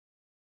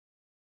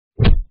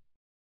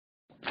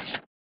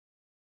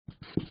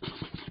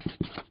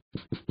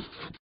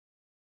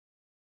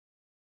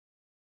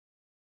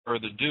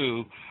further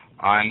ado,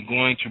 I'm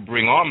going to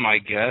bring on my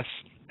guest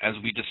as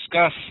we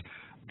discuss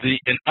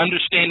and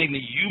understanding the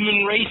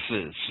human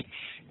races,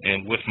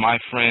 and with my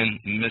friend,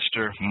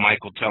 Mr.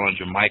 Michael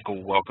Tellinger.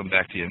 Michael, welcome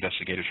back to the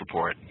Investigators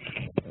Report.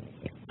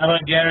 Hello,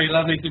 Gary.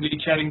 Lovely to be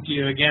chatting to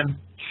you again.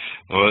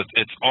 Well,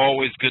 it's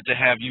always good to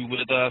have you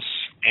with us,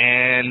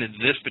 and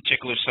this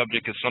particular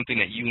subject is something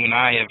that you and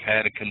I have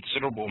had a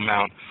considerable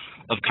amount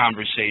of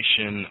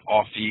conversation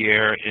off the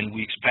air in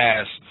weeks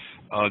past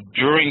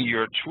during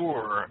your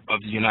tour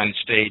of the United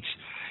States.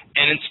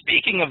 And in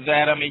speaking of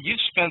that, I mean,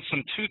 you've spent some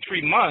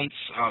 2-3 months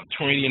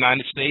touring the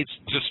United States,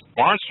 just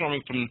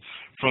barnstorming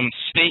from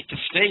state to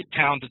state,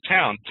 town to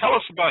town. Tell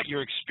us about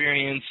your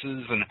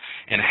experiences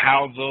and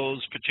how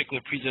those particular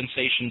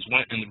presentations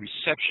went and the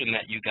reception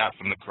that you got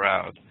from the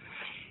crowd.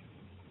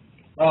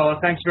 Oh,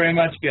 thanks very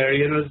much, Gary.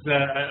 It was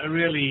a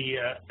really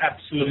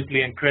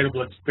absolutely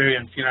incredible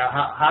experience. You know,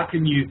 how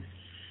can you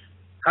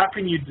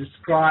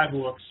describe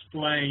or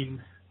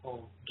explain or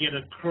get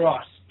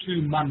across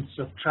 2 months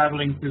of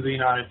traveling through the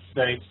United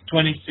States,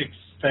 26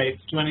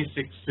 states,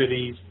 26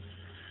 cities,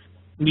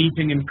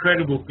 meeting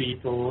incredible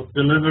people,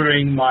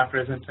 delivering my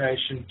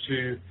presentation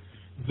to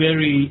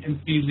very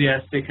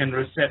enthusiastic and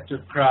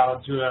receptive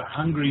crowds who are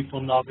hungry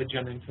for knowledge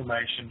and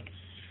information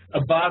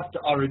about the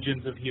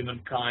origins of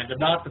humankind,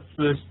 about the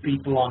first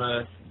people on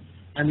Earth,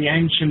 and the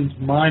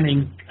ancient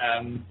mining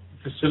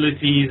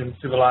facilities and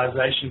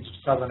civilizations of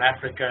Southern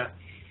Africa,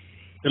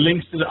 the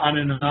links to the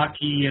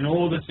Anunnaki, and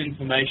all this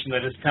information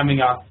that is coming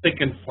out thick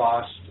and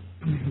fast.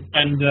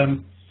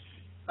 And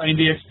I mean,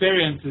 the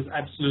experience is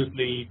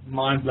absolutely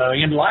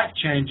mind-blowing and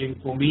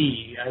life-changing for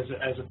me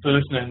as a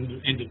person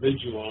and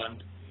individual.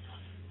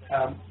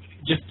 And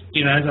just,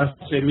 you know, as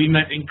I said, we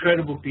met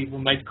incredible people,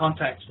 made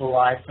contacts for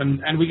life,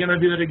 and we're going to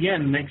do it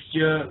again next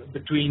year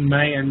between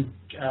May and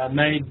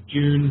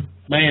June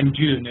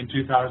in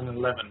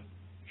 2011.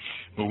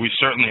 Well, we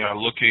certainly are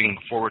looking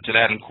forward to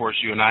that, and of course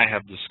you and I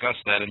have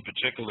discussed that in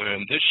particular.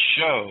 And this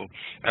show,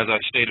 as I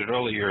stated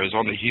earlier, is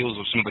on the heels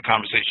of some of the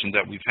conversations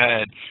that we've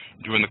had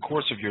during the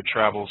course of your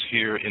travels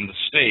here in the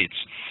States.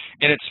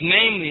 And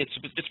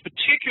it's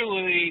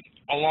particularly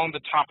along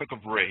the topic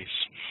of race.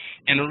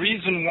 And the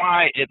reason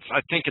why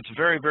I think it's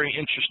very, very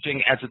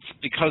interesting it's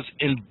because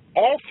in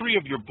all three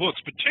of your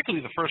books, particularly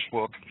the first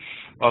book,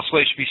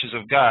 Slave Species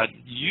of God,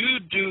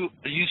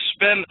 you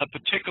spend a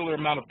particular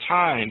amount of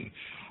time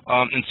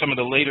in some of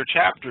the later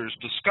chapters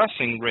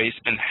discussing race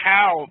and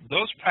how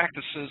those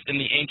practices in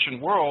the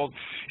ancient world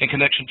in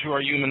connection to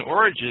our human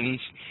origins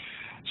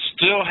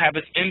still have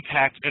its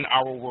impact in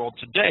our world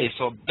today.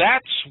 So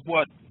that's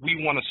what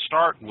we want to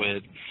start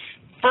with.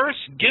 First,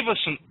 give us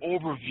an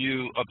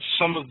overview of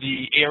some of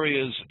the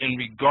areas in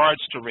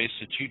regards to race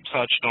that you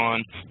touched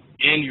on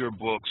in your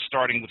book,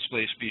 starting with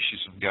Slave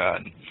Species of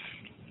God.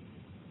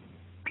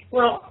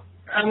 Well,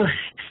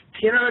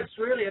 you know,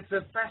 it's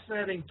a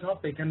fascinating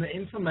topic, and the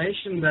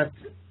information that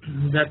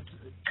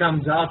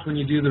comes out when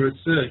you do the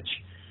research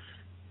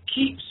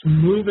keeps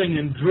moving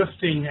and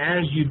drifting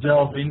as you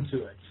delve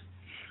into it,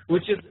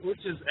 which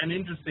is an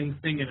interesting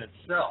thing in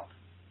itself.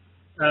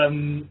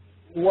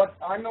 What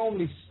I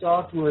normally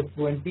start with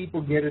when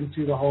people get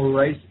into the whole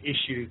race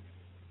issue,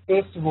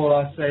 first of all,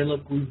 I say,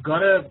 look, we've got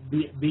to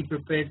be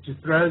prepared to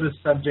throw the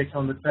subject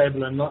on the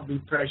table and not be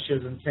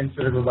precious and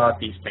sensitive about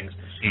these things.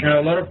 You know,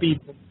 a lot of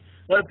people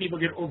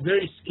get all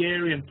very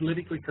scary and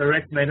politically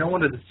correct, and they don't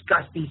want to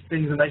discuss these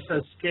things, and they're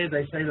so scared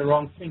they say the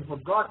wrong thing. For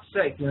God's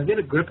sake, you know, get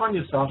a grip on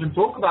yourself and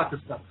talk about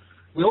this stuff.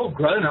 We're all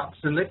grown-ups,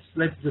 and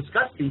let's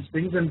discuss these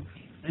things and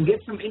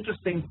get some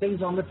interesting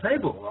things on the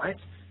table, right?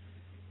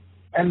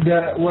 And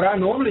what I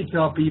normally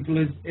tell people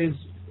is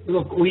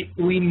look,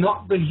 we're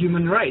not the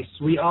human race.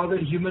 We are the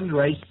human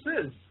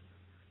races.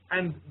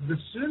 And the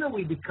sooner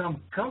we become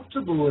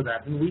comfortable with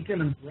that and we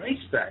can embrace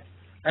that,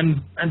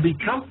 and be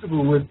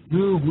comfortable with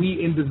who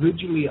we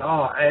individually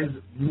are as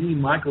me,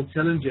 Michael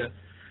Tellinger,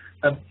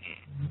 a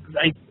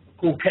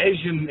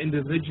Caucasian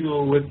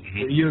individual with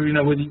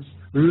with these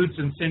roots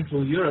in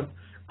Central Europe.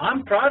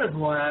 I'm proud of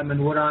who I am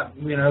and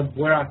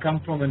where I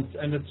come from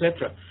and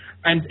etc.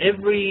 And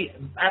every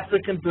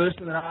African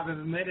person that I've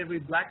ever met, every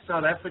black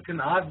South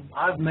African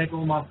I've met,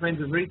 all my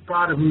friends are very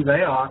proud of who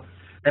they are,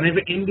 and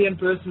every Indian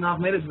person I've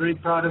met is very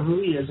proud of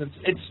who he is.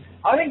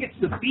 I think it's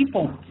the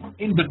people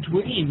in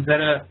between that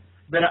are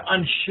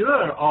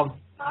unsure of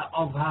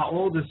how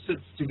all this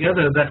sits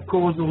together that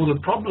cause all the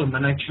problem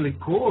and actually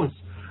cause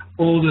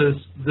all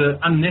the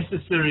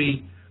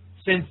unnecessary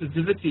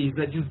sensitivities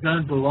that just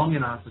don't belong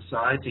in our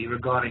society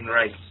regarding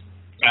race.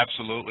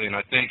 Absolutely, and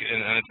I think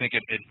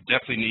it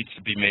definitely needs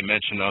to be made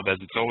mention of, as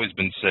it's always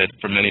been said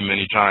for many,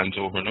 many times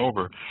over and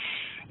over,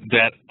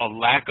 that a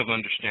lack of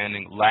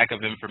understanding, lack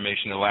of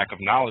information, a lack of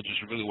knowledge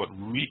is really what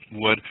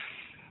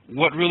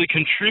really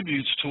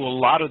contributes to a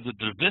lot of the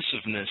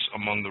divisiveness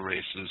among the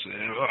races.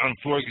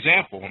 For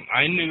example,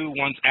 I knew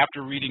once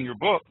after reading your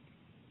book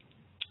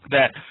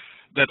that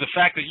the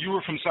fact that you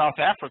were from South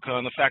Africa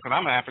and the fact that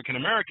I'm African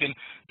American,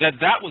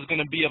 that was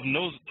going to be of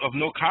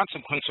no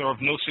consequence or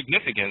of no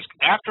significance.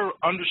 After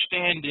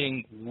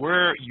understanding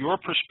where your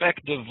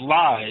perspective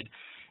lied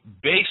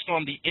based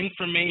on the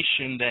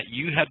information that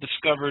you had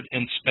discovered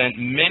and spent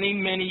many,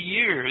 many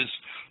years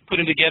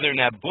putting together in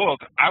that book,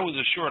 I was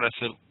assured, I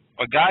said,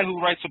 a guy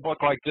who writes a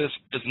book like this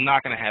is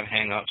not going to have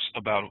hang-ups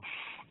about,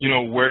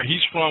 where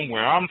he's from,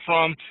 where I'm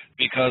from,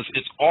 because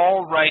it's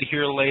all right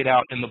here laid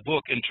out in the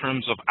book in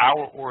terms of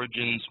our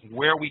origins,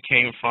 where we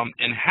came from,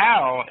 and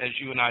how, as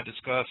you and I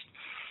discussed,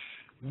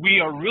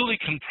 we are really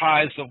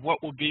comprised of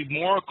what will be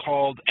more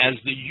called as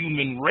the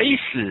human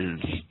races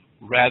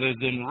rather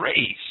than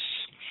race.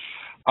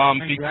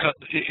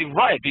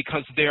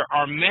 Because there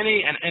are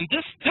many, and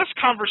this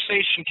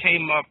conversation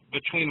came up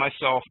between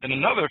myself and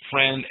another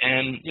friend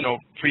and,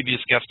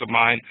 previous guest of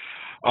mine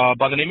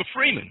by the name of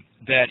Freeman,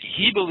 that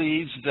he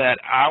believes that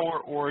our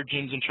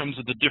origins in terms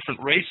of the different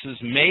races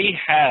may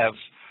have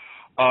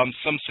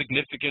some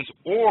significance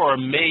or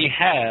may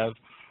have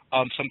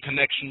some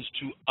connections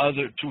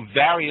to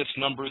various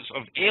numbers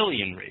of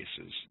alien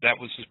races. That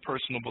was his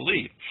personal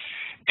belief.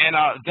 And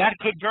that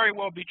could very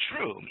well be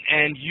true.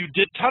 And you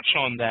did touch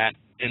on that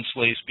in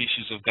Slave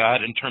Species of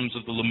God in terms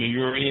of the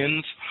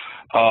Lemurians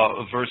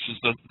versus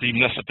the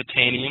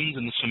Mesopotamians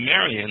and the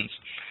Sumerians,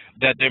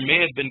 that there may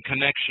have been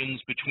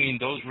connections between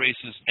those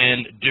races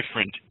and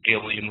different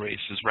alien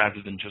races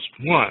rather than just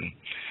one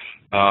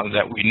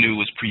that we knew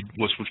was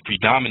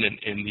predominant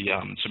in the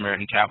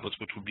Sumerian tablets,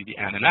 which would be the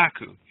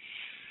Anunnaki.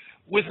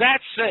 With that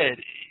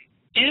said,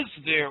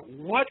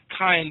 what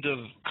kind of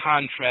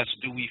contrast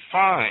do we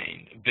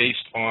find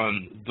based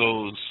on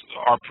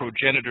our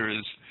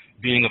progenitors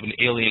being of an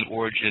alien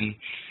origin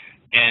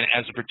and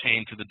as it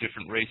pertains to the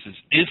different races?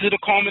 Is it a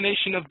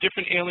culmination of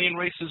different alien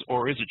races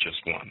or is it just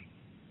one?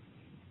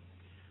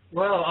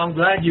 Well, I'm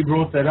glad you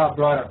brought that up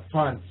right up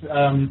front.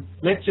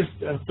 Let's just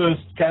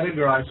first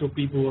categorize for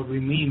people what we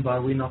mean by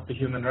we're not the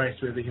human race,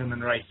 we're the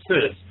human race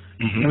first.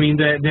 Mm-hmm. I mean,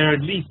 there are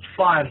at least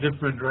 5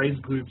 different race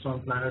groups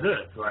on planet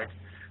Earth, right?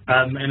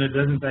 And it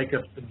doesn't take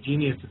a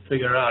genius to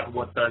figure out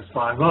what those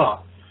 5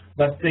 are.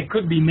 But there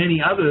could be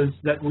many others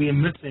that we are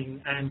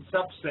missing and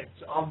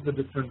subsets of the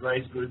different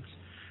race groups.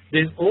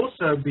 There's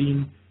also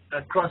been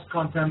a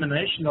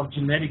cross-contamination of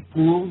genetic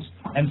pools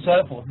and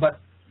so forth. But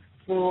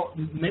for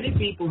many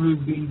people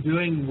who've been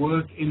doing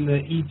work in the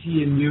ET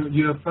and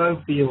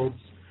UFO fields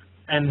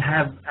and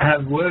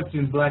have worked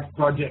in black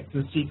projects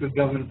and secret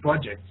government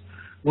projects,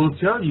 will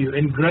tell you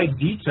in great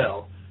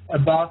detail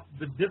about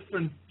the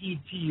different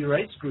ET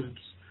race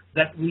groups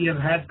that we have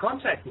had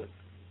contact with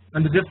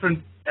and the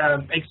different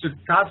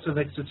types of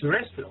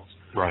extraterrestrials.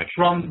 Right.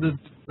 From the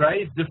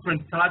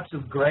different types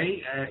of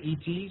gray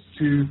ETs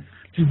to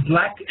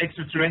black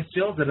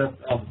extraterrestrials that are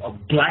of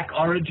black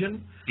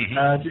origin,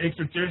 mm-hmm. To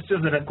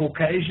extraterrestrials that are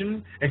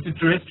Caucasian,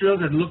 extraterrestrials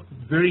that look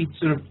very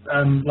sort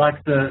of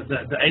like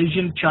the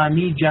Asian,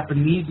 Chinese,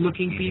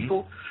 Japanese-looking mm-hmm.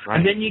 people. Right.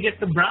 And then you get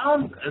the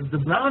brown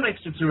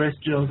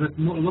extraterrestrials that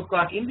look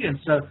like Indians.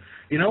 So,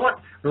 you know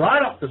what?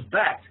 Right off the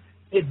bat,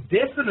 it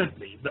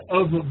definitely,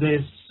 there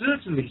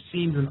certainly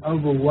seems an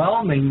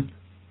overwhelming,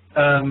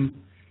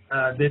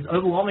 there's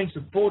overwhelming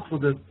support for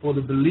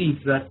the belief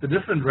that the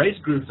different race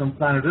groups on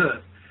planet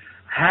Earth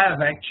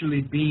have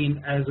actually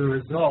been as a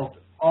result,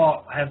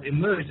 or have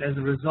emerged as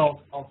a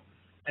result of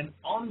an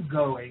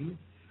ongoing,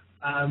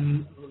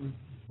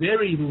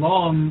 very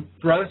long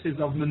process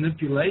of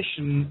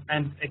manipulation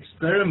and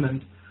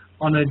experiment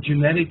on a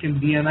genetic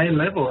and DNA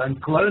level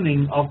and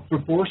cloning of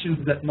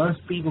proportions that most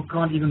people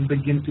can't even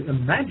begin to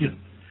imagine.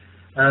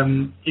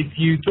 If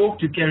you talk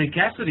to Kerry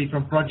Cassidy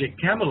from Project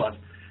Camelot,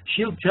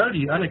 she'll tell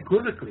you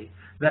unequivocally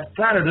that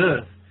planet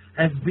Earth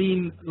has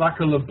been like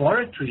a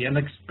laboratory, an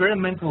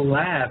experimental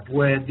lab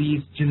where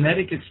these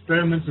genetic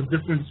experiments of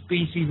different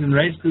species and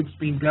race groups have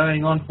been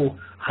going on for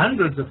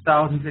hundreds of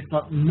thousands, if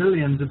not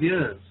millions of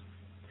years.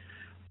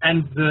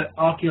 And the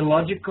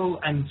archaeological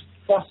and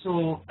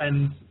fossil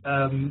and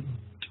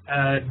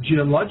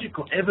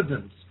geological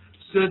evidence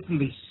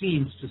certainly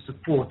seems to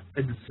support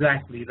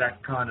exactly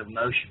that kind of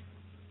notion.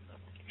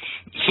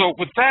 So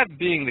with that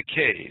being the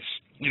case,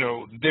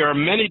 there are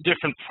many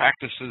different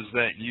practices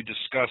that you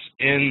discuss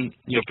in,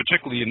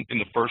 particularly in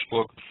the first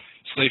book,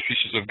 Slave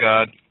Species of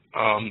God,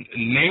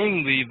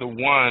 namely the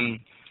one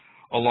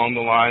along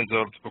the lines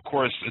of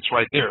course, it's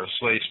right there,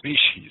 slave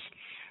species.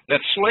 That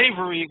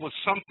slavery was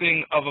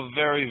something of a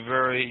very,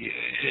 very,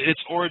 its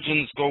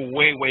origins go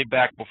way, way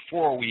back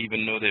before we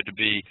even know there to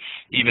be,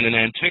 even in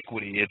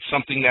antiquity. It's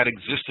something that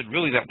existed,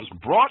 really, that was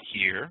brought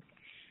here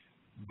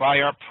by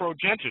our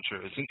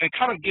progenitors. And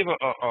kind of give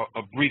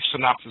a brief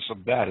synopsis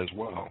of that as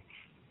well.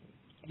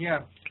 Yeah.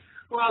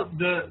 Well,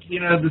 the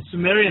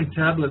Sumerian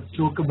tablets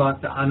talk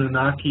about the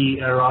Anunnaki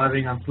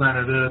arriving on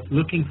planet Earth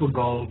looking for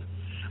gold.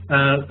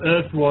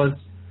 Earth was,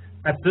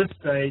 at this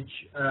stage,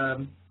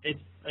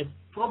 it's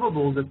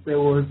probable that there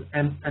was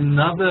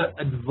another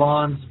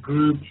advanced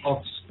group of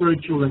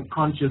spiritual and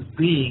conscious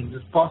beings.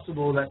 It's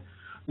possible that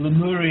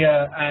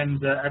Lemuria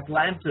and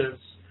Atlantis,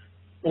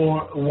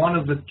 or one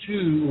of the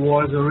two,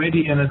 was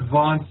already an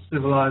advanced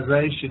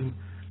civilization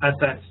at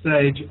that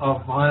stage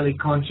of highly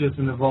conscious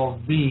and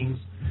evolved beings.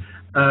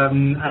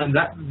 And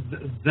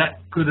that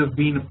could have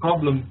been a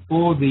problem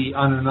for the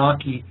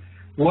Anunnaki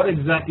what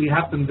exactly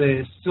happened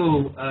there is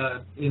still,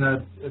 a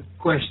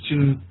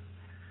question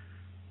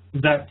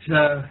that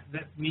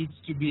needs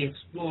to be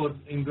explored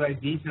in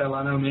great detail.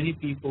 I know many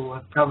people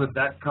have covered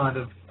that kind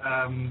of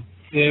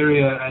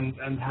area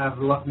and have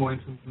a lot more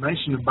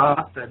information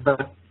about that.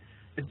 But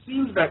it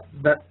seems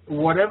that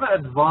whatever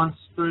advanced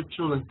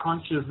spiritual and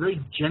conscious, very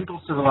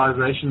gentle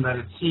civilization that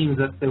it seems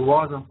that there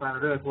was on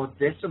planet Earth was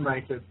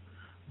decimated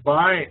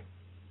by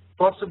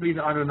possibly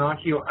the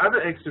Anunnaki or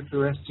other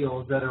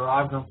extraterrestrials that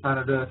arrived on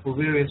planet Earth for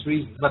various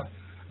reasons. But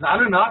the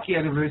Anunnaki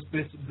had a very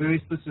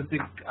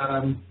specific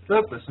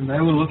purpose, and they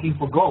were looking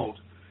for gold.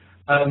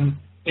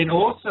 It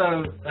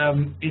also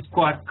is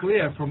quite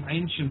clear from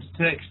ancient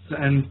texts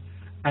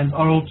and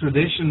oral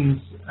traditions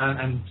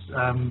and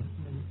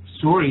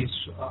stories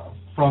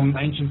from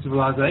ancient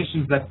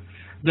civilizations that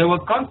there were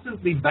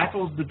constantly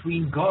battles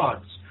between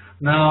gods.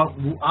 Now,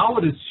 I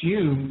would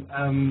assume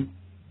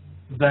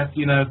that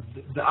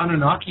the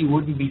Anunnaki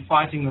wouldn't be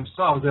fighting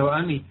themselves. There were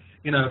only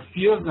a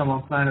few of them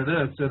on planet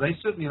Earth, so they're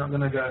certainly not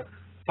going to go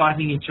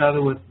fighting each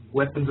other with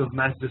weapons of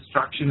mass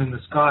destruction in the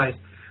skies.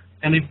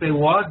 And if there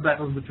was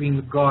battles between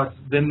the gods,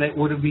 then there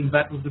would have been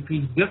battles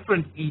between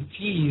different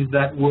ETs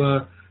that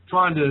were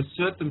trying to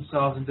assert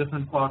themselves in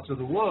different parts of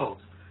the world.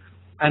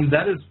 And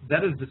that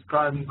is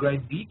described in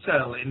great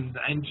detail in the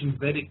ancient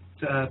Vedic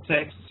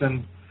texts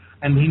and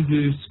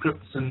Hindu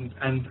scripts and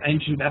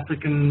ancient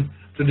African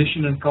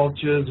tradition and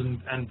cultures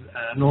and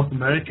North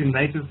American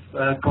native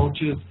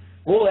cultures.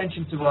 All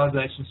ancient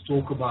civilizations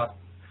talk about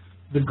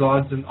the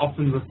gods and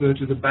often refer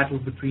to the battle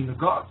between the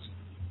gods.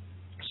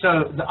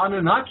 So the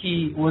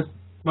Anunnaki was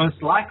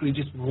most likely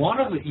just one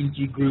of the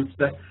ET groups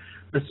that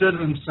asserted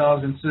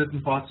themselves in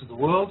certain parts of the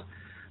world.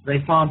 They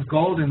found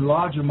gold in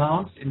large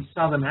amounts in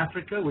southern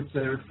Africa, which they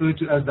refer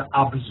to as the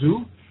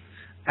Abzu.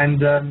 And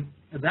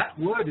that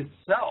word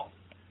itself,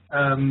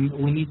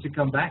 we need to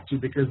come back to,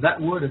 because that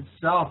word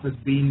itself has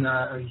been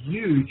a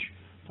huge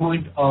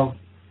point of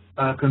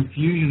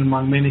confusion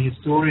among many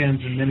historians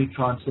and many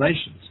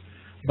translations.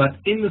 But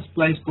in this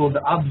place called the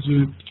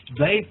Abzu,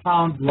 they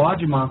found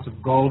large amounts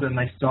of gold and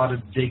they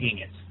started digging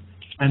it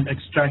and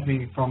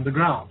extracting it from the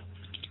ground.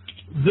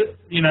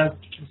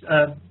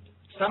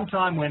 Some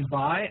time went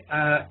by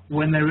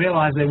when they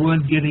realized they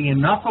weren't getting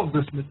enough of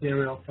this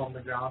material from the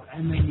ground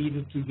and they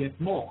needed to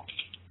get more.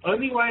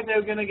 Only way they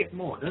were going to get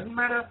more. Doesn't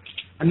matter.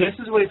 And this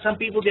is where some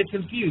people get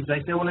confused.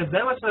 They say, well, if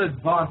they were so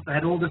advanced, they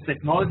had all this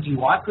technology,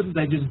 why couldn't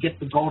they just get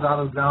the gold out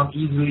of the ground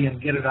easily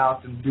and get it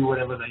out and do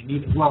whatever they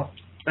needed? Well,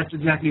 that's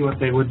exactly what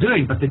they were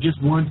doing, but there just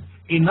weren't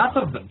enough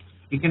of them.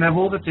 You can have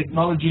all the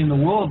technology in the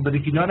world, but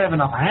if you don't have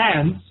enough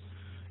hands,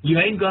 you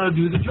ain't going to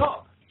do the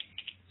job.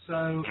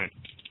 So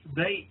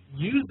they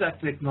used that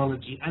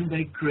technology and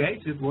they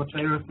created what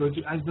they refer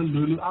to as the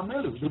Lulu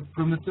Amelu, the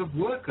primitive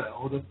worker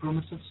or the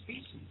primitive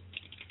species,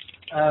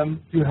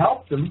 to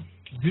help them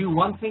do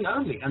one thing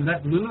only. And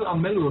that Lulu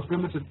Amelu, or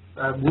primitive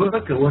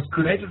worker, was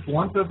created for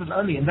one purpose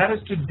only, and that is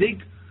to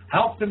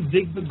help them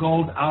dig the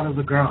gold out of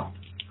the ground.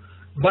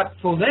 But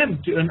for them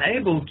to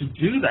enable to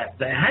do that,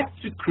 they had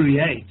to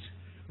create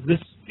this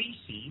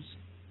species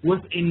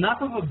with enough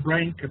of a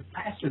brain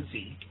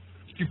capacity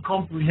to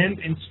comprehend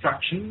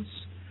instructions,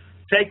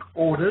 take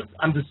orders,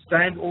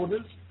 understand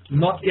orders,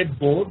 not get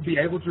bored, be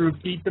able to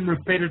repeat them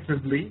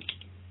repetitively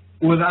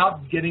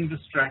without getting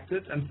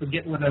distracted and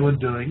forget what they were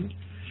doing.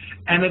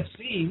 And it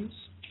seems,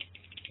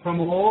 from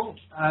all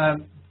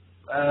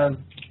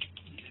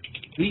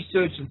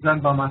research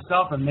done by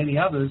myself and many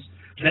others,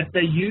 that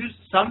they used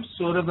some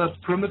sort of a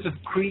primitive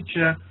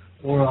creature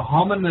or a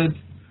hominid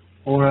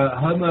or a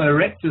Homo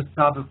erectus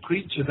type of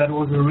creature that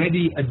was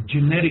already a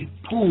genetic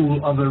pool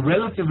of a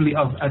relatively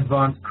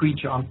advanced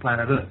creature on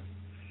planet Earth.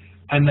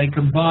 And they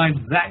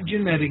combined that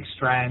genetic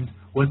strand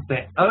with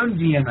their own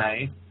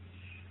DNA,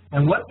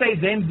 and what they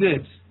then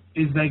did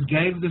is they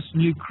gave this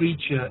new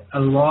creature a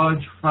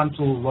large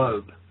frontal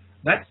lobe.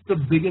 That's the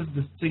biggest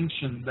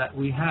distinction that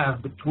we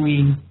have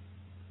between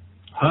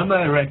Homo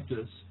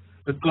erectus,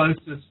 the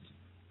closest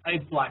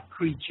ape-like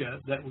creature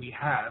that we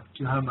have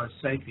to Homo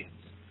sapiens,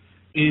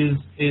 is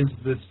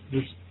this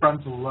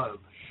frontal lobe.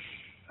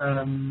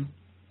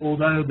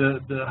 Although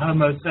the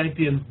Homo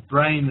sapiens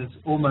brain is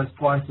almost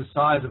twice the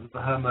size of the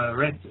Homo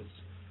erectus,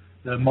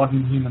 the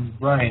modern human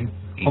brain,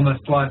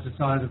 almost twice the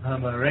size of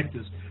Homo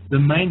erectus, the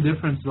main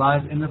difference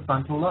lies in the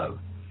frontal lobe.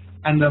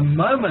 And the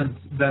moment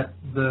that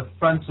the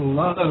frontal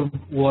lobe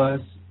was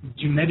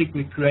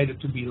genetically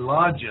created to be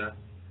larger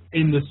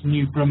in this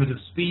new primitive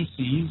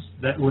species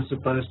that was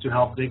supposed to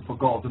help dig for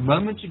gold, the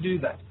moment you do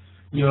that,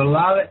 you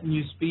allow that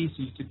new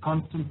species to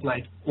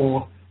contemplate,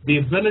 or the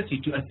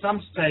ability to at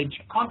some stage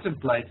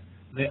contemplate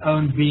their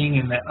own being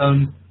and their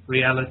own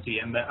reality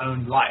and their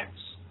own lives.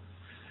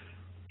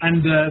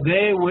 And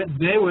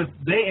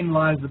therein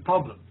lies the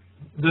problem.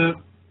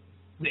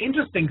 The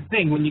interesting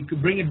thing, when you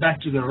could bring it back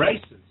to the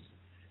races,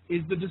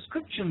 is the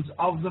descriptions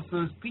of the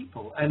first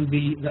people and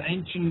the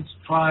ancient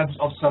tribes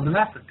of southern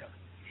Africa.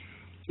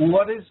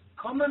 What is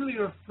commonly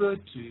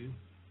referred to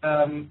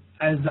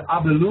as the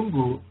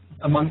Abelungu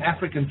among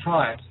African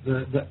tribes,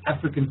 the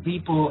African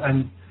people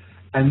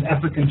and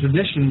African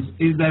traditions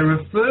is they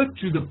refer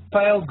to the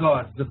pale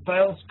gods, the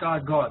pale sky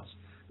gods,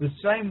 the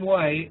same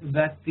way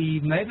that the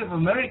Native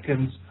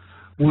Americans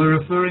were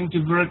referring to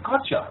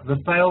Viracocha, the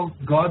pale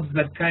gods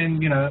that came,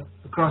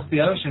 across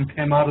the ocean,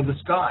 came out of the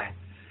sky.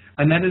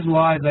 And that is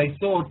why they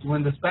thought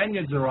when the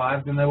Spaniards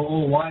arrived and they were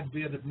all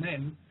white-bearded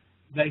men,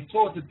 they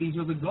thought that these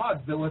were the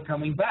gods that were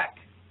coming back.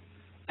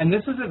 And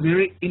this is a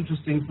very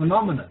interesting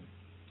phenomenon.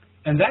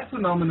 And that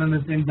phenomenon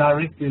is then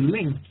directly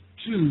linked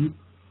to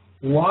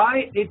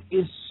why it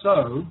is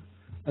so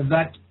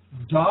that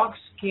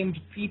dark-skinned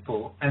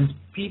people and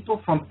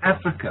people from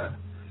Africa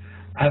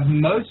have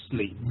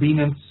mostly been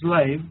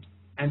enslaved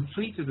and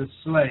treated as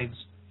slaves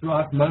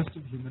throughout most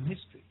of human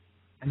history.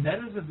 And that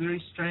is a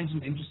very strange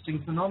and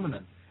interesting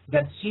phenomenon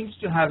that seems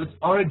to have its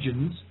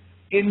origins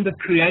in the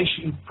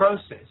creation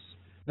process,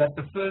 that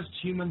the first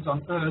humans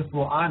on Earth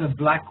were either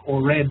black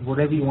or red,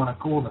 whatever you want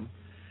to call them.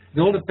 It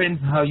all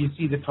depends on how you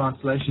see the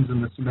translations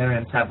in the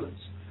Sumerian tablets.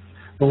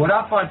 But what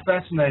I find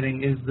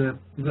fascinating is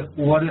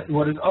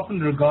what is often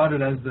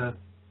regarded as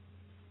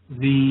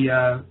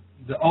the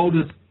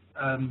oldest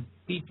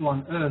people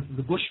on Earth,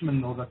 the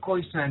Bushmen or the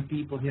Khoisan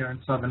people here in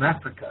southern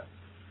Africa,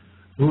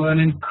 who are an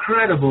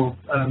incredible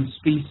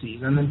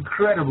species, an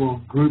incredible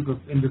group of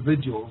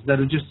individuals that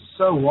are just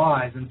so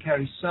wise and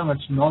carry so much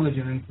knowledge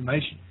and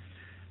information.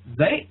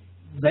 They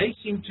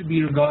seem to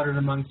be regarded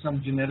among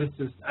some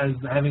geneticists as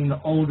having the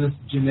oldest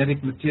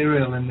genetic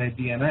material in their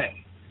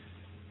DNA.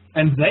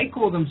 And they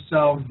call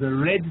themselves the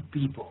red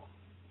people,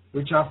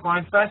 which I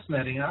find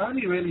fascinating. I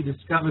only really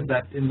discovered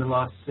that in the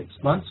last 6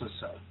 months or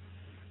so.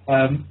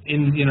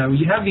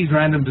 You have these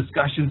random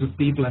discussions with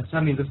people, and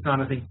suddenly this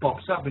kind of thing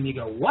pops up, and you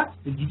go, "What?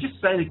 Did you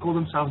just say they call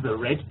themselves the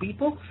red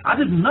people? I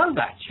didn't know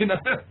that."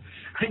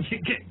 And you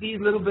get these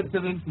little bits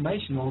of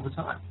information all the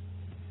time.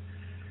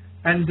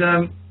 And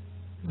the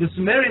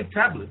Sumerian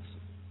tablets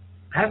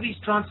have these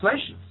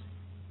translations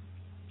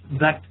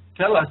that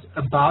tell us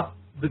about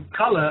the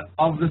color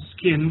of the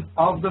skin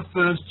of the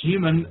first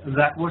human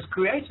that was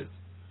created.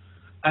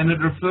 And it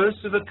refers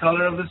to the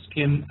color of the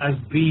skin as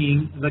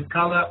being the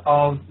color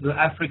of the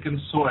African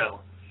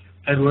soil.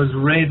 It was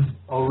red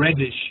or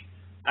reddish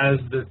as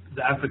the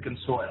African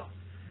soil.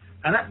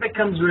 And that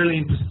becomes really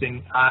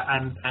interesting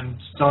and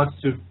starts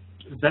to,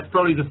 that's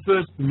probably the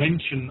first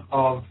mention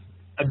of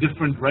a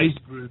different race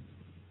group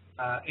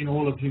in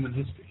all of human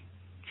history.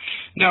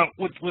 Now,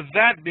 with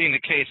that being the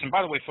case, and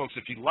by the way, folks,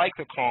 if you'd like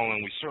to call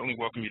in, we certainly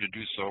welcome you to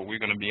do so. We're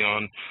going to be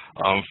on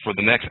for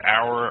the next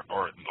hour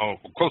or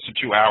close to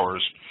 2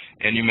 hours,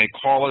 and you may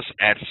call us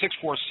at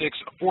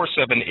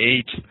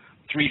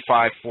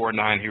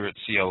 646-478-3549 here at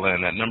CLN.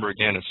 That number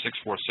again is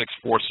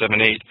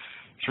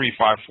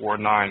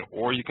 646-478-3549,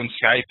 or you can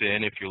Skype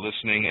in if you're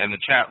listening in the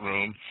chat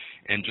room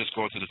and just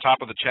go to the top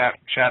of the chat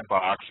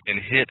box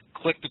and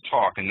click to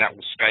talk, and that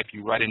will Skype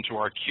you right into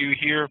our queue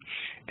here,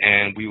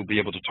 and we will be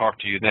able to talk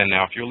to you then.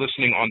 Now, if you're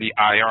listening on the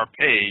IR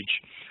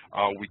page,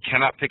 we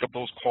cannot pick up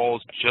those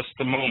calls just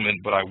the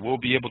moment, but I will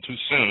be able to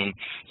soon,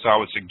 so I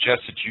would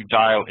suggest that you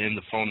dial in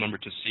the phone number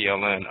to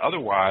CLN.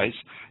 Otherwise,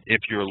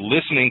 if you're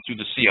listening through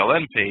the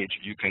CLN page,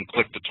 you can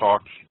click to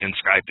talk and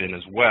Skype in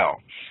as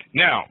well.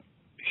 Now,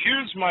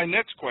 here's my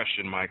next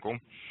question, Michael.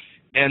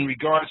 In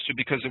regards to,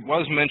 because it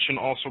was mentioned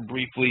also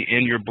briefly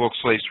in your book,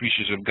 Slave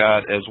Species of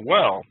God, as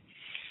well,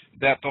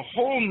 that the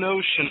whole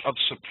notion of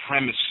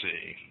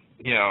supremacy,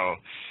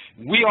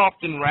 we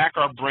often rack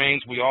our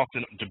brains, we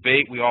often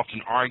debate, we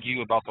often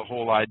argue about the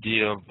whole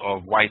idea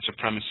of white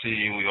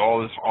supremacy. We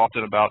always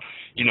often about,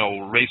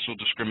 racial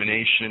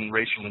discrimination,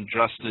 racial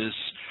injustice.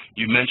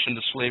 You mentioned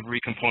the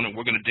slavery component.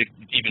 We're going to dig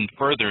even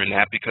further in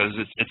that because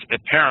it's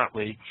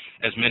apparently,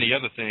 as many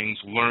other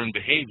things, learned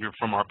behavior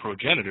from our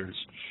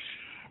progenitors.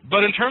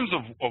 But in terms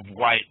of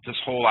white, this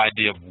whole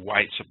idea of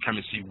white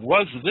supremacy,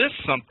 was this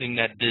something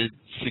that did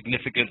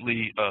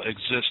significantly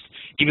exist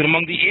even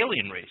among the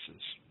alien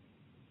races?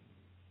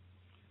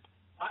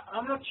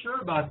 I'm not sure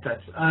about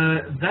that.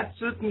 That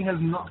certainly has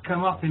not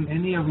come up in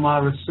any of my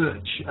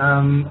research.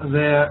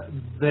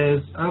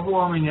 There's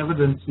overwhelming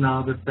evidence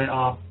now that there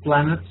are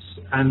planets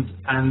and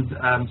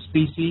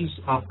species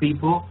of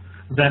people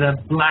that are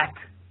black,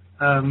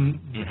 and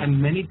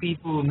many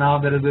people now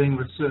that are doing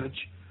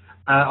research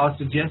are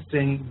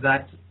suggesting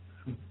that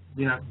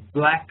the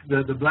black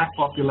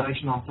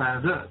population on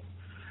planet Earth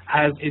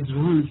has its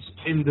roots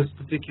in this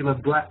particular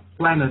black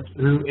planet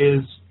who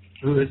is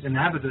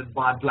inhabited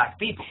by black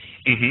people.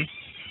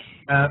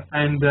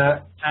 And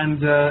a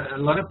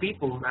lot of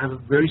people have a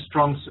very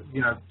strong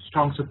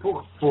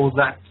support for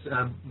that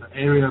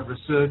area of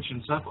research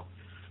and so forth.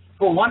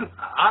 For one,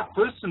 I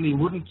personally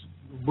wouldn't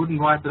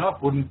write it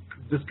off, wouldn't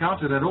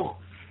discount it at all.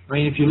 I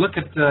mean, if you look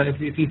at,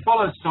 if you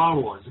follow Star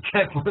Wars,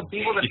 okay, for the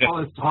people that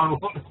follow Star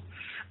Wars,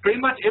 pretty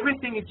much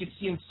everything that you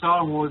see in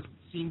Star Wars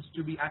seems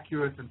to be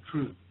accurate and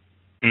true.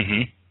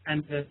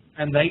 And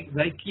they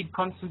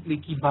constantly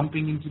keep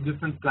bumping into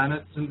different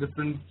planets and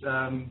different,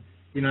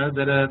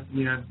 that are,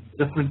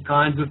 different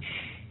kinds of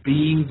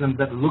beings and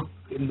that look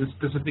in a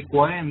specific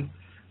way. And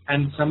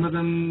and some of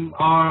them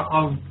are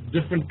of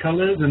different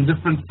colors and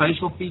different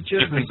facial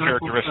features. Different and so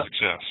characteristics,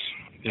 forth. yes.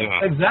 Yeah.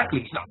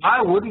 Exactly. So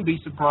I wouldn't be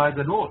surprised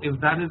at all if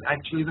that is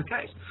actually the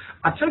case.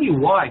 I'll tell you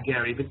why,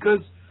 Gary, because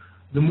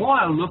the more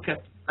I look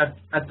at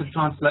the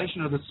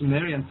translation of the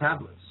Sumerian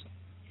tablets,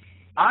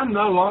 I'm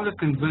no longer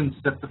convinced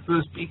that the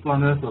first people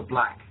on Earth were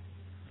black.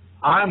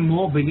 I'm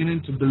more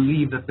beginning to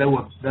believe that they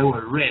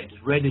were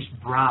reddish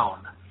brown,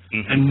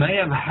 and may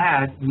have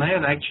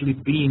actually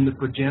been the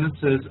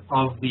progenitors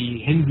of the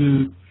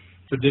Hindu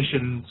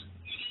traditions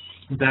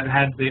that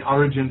had their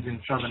origins in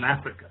southern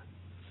Africa.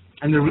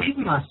 And the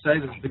reason I say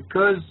this is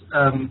because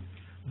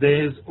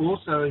there's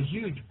also a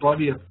huge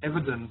body of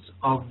evidence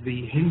of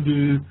the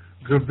Hindu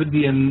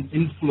Dravidian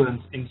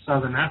influence in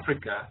southern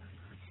Africa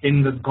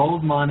in the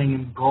gold mining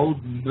and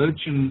gold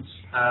merchants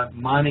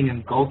mining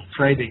and gold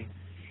trading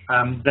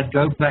that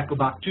go back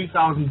about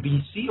 2000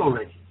 BC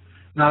already.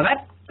 Now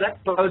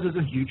that poses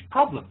a huge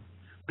problem,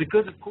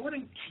 because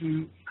according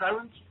to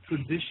current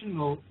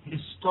traditional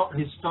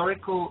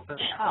historical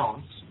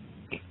accounts,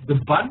 the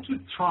Bantu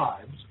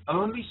tribes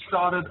only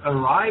started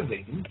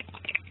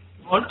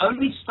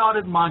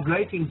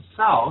migrating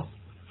south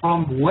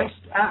from West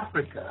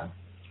Africa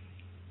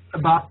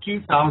about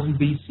 2000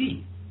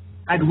 BC,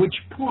 at which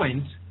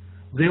point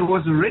there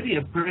was already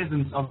a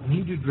presence of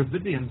Hindu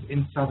Dravidians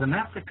in southern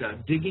Africa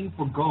digging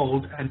for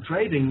gold and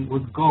trading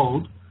with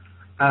gold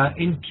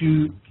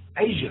into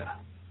Asia.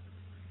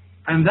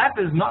 And that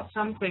is not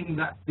something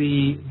that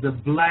the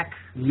black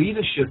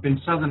leadership in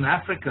southern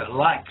Africa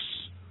likes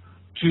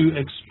to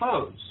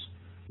expose.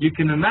 You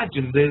can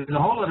imagine there's a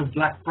whole lot of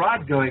black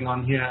pride going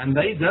on here, and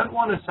they don't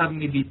want to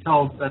suddenly be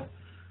told that,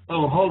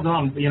 oh, hold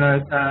on,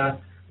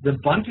 the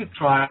Bantu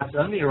tribes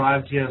only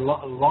arrived here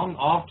long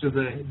after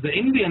the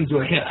Indians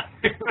were here.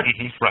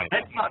 Right.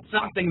 That's not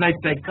something they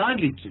take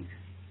kindly to.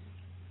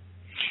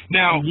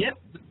 Now, and yet,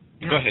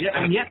 go ahead.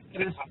 And yet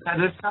that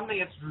is something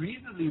that's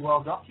reasonably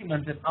well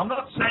documented. I'm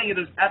not saying it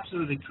is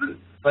absolutely true,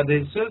 but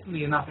there's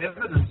certainly enough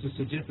evidence to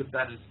suggest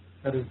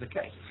that is the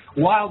case.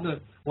 While the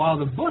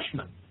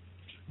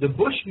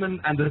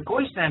Bushmen and the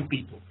Khoisan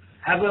people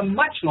have a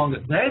much longer,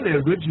 they're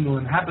the original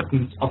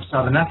inhabitants of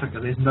southern Africa.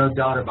 There's no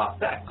doubt about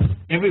that.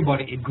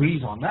 Everybody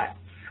agrees on that.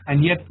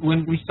 And yet,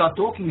 when we start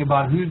talking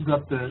about who's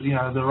got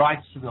the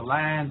rights to the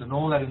land and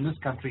all that in this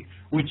country,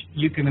 which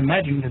you can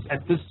imagine is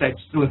at this stage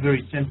still a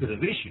very sensitive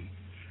issue,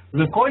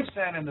 the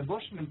Khoisan and the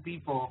Bushmen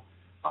people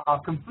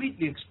are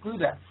completely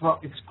excluded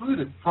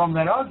from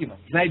that argument.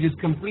 They just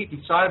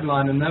completely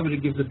sidelined, and nobody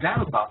gives a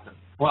damn about them.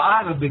 Well,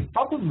 I have a big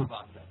problem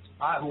about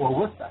that,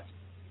 with that.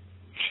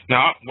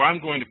 Now,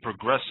 I'm going to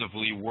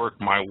progressively work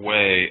my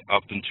way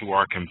up into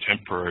our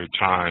contemporary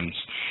times,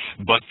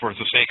 but for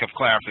the sake of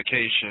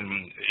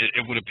clarification,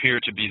 it would appear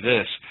to be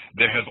this.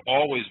 There have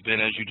always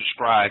been, as you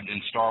described in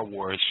Star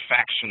Wars,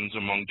 factions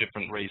among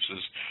different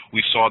races.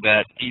 We saw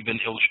that even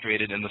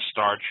illustrated in the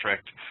Star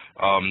Trek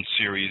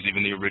series,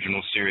 even the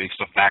original series,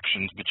 the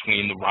factions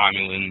between the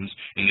Romulans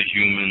and the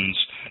humans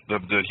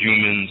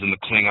and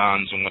the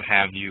Klingons and what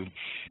have you.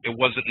 It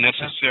wasn't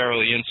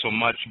necessarily in so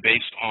much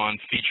based on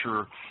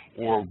feature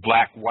or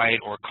black, white,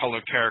 or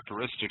color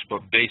characteristics, but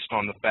based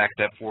on the fact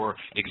that, for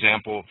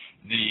example,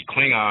 the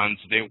Klingons,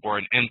 they were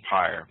an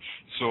empire.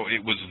 So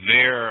it was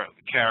their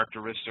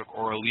characteristic,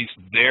 or at least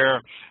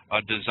their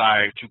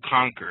desire to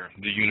conquer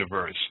the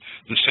universe.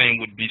 The same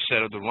would be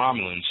said of the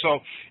Romulans. So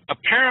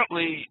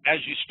apparently, as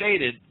you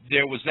stated,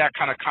 there was that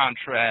kind of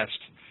contrast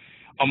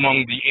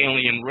among the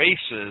alien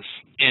races,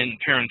 and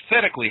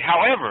parenthetically.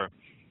 However,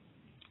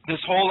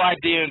 this whole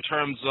idea in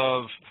terms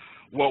of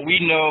what we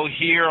know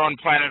here on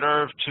planet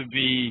Earth to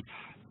be,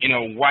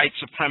 white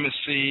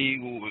supremacy,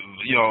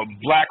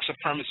 black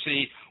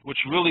supremacy, which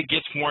really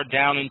gets more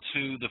down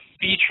into the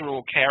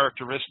featural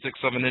characteristics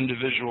of an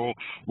individual,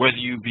 whether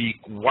you be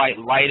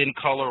light in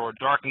color or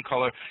dark in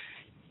color.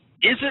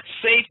 Is it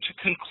safe to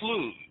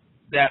conclude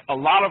that a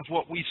lot of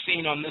what we've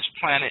seen on this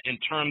planet in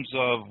terms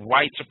of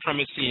white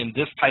supremacy and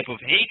this type of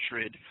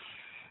hatred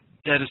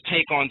that has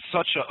taken on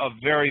such a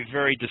very,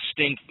 very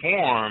distinct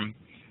form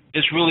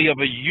is really of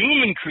a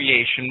human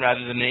creation rather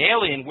than an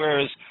alien,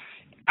 whereas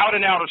out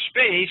in outer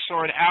space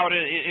or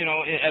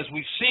as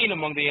we've seen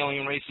among the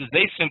alien races,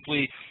 they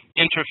simply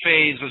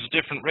interphase as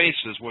different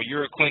races. Well,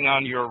 you're a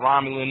Klingon, you're a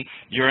Romulan,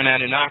 you're an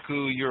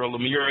Anunnaki, you're a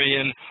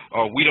Lemurian,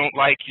 or we don't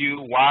like you.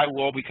 Why?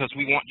 Well, because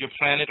we want your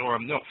planet, or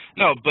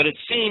no. But it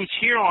seems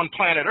here on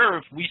planet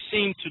Earth, we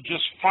seem to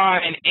just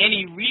find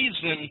any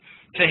reason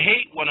to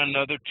hate one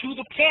another to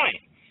the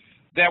point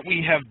that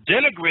we have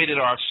denigrated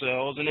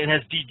ourselves, and it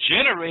has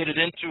degenerated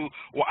into,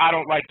 well, I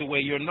don't like the way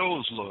your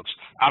nose looks.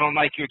 I don't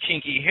like your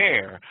kinky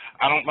hair.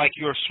 I don't like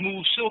your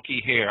smooth,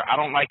 silky hair. I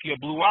don't like your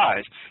blue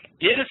eyes.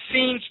 It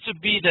seems to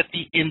be that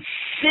the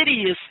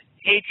insidious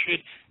hatred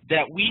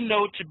that we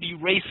know to be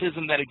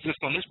racism that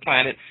exists on this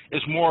planet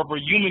is more of a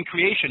human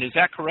creation. Is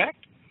that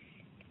correct?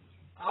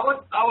 I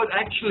would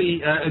actually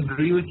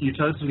agree with you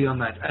totally on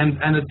that.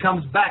 And it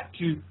comes back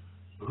to,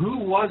 who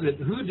was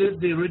it? Who did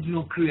the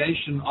original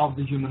creation of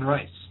the human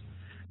race?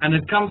 And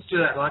it comes to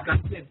that, like I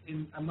said,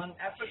 among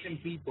African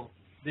people,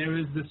 there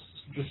is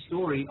the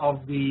story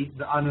of the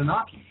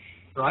Anunnaki,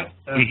 right?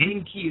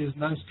 Enki is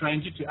no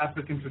stranger to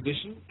African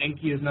tradition.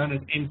 Enki is known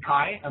as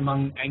Enkai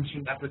among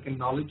ancient African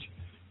knowledge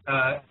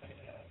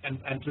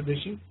and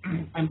tradition.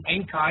 And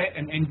Enkai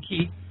and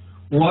Enki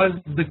was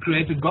the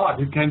creator God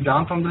who came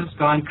down from the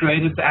sky and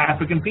created the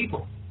African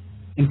people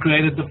and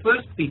created the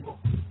first people.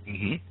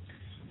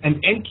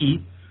 And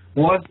Enki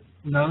was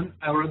known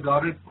or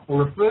regarded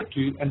or referred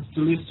to and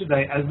still is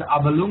today as the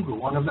Abalungu,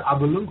 one of the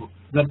Abalungu,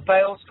 the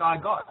pale sky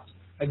gods.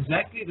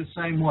 Exactly the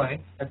same way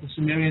that the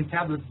Sumerian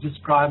tablets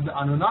describe the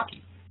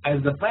Anunnaki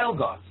as the pale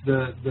gods,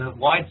 the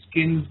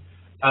white-skinned,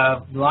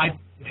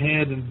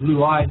 light-haired and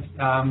blue-eyed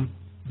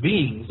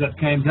beings that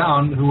came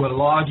down who were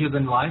larger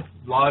than life,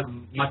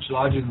 much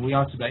larger than we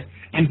are today,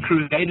 and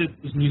created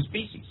this new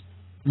species.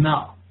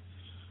 Now,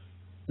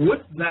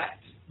 with that,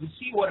 you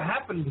see what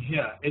happened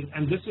here,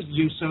 and this is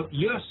you. So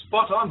you're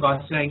spot on by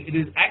saying it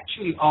is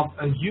actually of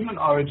a human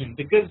origin,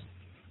 because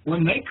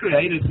when they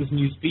created this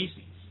new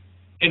species,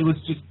 it was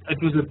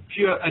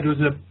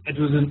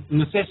a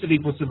necessity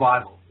for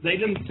survival. They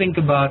didn't think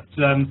about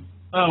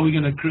we're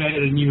going to create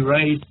a new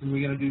race and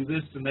we're going to do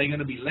this and they're going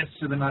to be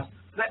lesser than us.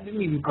 That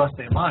didn't even cross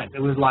their mind.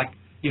 It was like,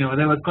 they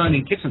were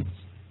cloning kittens,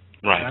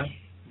 right?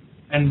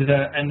 And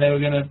they were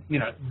going to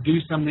do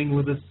something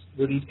with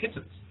these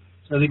kittens.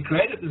 So they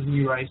created this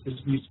new race, this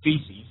new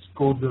species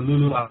called the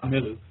Lulu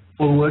Amelu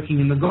for working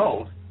in the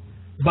gold.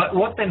 But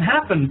what then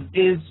happened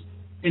is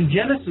in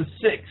Genesis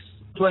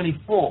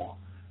 6:24,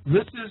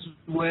 this is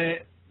where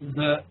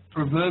the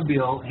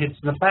proverbial hits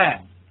the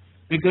fan.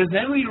 Because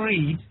then we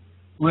read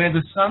where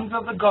the sons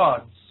of the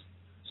gods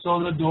saw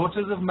the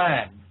daughters of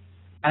man,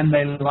 and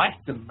they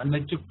liked them, and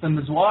they took them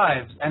as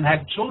wives, and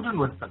had children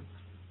with them,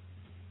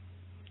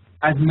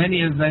 as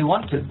many as they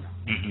wanted.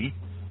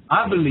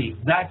 I believe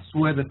that's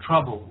where the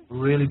trouble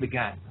really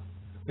began.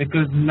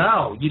 Because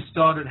now you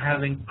started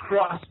having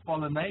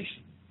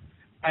cross-pollination,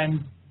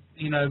 and,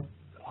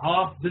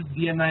 half this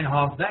DNA,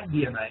 half that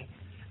DNA,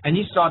 and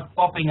you start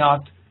popping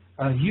out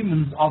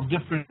humans of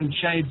different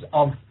shades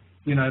of,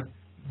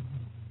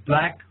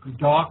 black,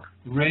 dark,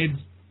 red,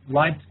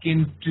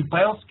 light-skinned to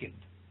pale-skinned.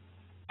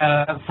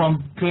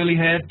 From curly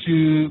hair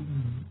to,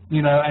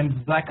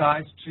 and black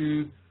eyes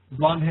to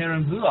blonde hair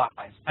and blue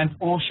eyes, and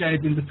all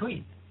shades in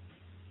between.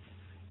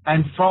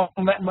 And from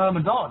that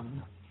moment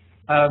on,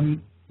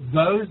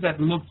 those that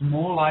looked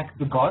more like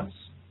the gods,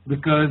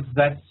 because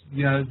that's,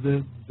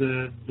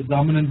 the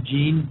dominant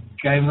gene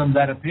gave them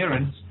that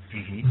appearance,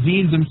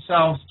 deemed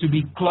themselves to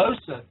be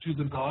closer to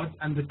the gods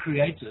and the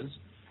creators,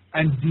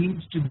 and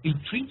deemed to be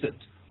treated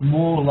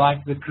more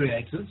like the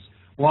creators,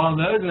 while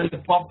those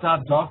that popped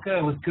out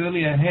darker with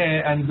curlier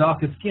hair and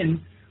darker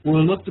skin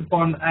were looked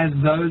upon as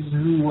those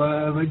who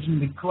were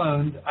originally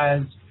cloned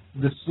as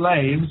the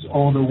slaves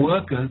or the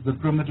workers, the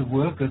primitive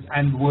workers,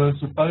 and were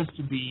supposed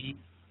to be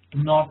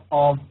not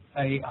of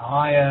a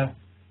higher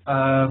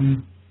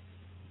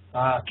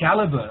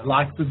caliber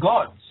like the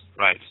gods.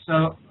 Right.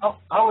 So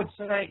I would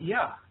say,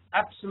 yeah,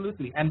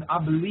 absolutely. And I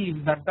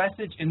believe that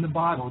passage in the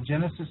Bible,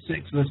 Genesis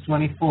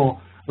 6:24,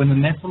 when the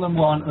Nephilim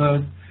were on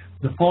earth,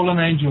 the fallen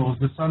angels,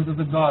 the sons of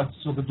the gods,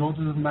 or the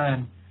daughters of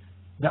man,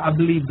 I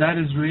believe that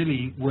is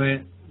really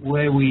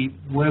where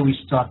we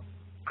start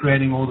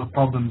creating all the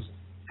problems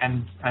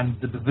and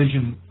the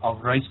division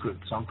of race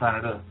groups on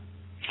planet Earth.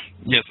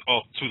 Yes,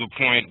 to the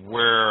point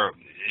where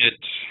it,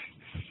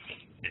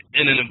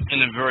 in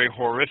a very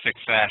horrific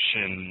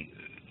fashion,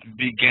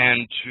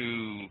 began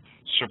to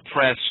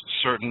suppress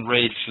certain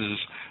races,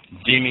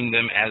 deeming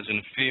them as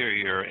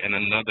inferior and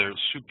another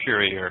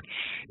superior.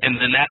 And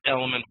then that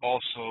element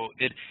also,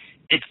 it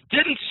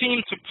didn't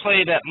seem to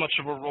play that much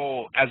of a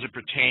role as it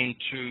pertained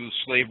to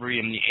slavery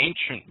in the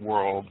ancient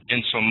world,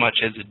 in so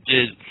much as it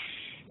did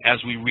as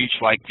we reach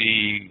like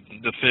the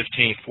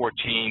 15th,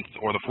 14th,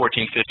 or the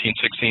 14th, 15th,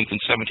 16th,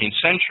 and 17th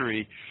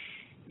century,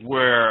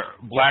 where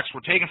blacks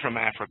were taken from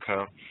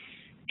Africa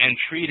and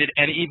treated,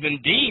 and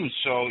even deemed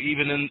so,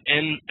 even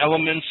in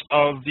elements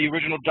of the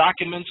original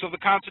documents of the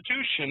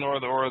Constitution, or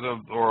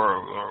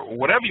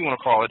whatever you want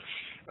to call it,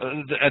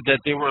 that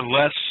they were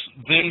less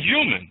than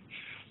human.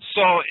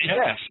 So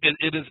yes,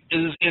 it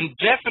is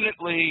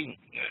indefinitely,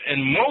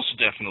 and most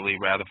definitely,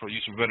 rather, for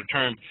use of a better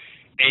term,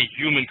 a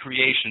human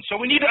creation. So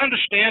we need to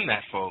understand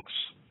that, folks.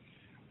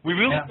 We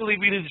really believe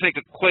we need to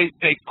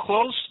pay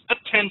close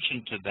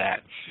attention to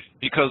that,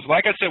 because,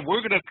 like I said,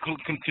 we're going to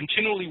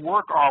continually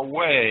work our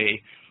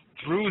way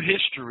through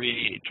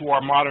history to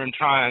our modern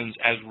times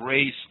as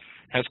race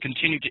has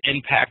continued to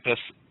impact us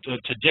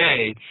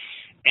today,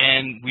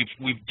 and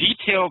we've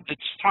detailed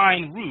its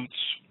fine roots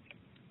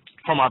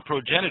from our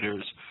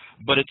progenitors,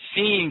 but it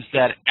seems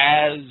that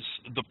as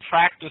the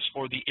practice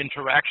or the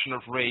interaction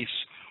of race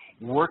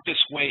worked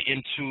its way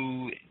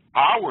into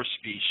our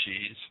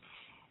species,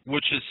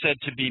 which is said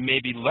to be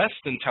maybe less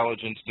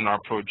intelligent than our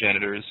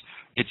progenitors,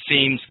 it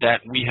seems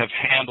that we have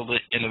handled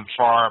it in a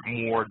far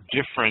more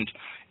different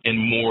and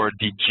more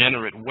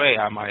degenerate way,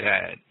 I might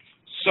add.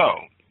 So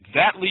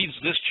that leaves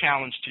this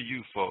challenge to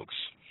you folks.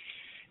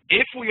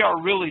 if we are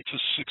really to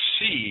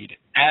succeed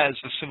as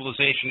a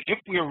civilization, if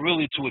we are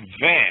really to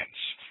advance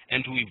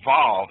and to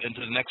evolve into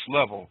the next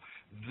level,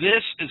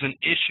 this is an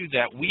issue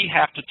that we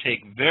have to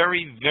take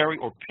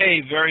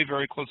pay very,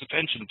 very close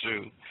attention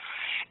to,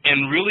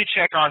 and really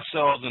check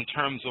ourselves in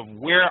terms of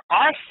where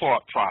our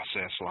thought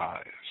process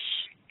lies.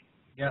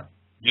 Yeah.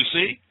 You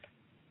see?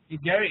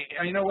 Gary,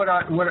 you know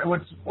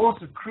what's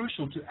also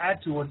crucial to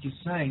add to what you're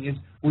saying is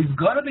we've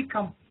got to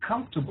become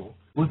comfortable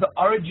with the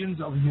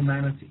origins of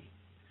humanity.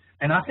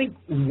 And I think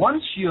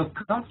once you're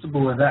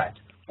comfortable with that,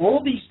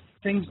 all these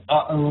things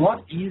are a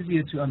lot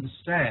easier to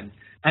understand.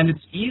 And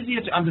it's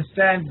easier to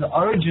understand the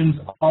origins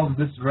of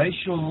this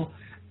racial,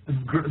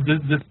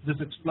 this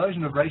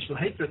explosion of racial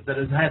hatred that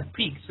has had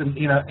peaks and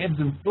ebbs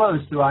and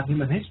flows throughout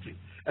human history,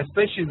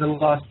 especially the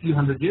last few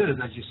hundred years,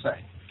 as you say.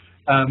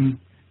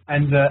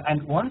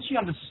 And once you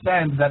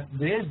understand that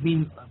there's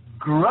been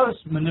gross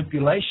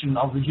manipulation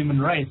of the human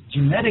race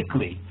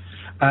genetically,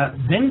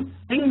 then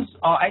things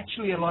are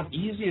actually a lot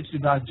easier to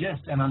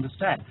digest and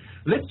understand.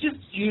 Let's just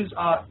use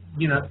our,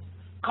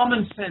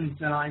 common sense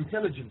and our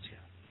intelligence here.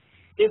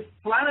 If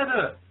planet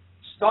Earth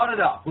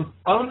started out with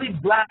only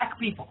black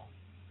people,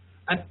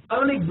 and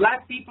only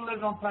black people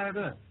lived on planet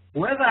Earth,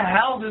 where the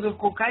hell do the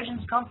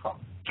Caucasians come from?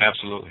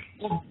 Absolutely.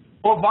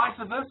 Or vice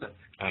versa.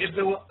 Absolutely. If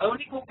there were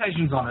only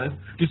Caucasians on Earth,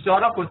 to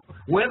start off with,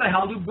 where the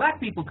hell do black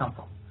people come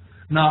from?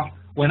 Now,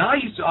 when I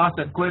used to ask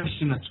that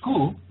question at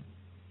school,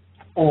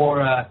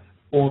 or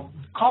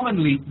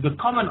commonly, the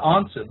common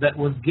answer that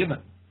was given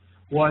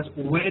was,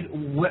 why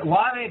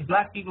are they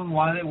black people and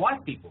why are they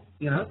white people?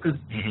 Because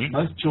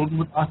most children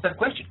would ask that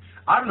question.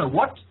 I don't know,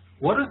 what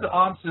is the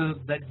answer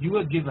that you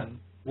were given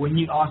when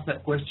you asked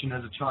that question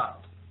as a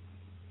child?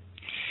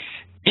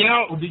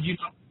 Or did you?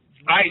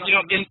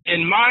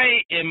 In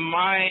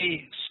my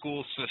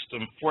school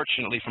system,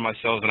 fortunately for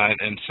myself,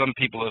 and some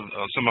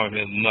of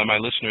my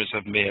listeners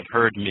may have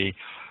heard me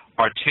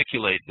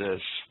articulate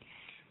this.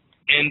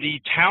 In the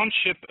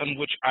township in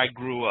which I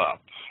grew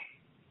up,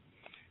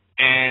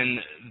 and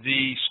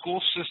the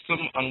school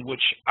system on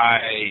which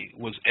I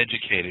was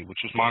educated, which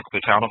was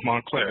the town of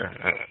Montclair,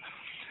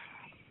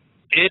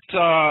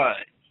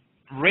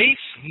 race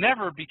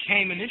never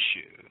became an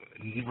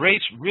issue.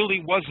 Race really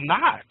was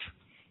not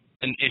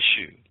an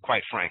issue,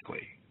 quite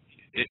frankly.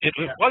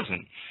 It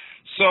wasn't.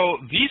 So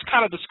these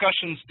kind of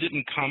discussions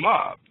didn't come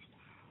up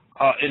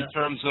in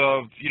terms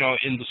of,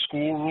 in the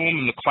schoolroom,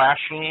 in the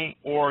classroom,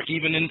 or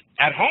even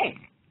at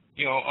home,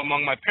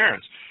 among my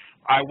parents.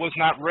 I was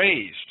not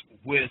raised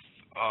with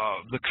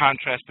the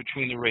contrast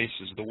between the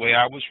races. The way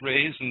I was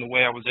raised and the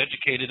way I was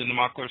educated in the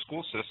Montclair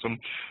school system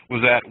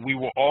was that we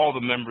were all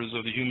the members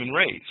of the human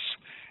race,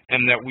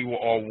 and that we were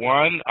all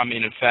one.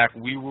 In fact,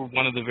 we were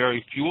one of the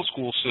very few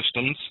school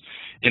systems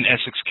in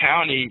Essex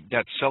County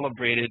that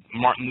celebrated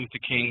Martin Luther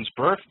King's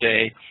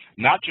birthday,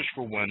 not just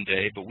for one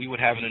day, but we would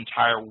have an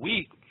entire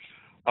week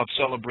of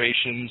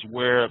celebrations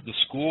where the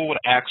school would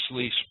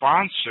actually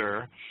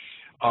sponsor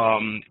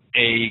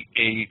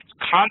a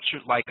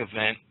concert-like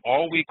event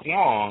all week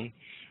long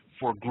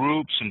for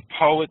groups and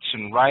poets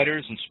and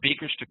writers and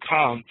speakers to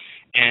come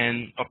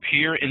and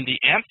appear in the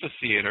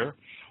amphitheater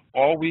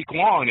all week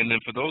long. And then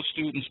for those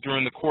students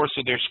during the course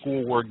of their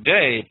schoolwork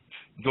day,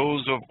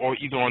 or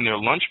either on their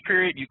lunch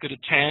period you could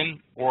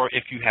attend, or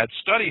if you had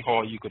study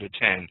hall you could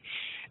attend.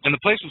 And the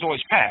place was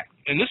always packed.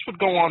 And this would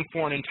go on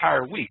for an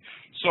entire week.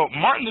 So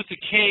Martin Luther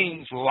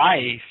King's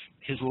life,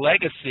 his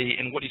legacy,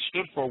 and what he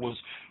stood for was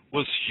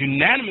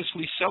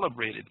unanimously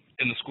celebrated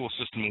in the school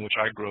system in which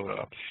I grew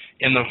up.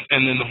 And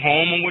in the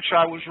home in which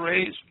I was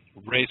raised,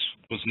 race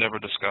was never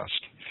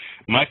discussed.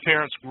 My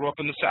parents grew up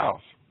in the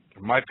South.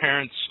 My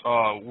parents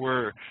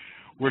were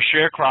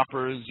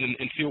sharecroppers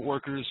and field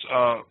workers'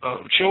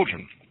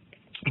 children,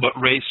 but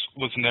race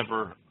was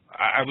never.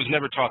 I was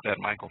never taught that,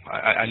 Michael.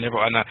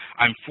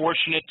 I'm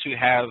fortunate to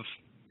have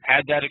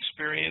had that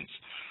experience,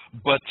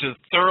 but to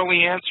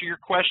thoroughly answer your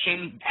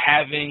question,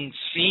 having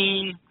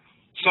seen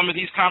some of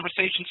these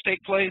conversations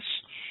take place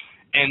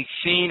and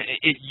seen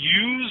it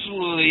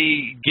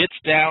usually gets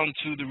down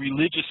to the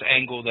religious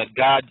angle that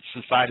God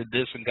decided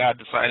this and God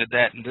decided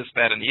that and this,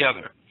 that, and the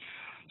other.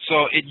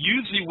 So it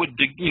usually would,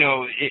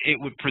 it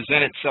would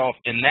present itself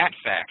in that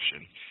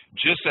faction,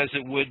 just as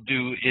it would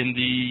do in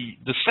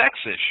the sex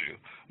issue.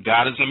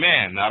 God is a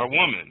man, not a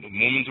woman. The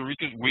woman's a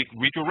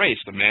weaker race.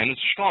 The man is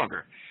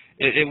stronger.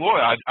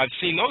 I've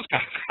seen those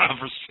kind of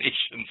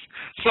conversations.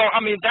 So,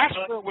 that's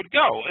where it would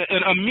go.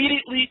 An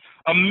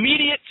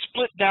immediate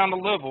split down the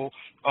level,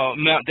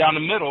 down the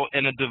middle,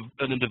 and a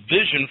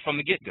division from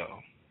the get-go.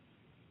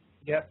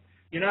 Yeah.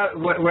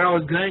 Where I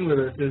was going with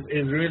this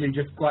is really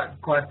just quite.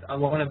 I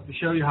want to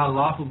show you how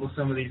laughable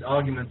some of these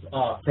arguments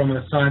are from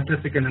a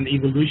scientific and an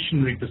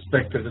evolutionary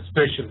perspective,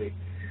 especially.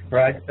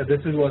 Right?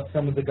 This is what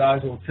some of the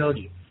guys will tell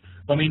you.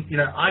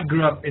 I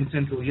grew up in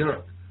Central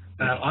Europe.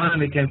 I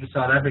only came to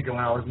South Africa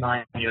when I was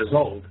 9 years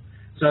old.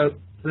 So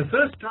the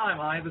first time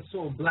I ever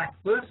saw a black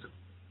person,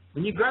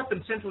 when you grow up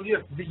in Central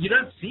Europe, you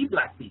don't see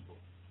black people.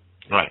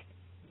 Right.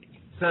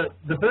 So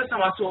the first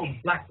time I saw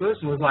a black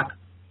person was like,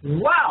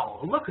 wow,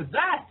 look at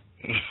that.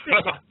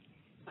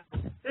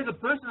 there's a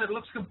person that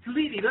looks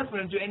completely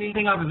different to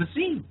anything I've ever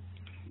seen.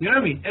 You know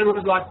what I mean? It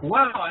was like,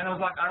 wow. And I was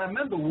like, I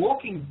remember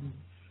walking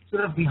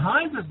sort of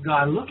behind this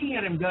guy, looking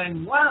at him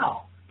going,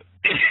 wow.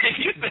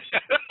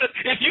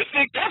 If you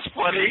think that's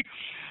funny,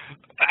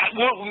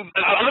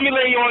 let me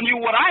lay on you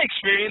what I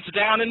experienced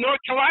down in North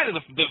Carolina.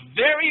 The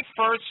very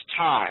first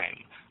time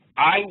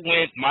I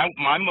went,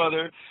 my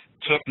mother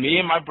took me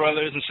and my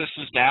brothers and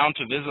sisters down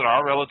to visit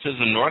our relatives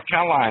in North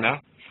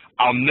Carolina.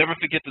 I'll never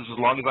forget this as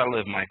long as I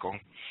live, Michael.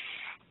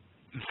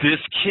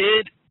 This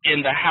kid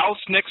in the house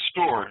next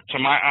door to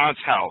my aunt's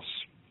house,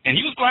 and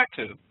he was black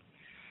too,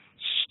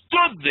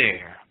 stood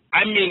there.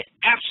 I mean,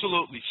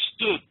 absolutely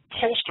stood,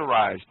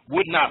 posterized,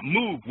 would not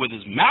move, with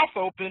his mouth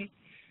open,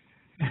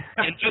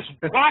 and just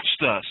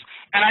watched us.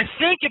 And I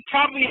think it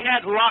probably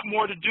had a lot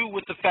more to do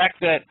with the fact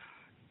that,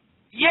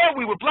 yeah,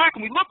 we were black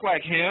and we looked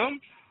like him,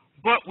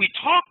 but we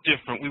talked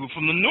different. We were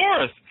from the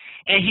North.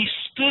 And he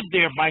stood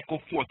there, Michael,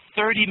 for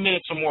 30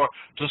 minutes or more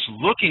just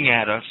looking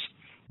at us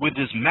with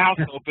his mouth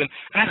open.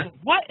 And I said,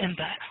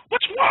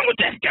 what's wrong with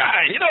that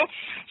guy? You know?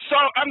 So,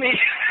 I mean,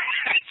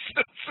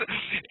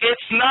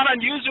 it's not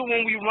unusual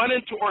when we run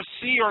into or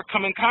see or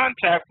come in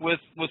contact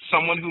with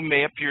someone who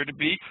may appear to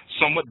be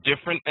somewhat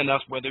different than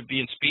us, whether it be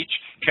in speech,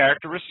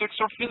 characteristics,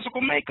 or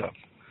physical makeup.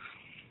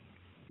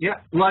 Yeah,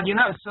 well, you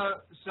know,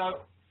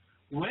 so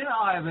when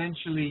I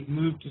eventually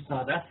moved to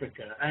South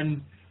Africa,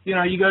 and, you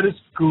know, you go to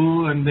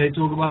school and they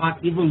talk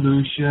about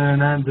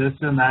evolution and this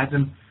and that,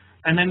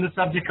 and then the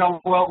subject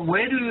of, well,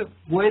 where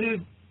do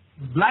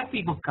black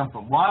people come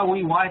from? Why are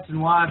we white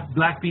and why are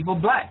black people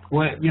black?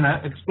 Well, you know,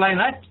 explain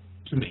that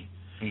to me.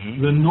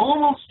 Mm-hmm. The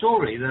normal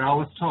story that I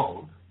was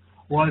told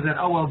was that,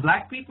 oh, well,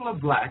 black people are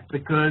black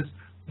because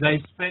they're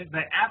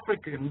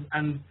African,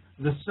 and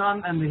the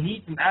sun and the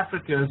heat in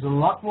Africa is a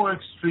lot more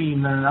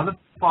extreme than in other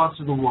parts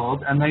of the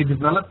world, and they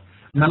develop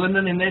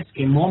melanin in their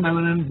skin, more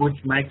melanin,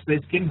 which makes their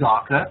skin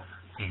darker,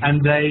 mm-hmm.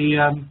 and they,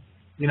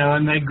 you know,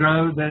 and they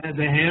grow, their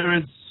hair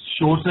is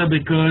shorter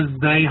because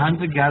they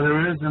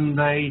hunter-gatherers, and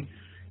they,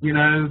 you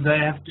know, they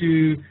have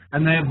to,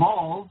 and they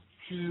evolve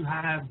to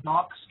have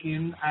dark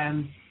skin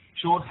and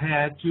short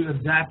hair to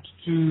adapt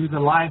to the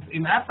life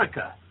in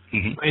Africa,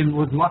 mm-hmm. and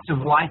with lots of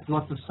light,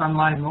 lots of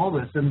sunlight and all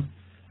this, and,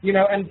 you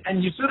know,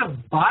 and you sort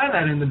of buy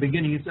that in the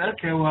beginning. You say,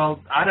 okay,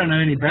 well, I don't know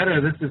any better.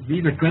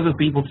 These are clever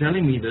people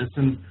telling me this,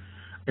 and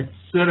it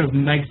sort of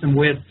makes some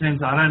weird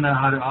sense. I don't know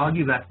how to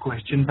argue that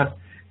question, but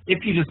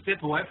if you just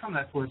step away from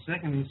that for a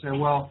second and you say,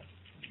 well,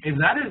 if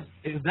that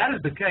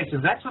is the case,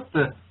 if that's what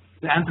the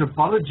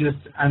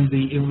anthropologists and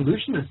the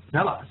evolutionists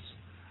tell us,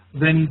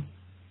 then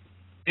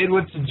it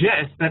would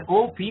suggest that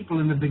all people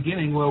in the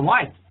beginning were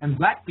white, and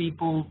black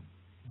people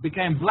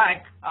became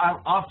black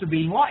after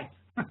being white.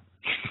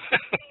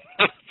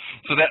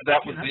 So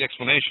that was the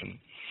explanation.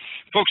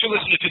 Folks, you're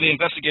listening to the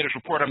Investigators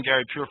Report. I'm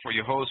Gary Purefoy,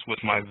 your host, with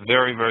my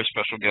very, very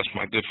special guest,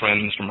 my good friend,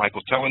 Mr.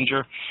 Michael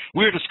Tellinger.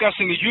 We're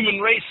discussing the human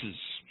races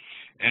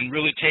and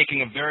really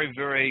taking a very,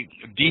 very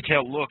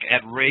detailed look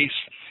at race,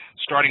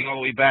 starting all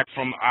the way back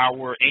from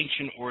our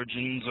ancient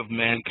origins of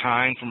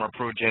mankind, from our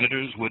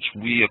progenitors, which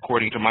we,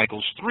 according to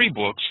Michael's 3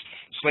 books,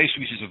 Slave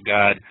Species of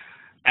God,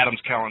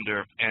 Adam's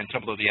Calendar, and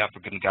Temple of the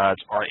African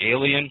Gods, are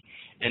alien.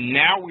 And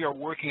now we are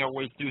working our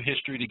way through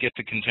history to get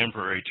to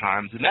contemporary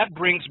times. And that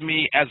brings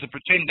me, as it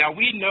pertains, now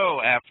we know,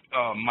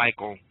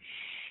 Michael,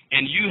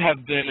 and you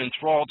have been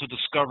enthralled to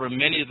discover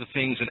many of the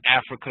things in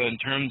Africa in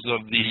terms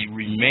of the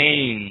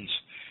remains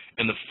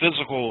and the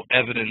physical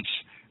evidence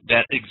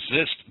that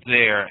exist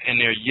there, and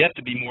there are yet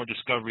to be more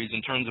discoveries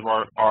in terms of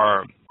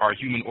our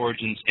human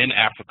origins in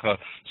Africa.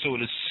 So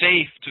it is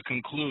safe to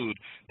conclude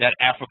that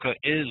Africa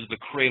is the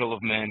cradle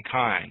of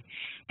mankind.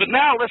 But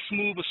now let's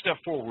move a step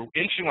forward.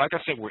 We're inching, like I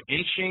said, we're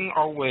inching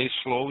our way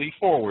slowly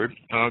forward,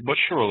 but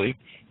surely.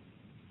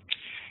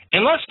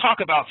 And let's talk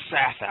about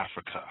South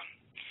Africa.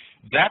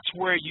 That's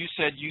where you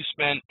said you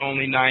spent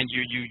only 9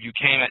 years. You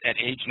came at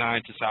age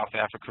 9 to South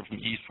Africa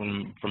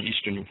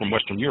from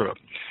Western Europe.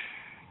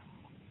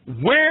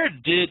 Where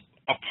did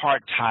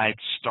apartheid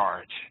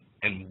start,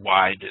 and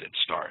why did it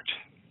start?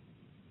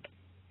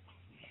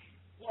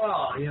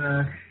 Well, you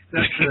know,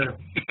 that's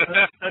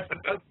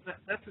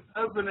an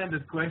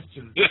open-ended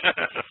question.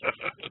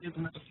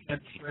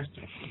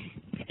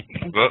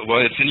 Well,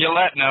 it's in your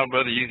lap now,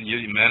 brother.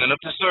 You're man enough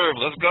to serve.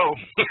 Let's go.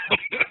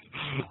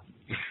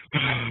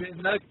 There's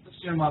no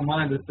question in my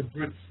mind that the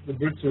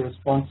Brits are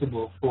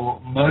responsible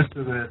for most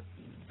of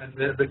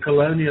the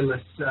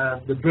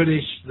colonialists, the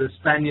British, the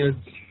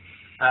Spaniards,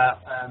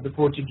 the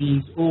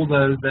Portuguese, all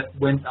those that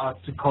went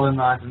out to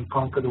colonize and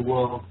conquer the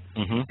world,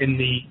 mm-hmm. in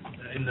the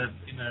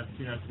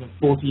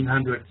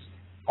 1400s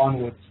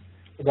onwards,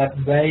 that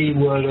they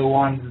were the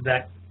ones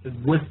that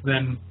with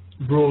them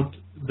brought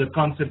the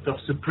concept of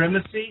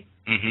supremacy,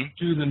 mm-hmm.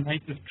 to the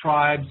native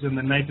tribes and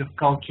the native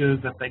cultures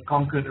that they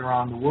conquered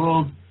around the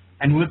world,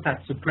 and with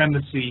that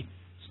supremacy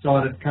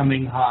started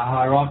coming a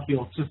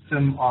hierarchical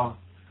system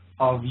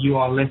of you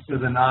are lesser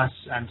than us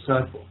and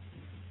so forth,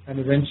 and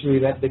eventually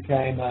that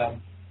became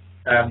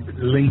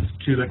linked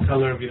to the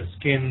color of your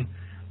skin,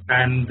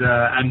 and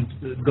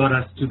got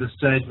us to the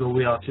stage where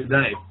we are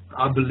today.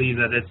 I believe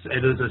that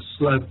it is a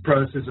slow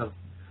process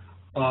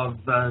of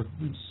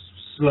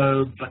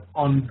slow but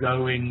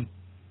ongoing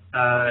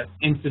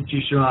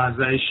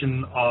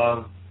institutionalization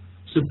of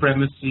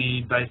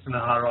supremacy based on a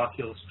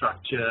hierarchical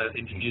structure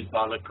introduced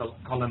by the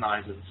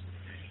colonizers.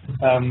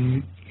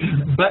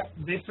 But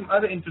there's some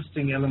other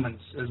interesting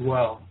elements as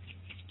well,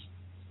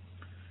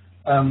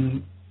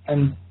 and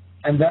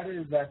that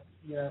is that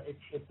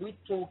if we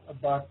talk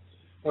about,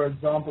 for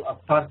example,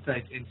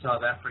 apartheid in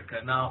South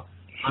Africa. Now,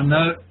 I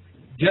know,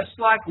 just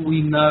like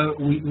we know,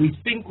 we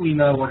think we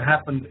know what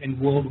happened in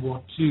World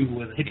War II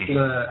with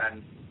Hitler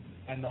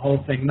and the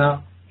whole thing.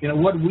 Now,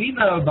 what we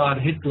know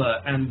about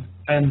Hitler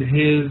and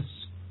his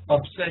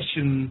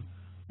obsession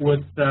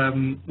with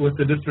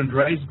the different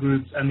race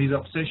groups and his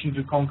obsession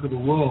to conquer the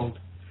world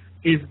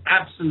is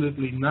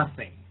absolutely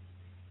nothing.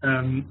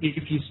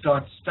 If you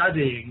start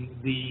studying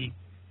the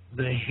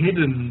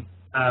hidden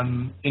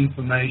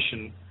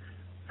information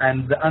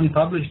and the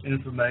unpublished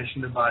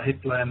information about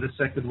Hitler and the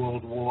Second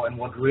World War and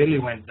what really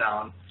went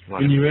down,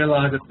 right. When you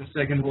realize that the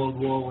Second World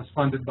War was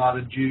funded by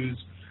the Jews,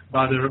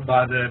 by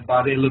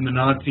the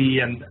Illuminati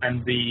and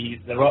the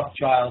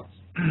Rothschilds,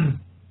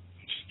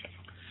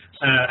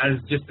 as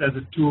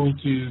a tool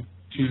to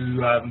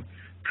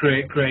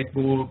create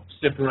more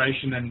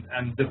separation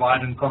and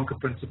divide and conquer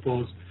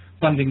principles,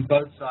 funding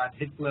both sides,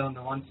 Hitler on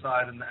the one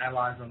side and the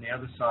Allies on the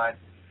other side.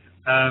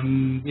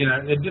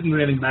 It didn't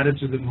really matter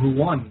to them who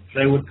won.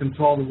 They would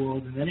control the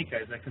world in any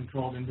case. They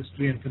controlled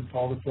industry and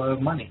controlled the flow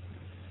of money.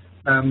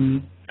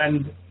 We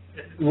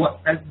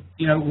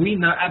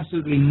know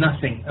absolutely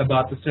nothing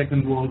about the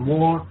Second World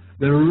War,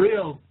 the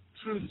real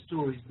true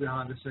stories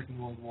behind the Second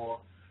World War,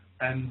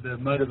 and the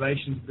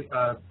motivations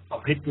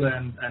of Hitler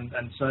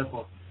and so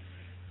forth.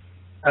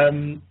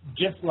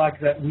 Just like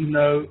that, we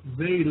know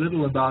very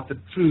little about the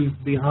truth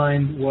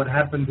behind what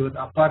happened with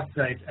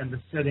apartheid and the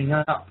setting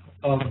up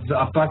of the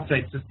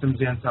apartheid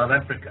systems in South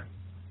Africa.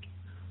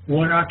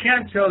 What I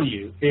can tell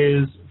you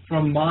is,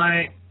 from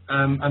my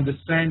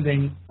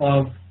understanding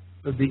of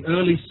the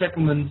early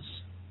settlements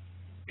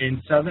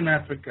in Southern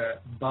Africa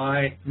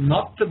by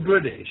not the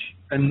British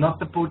and not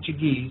the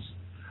Portuguese,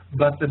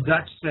 but the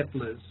Dutch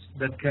settlers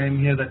that came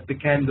here, that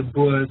became the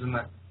Boers and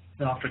the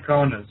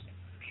Afrikaners,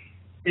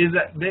 is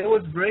that there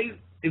was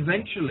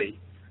initially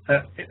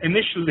there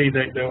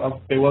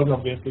was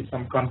obviously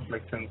some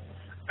conflict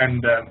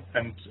and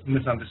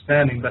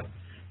misunderstanding, but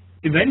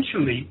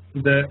eventually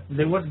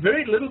there was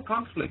very little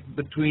conflict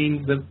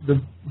between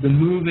the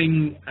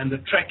moving and the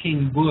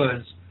trekking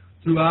Boers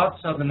throughout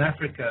Southern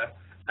Africa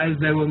as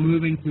they were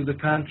moving through the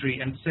country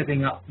and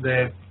setting up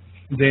their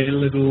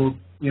little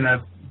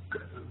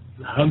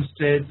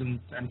homesteads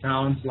and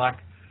towns, like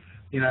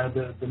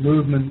the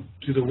movement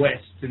to the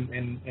west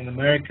in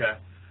America.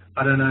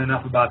 I don't know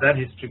enough about that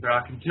history, but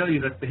I can tell you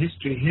that the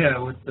history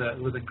here with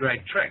the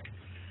Great Trek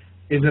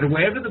is that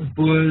wherever the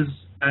Boers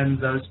and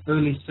those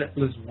early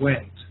settlers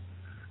went,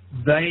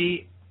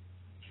 they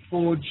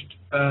forged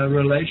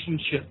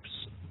relationships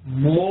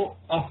more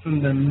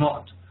often than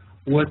not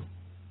with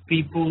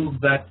people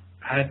that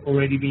had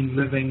already been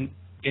living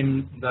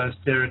in those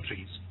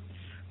territories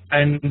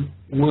and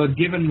were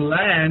given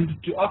land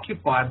to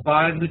occupy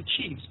by the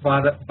chiefs,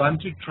 by the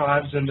Bantu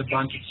tribes and the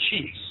Bantu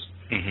chiefs.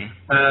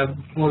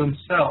 For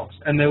themselves,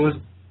 and there was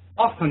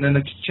often an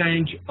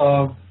exchange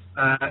of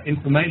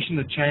information,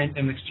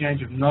 an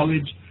exchange of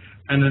knowledge,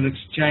 and an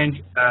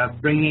exchange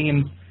bringing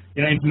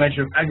in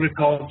information of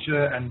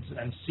agriculture and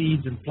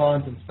seeds and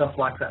plants and stuff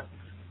like that.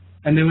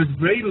 And there was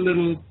very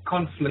little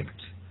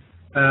conflict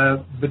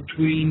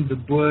between the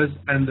Boers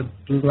and the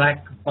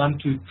black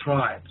Bantu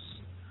tribes.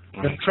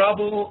 The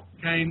trouble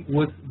came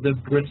with the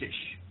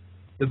British.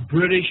 The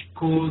British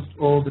caused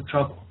all the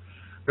trouble.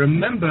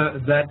 Remember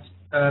that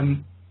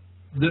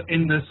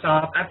in the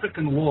South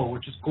African War,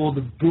 which is called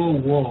the Boer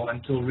War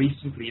until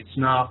recently, it's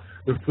now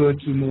referred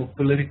to more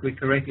politically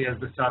correctly as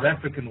the South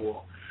African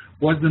War,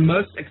 was the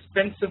most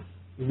expensive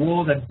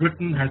war that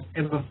Britain has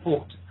ever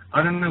fought.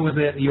 I don't know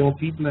whether your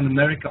people in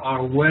America are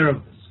aware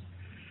of this.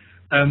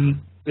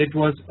 It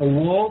was a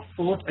war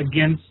fought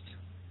against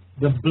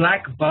the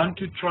black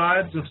Bantu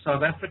tribes of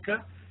South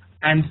Africa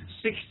and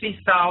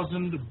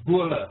 60,000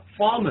 Boer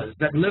farmers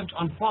that lived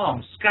on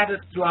farms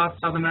scattered throughout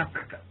Southern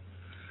Africa.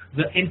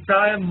 The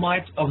entire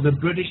might of the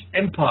British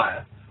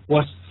Empire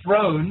was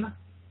thrown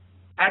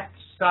at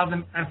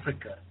Southern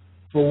Africa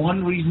for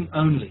one reason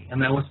only,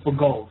 and that was for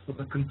gold, for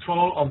the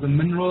control of the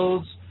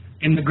minerals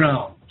in the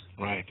ground.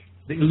 Right.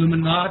 The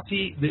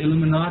Illuminati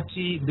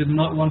did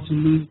not want to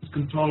lose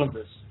control of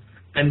this,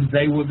 and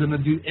they were going to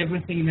do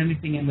everything and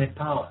anything in their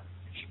power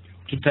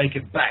to take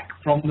it back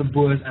from the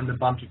Boers and the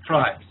Bantu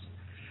tribes.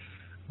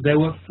 There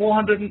were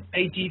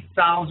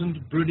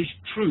 480,000 British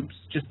troops.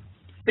 Just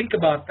think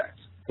about that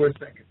for a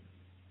second.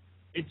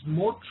 It's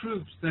more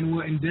troops than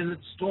were in Desert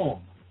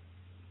Storm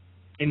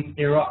in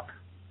Iraq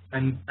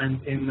and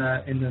in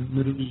the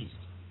Middle East.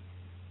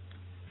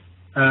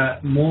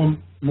 More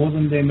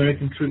than the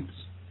American troops.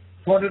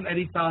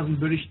 480,000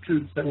 British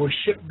troops that were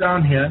shipped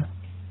down here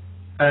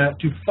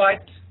to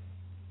fight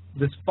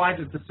this fight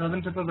at the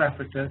southern tip of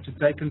Africa to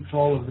take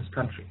control of this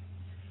country.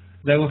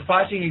 They were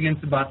fighting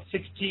against about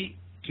 60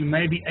 to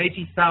maybe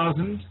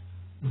 80,000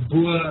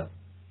 Boer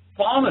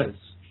farmers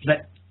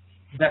that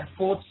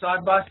fought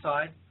side by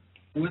side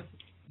with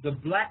the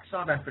black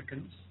South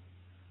Africans,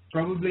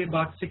 probably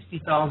about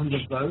 60,000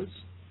 of those,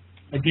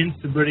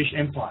 against the British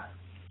Empire.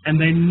 And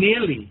they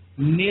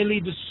nearly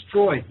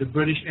destroyed the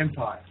British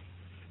Empire.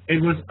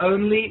 It was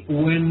only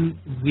when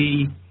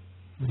the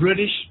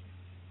British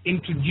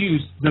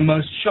introduced the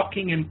most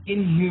shocking and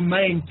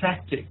inhumane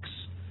tactics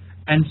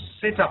and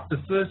set up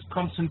the first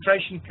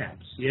concentration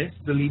camps. Yes,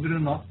 believe it or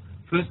not,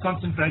 first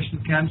concentration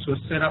camps were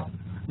set up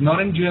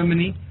not in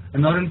Germany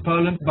and not in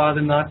Poland by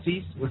the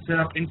Nazis, were set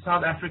up in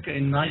South Africa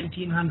in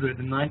 1900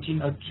 and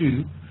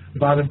 1902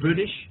 by the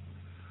British.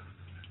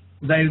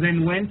 They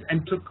then went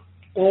and took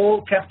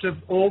all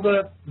captive, all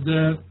the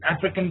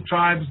African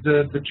tribes,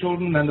 the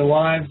children and the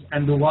wives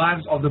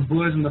of the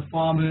Boers and the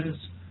farmers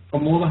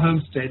from all the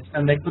homesteads,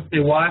 and they put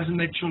their wives and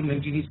their children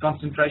into these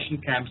concentration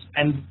camps,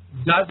 and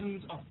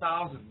dozens of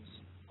thousands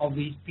of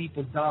these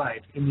people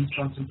died in these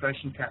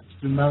concentration camps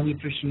through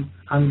malnutrition,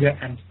 hunger,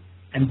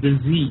 and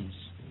disease.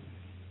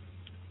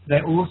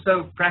 They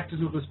also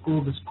practiced what was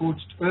called the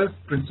scorched earth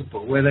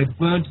principle, where they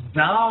burnt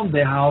down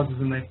their houses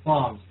and their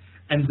farms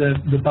and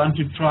the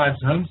Bantu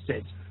tribes'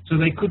 homesteads, so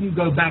they couldn't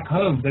go back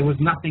home. There was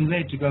nothing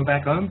there to go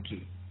back home to.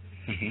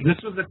 Mm-hmm.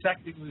 This was the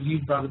tactic that was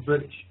used by the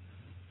British.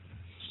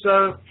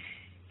 So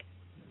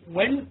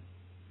when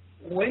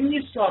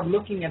you start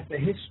looking at the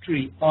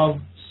history of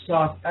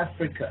South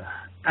Africa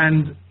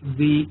and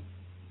the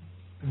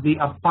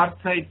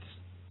apartheid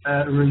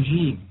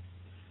regime,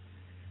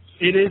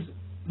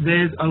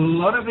 there's a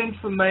lot of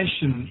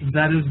information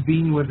that is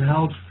being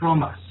withheld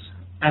from us,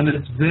 and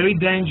it's very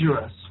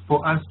dangerous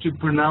for us to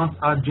pronounce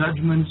our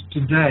judgment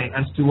today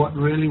as to what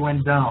really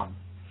went down.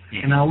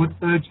 And I would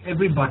urge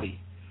everybody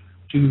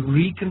to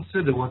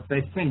reconsider what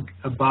they think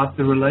about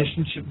the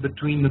relationship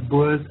between the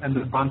Boers and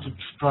the Bantu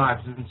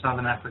tribes in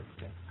Southern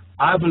Africa.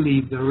 I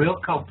believe the real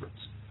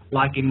culprits,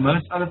 like in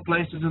most other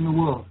places in the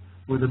world,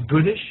 were the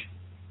British,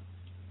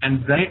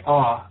 and they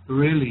are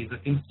really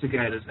the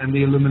instigators, and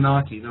the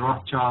Illuminati, the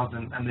Rothschilds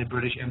and the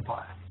British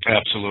Empire.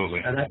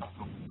 Absolutely. And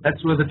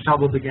that's where the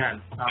trouble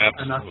began.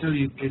 And I'll tell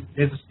you,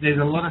 there's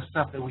a lot of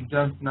stuff that we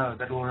don't know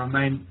that will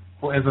remain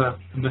forever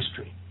a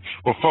mystery.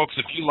 Well, folks,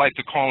 if you'd like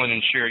to call in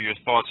and share your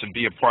thoughts and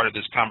be a part of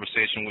this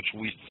conversation, which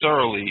we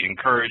thoroughly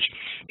encourage,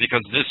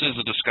 because this is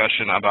a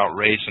discussion about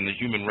race and the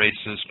human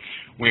races,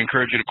 we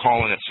encourage you to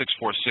call in at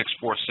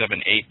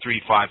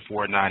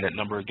 646-478-3549. That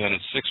number again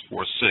is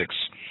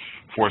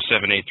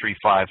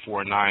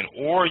 646-478-3549.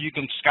 Or you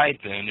can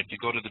Skype in. If you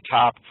go to the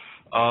top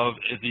of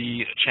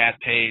the chat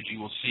page,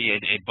 you will see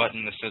a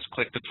button that says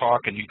click to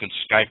talk, and you can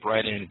Skype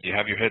right in if you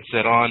have your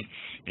headset on,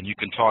 and you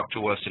can talk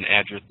to us and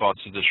add your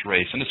thoughts to this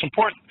race. And it's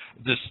important,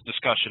 this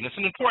discussion. It's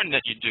important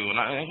that you do.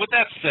 And with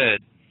that said,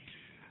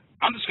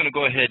 I'm just going to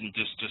go ahead and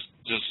just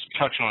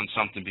touch on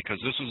something, because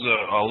this is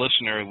a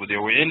listener.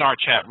 They were in our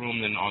chat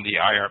room and on the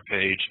IR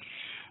page.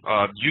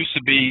 Used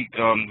to be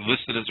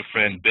listed as a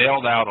friend,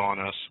 bailed out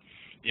on us,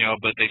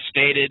 but they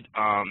stated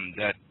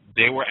that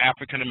they were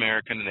African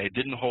American, and they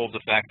didn't hold the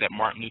fact that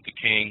Martin Luther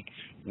King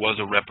was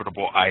a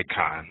reputable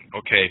icon.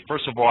 Okay,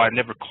 first of all, I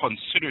never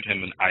considered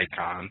him an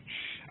icon.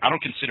 I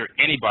don't consider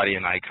anybody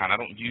an icon. I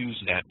don't use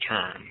that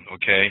term,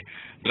 okay?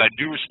 But I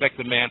do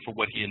respect the man for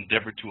what he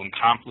endeavored to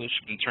accomplish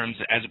in terms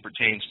of, as it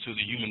pertains to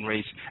the human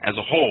race as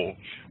a whole.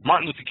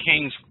 Martin Luther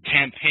King's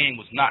campaign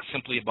was not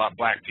simply about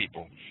black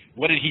people.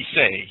 What did he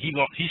say?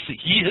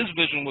 His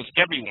vision was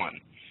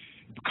everyone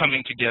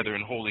coming together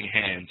and holding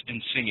hands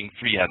and singing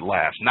free at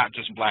last, not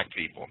just black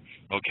people,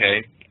 okay?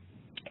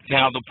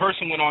 Now, the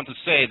person went on to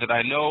say that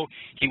I know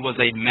he was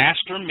a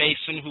master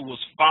mason who was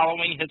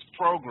following his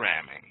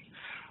programming.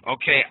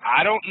 Okay,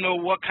 I don't know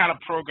what kind of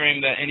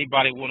program that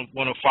anybody want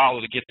to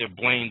follow to get their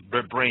brains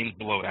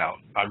blown out.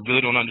 I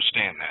really don't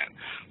understand that.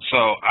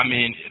 So, I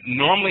mean,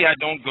 normally I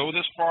don't go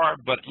this far,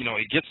 but,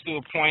 it gets to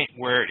a point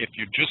where if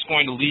you're just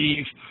going to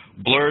leave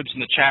blurbs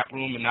in the chat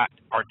room and not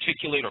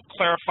articulate or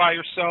clarify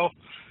yourself,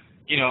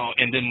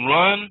 and then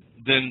run,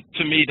 then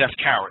to me that's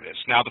cowardice.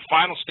 Now, the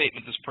final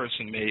statement this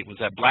person made was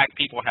that black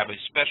people have a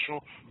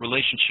special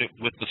relationship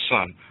with the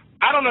sun.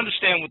 I don't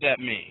understand what that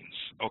means,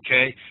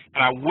 okay? And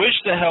I wish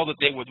the hell that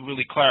they would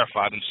really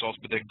clarify themselves,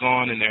 but they're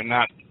gone and they're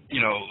not,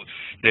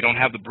 they don't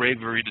have the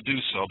bravery to do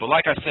so. But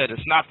like I said,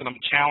 it's not that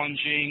I'm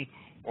challenging,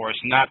 or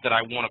it's not that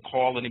I want to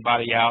call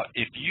anybody out.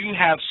 If you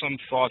have some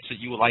thoughts that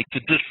you would like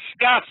to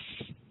discuss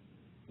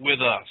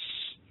with us,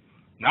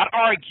 not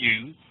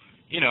argue,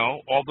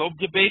 although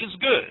debate is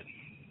good,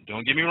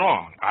 don't get me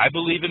wrong. I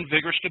believe in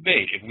vigorous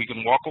debate. If we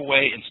can walk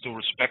away and still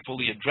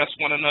respectfully address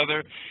one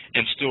another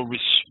and still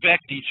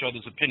respect each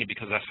other's opinion,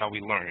 because that's how we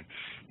learn.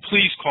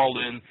 Please call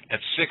in at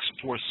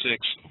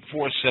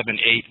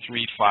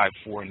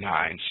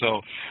 646-478-3549.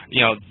 So,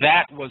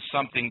 that was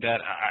something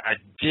that I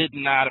did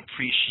not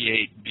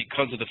appreciate,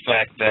 because of the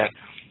fact that,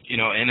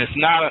 And it's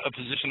not a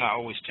position I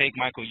always take,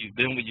 Michael. You've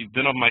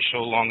been on my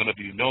show long enough.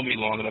 You know me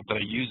long enough that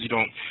I usually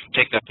don't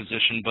take that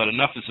position. But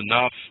enough is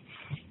enough.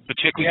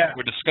 Particularly if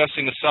we're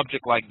discussing a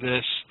subject like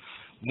this,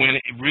 when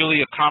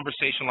really a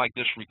conversation like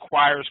this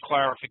requires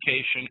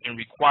clarification and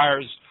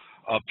requires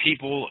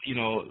people,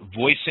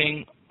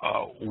 voicing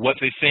what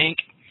they think,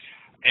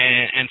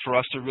 and for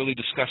us to really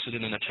discuss it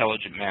in an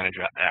intelligent manner.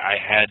 I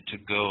had to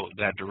go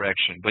that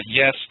direction. But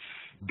yes,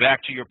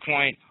 back to your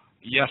point.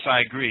 Yes, I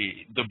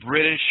agree. The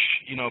British,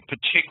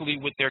 particularly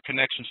with their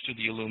connections to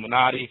the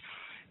Illuminati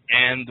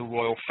and the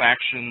royal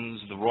factions,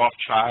 the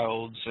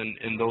Rothschilds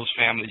and those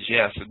families,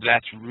 yes,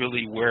 that's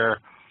really where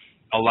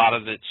a lot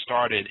of it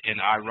started. And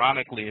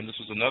ironically, and this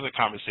was another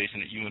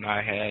conversation that you and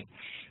I had,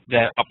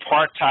 that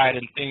apartheid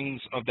and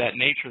things of that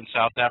nature in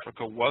South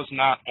Africa was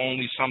not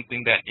only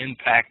something that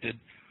impacted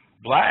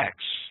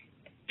blacks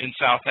in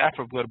South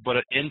Africa, but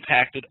it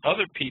impacted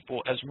other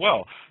people as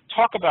well.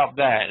 Talk about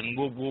that, and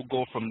we'll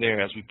go from there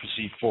as we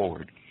proceed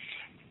forward.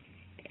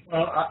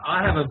 Well,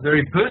 I have a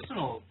very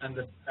personal, and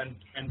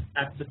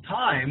at the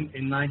time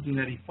in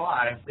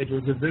 1985, it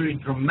was a very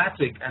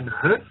dramatic and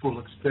hurtful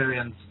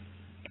experience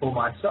for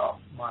myself.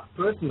 My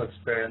personal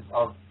experience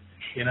of,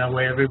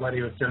 where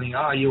everybody was telling,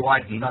 "Oh, you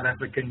white South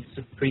African,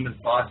 you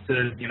supremacist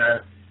bastard,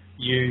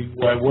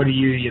 what are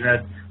you,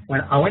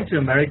 When I went to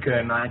America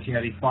in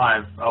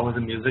 1985, I was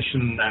a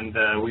musician,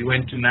 and we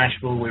went to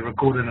Nashville. We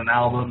recorded an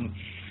album,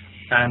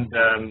 and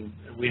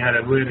we had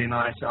a really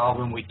nice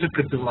album. We took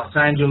it to Los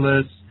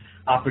Angeles.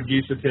 Our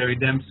producer, Terry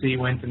Dempsey,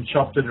 went and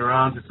shopped it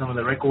around to some of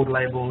the record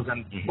labels,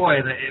 and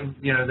boy,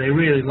 they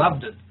really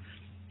loved it.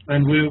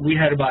 And we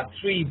had about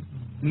 3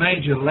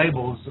 major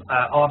labels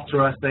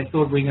after us. They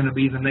thought we were going to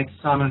be the next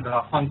Simon &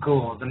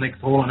 Garfunkel or the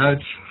next Hall &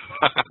 Oates.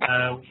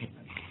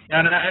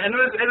 And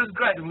it was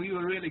great, and we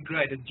were really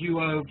great. A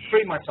duo,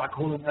 pretty much like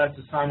Hall & Oates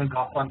to Simon &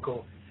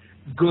 Garfunkel.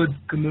 Good,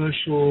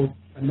 commercial,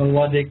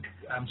 melodic,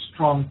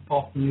 strong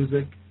pop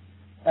music.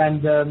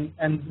 And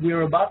we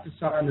were about to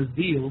sign this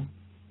deal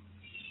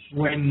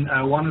when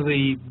one of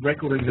the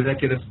record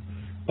executives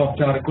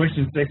popped out a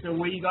question. They said,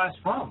 "Where are you guys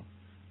from?"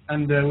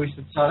 And we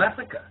said, "South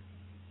Africa."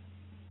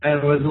 And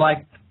it was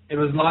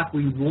like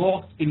we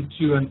walked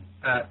into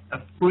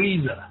a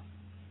freezer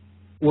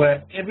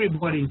where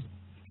everybody's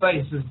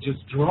faces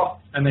just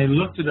dropped, and they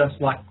looked at us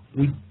like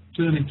we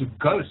turned into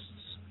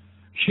ghosts.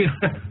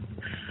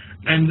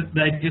 And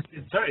they just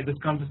said, "Sorry, this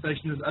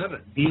conversation is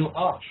over. Deal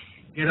off.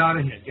 Get out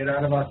of here. Get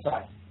out of our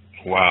sight."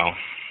 Wow.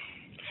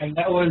 And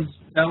that was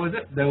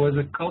it. There was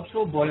a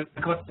cultural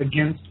boycott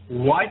against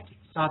white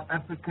South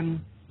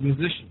African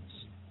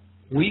musicians.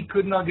 We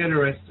could not get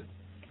arrested.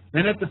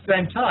 Then at the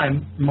same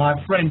time, my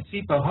friend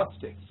Sipho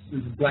Hotsticks,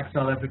 who's a black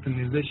South African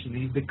musician,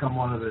 he's become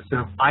one of the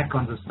sort of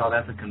icons of South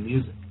African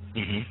music.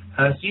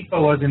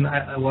 Sipho was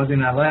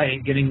in LA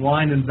getting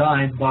wine and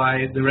dined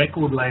by the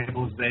record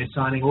labels there,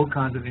 signing all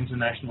kinds of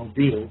international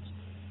deals.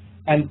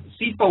 And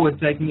Sipho would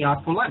take me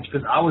out for lunch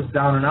because I was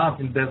down and out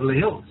in Beverly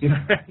Hills.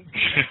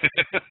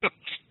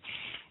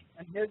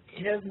 And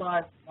here's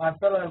my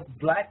fellow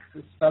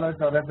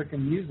South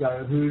African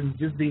muso who's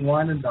just being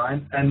wine and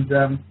dined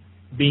and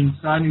being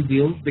signing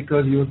deals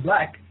because he was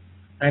black,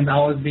 and I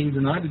was being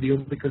denied a deal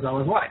because I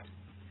was white.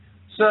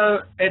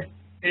 So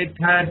it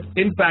had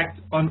impact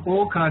on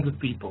all kinds of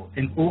people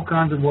in all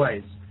kinds of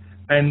ways.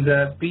 And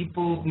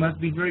people must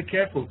be very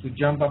careful to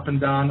jump up and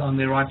down on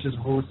their righteous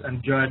horse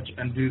and judge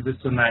and do this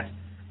and that.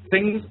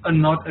 Things are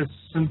not as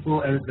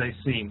simple as they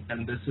seem.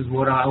 And this is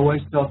what I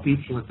always tell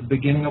people at the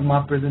beginning of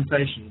my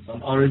presentations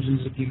on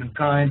origins of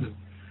humankind and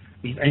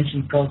these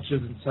ancient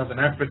cultures in Southern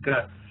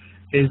Africa,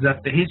 is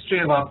that the history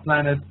of our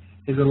planet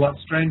is a lot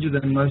stranger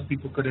than most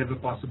people could ever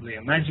possibly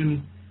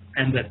imagine,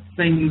 and that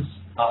things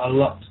are a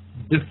lot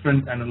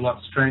different and a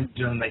lot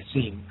stranger than they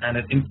seem, and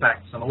it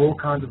impacts on all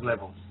kinds of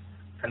levels.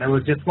 And there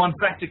was just one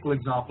practical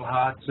example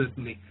how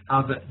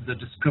the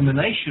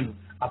discrimination,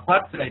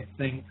 apartheid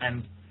thing,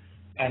 and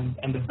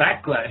the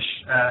backlash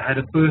had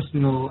a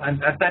personal,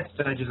 and at that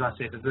stage, as I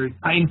said, a very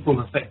painful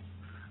effect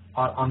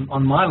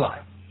on my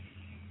life.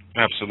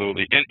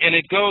 Absolutely. And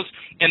it goes,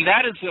 and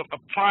that is a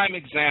prime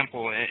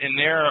example, and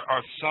there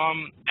are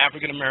some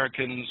African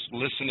Americans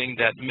listening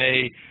that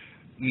may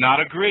not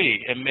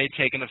agree and may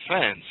take an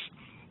offense,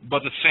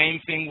 but the same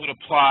thing would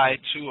apply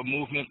to a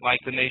movement like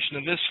the Nation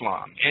of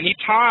Islam. Any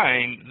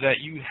time that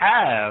you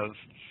have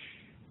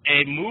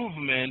a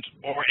movement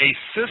or a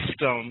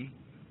system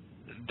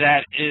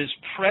that is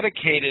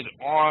predicated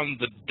on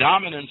the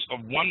dominance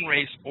of one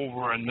race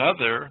over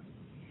another,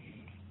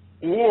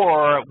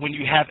 or when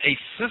you have a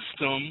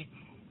system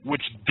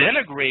which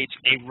denigrates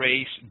a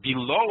race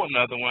below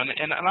another one,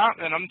 and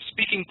I'm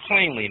speaking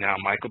plainly now,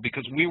 Michael,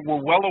 because we were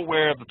well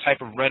aware of the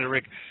type of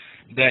rhetoric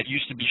that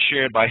used to be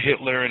shared by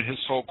Hitler and his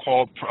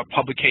so-called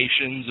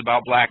publications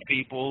about black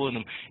people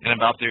and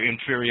about their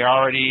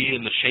inferiority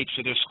and the shapes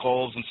of their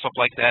skulls and stuff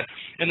like that.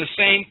 And the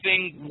same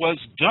thing was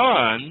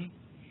done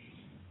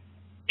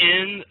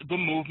in the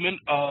movement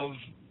of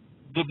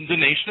the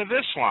Nation of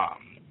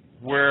Islam,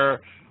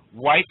 where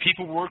white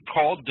people were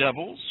called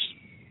devils,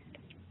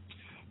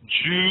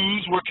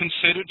 Jews were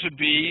considered to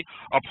be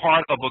a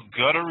part of a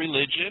gutter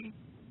religion,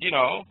 you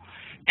know.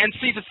 And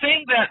see, the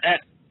thing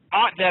that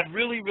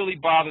really, really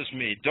bothers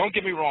me, don't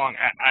get me wrong,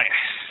 I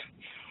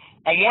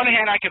on one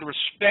hand, I could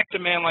respect a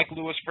man like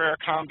Louis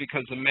Farrakhan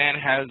because the man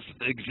has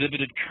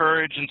exhibited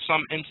courage in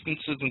some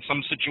instances, in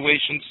some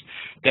situations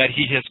that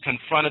he has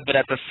confronted, but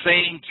at the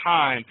same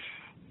time,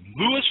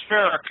 Louis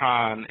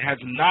Farrakhan has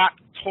not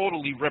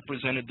totally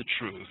represented the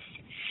truth.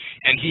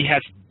 And he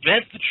has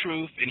bent the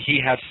truth, and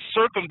he has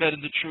circumvented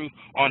the truth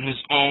on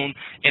his own.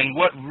 And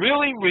what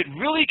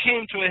really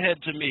came to a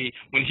head to me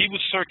when he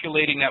was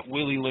circulating that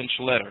Willie Lynch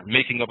letter,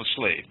 Making of a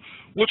Slave,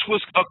 which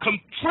was a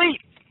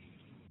complete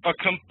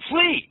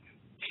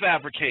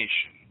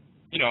fabrication,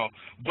 you know,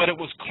 but it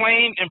was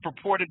claimed and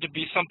purported to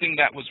be something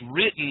that was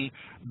written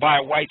by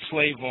a white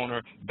slave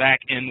owner back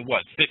in,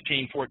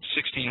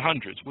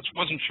 1600s, which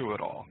wasn't true at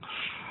all.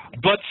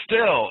 But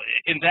still,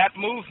 in that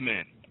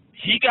movement,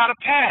 he got a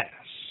pass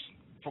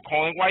for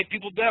calling white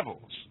people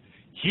devils.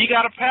 He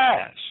got a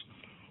pass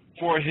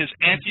for his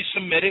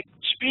anti-Semitic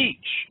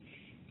speech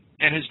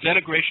and his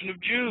denigration of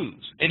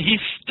Jews. And he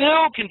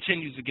still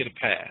continues to get a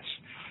pass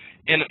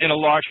in a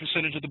large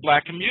percentage of the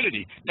black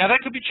community. Now, that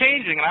could be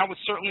changing, and I would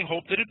certainly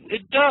hope that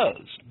it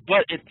does.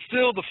 But it's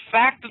still, the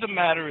fact of the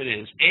matter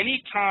is,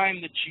 any time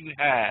that you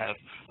have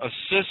a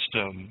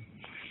system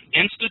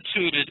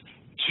instituted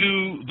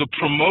to the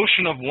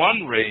promotion of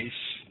one race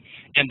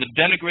and the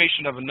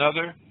denigration of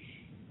another,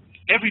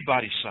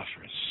 everybody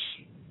suffers.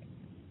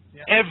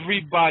 Yeah.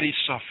 Everybody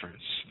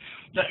suffers.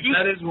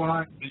 That is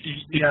why,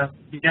 you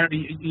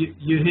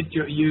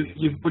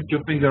put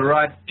your finger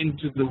right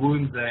into the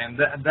wound there, and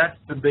that's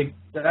the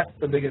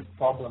biggest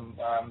problem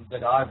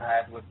that I've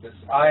had with this.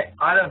 I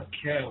don't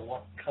care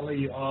what color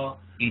you are,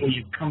 where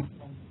you come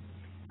from.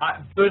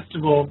 First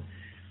of all,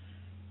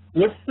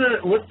 with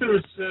the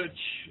research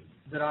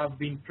that I've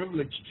been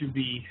privileged to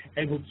be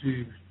able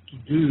to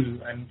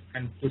do and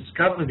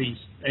discover these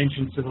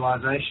ancient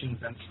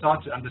civilizations and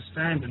start to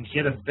understand and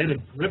get a better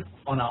grip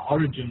on our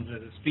origins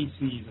as a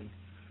species and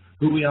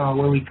who we are,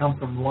 where we come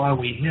from, why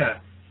we're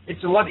here,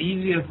 it's a lot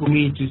easier for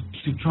me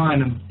to try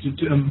and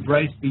to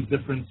embrace these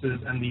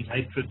differences and these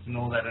hatreds and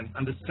all that and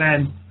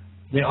understand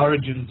their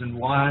origins and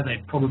why they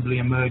probably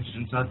emerged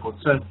and so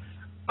forth. So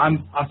I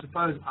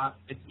suppose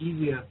it's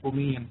easier for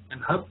me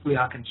and hopefully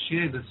I can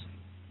share this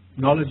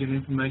knowledge and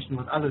information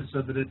with others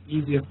so that it's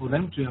easier for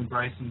them to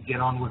embrace and get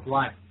on with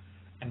life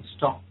and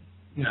stop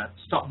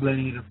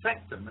letting it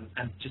affect them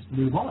and just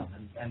move on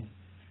and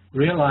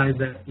realize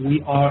that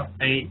we are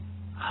a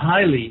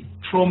highly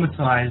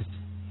traumatized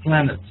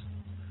planet.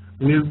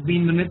 We have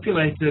been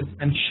manipulated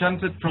and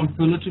shunted from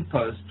pillar to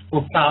post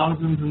for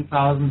thousands and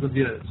thousands of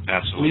years.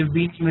 Absolutely. We have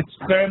been an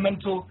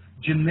experimental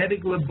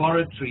genetic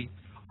laboratory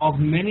of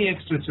many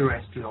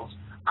extraterrestrials,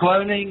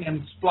 cloning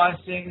and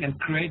splicing and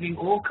creating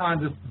all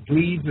kinds of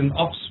breeds and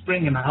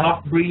offspring and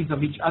half-breeds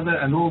of each other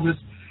and all this,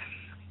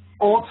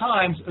 all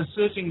times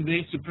asserting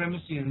their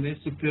supremacy and their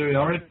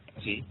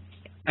superiority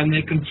and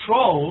their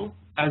control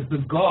as the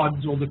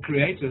gods or the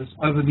creators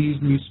over these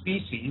new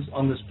species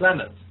on this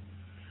planet,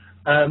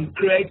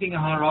 creating a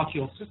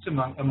hierarchical system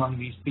among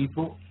these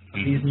people,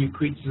 these new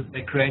creatures that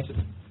they created.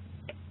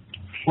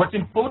 What's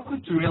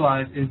important to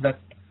realize is that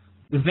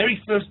the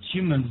very first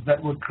humans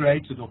that were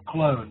created or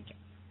cloned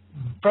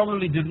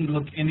probably didn't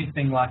look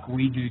anything like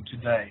we do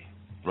today.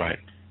 Right.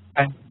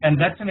 And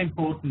that's an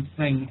important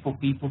thing for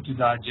people to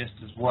digest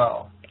as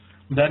well.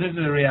 That is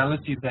a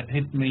reality that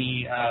hit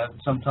me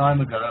some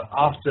time ago,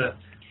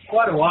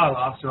 quite a while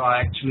after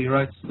I actually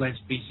wrote Slave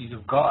Species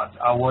of God.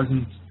 I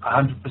wasn't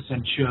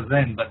 100% sure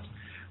then, but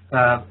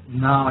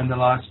now in the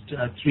last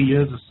 3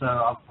 years or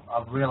so,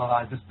 I've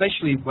realized,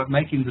 especially by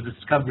making the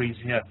discoveries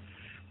here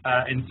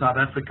in South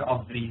Africa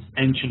of these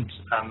ancient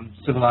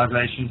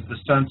civilizations, the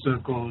stone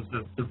circles,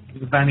 the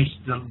vanished,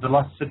 the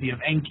lost city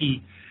of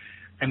Enki,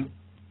 and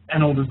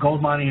all this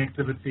gold mining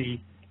activity,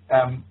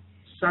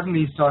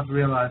 suddenly start to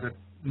realize that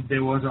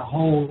there was a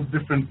whole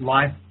different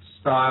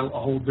lifestyle, a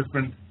whole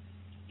different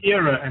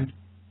era and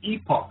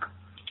epoch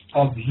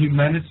of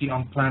humanity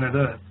on planet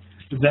Earth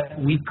that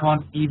we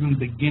can't even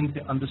begin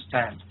to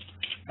understand.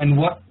 And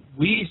what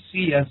we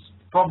see as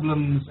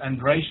problems and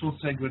racial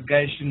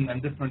segregation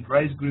and different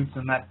race groups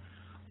and that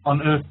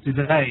on Earth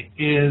today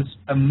is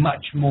a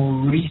much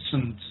more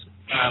recent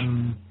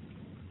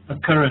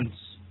occurrence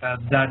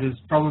that is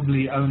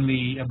probably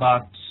only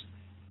about,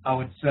 I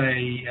would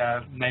say,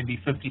 maybe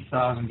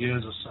 50,000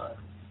 years or so.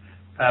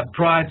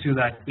 Prior to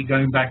that, we're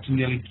going back to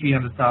nearly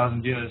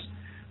 300,000 years.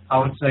 I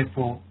would say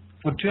for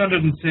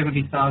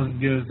 270,000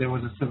 years, there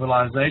was a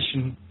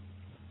civilization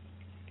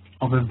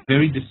of a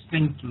very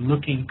distinct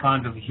looking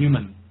kind of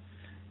human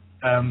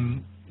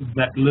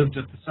that lived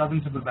at the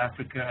southern tip of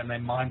Africa, and they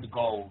mined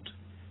gold.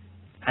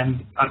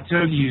 And I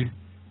tell you,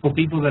 for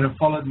people that have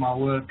followed my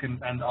work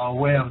and are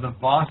aware of the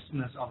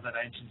vastness of that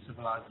ancient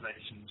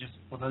civilization, just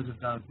for those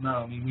that don't know,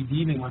 I mean, we're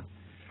dealing with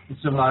a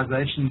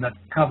civilization that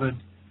covered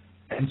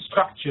and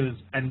structures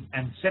and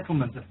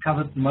settlements that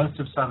covered most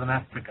of Southern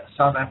Africa,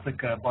 South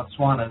Africa,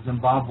 Botswana,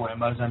 Zimbabwe,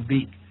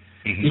 Mozambique.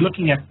 You're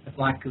looking at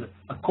like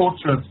a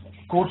quarter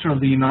of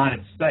the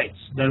United States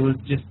that was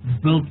just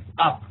built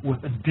up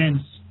with a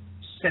dense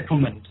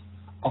settlement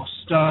of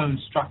stone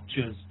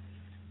structures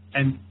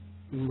and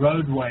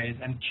roadways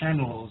and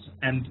channels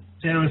and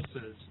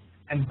terraces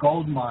and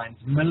gold mines,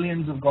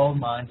 millions of gold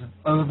mines, and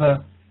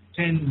over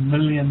 10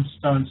 million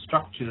stone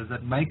structures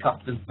that make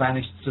up this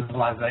vanished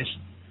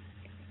civilization.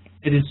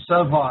 It is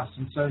so vast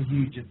and so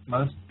huge that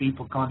most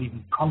people can't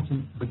even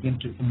begin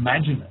to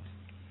imagine it.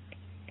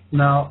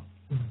 Now,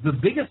 the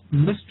biggest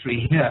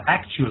mystery here,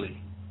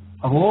 actually,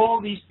 of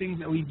all these things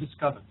that we've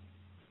discovered,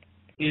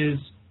 is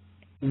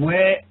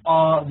where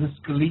are the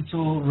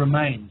skeletal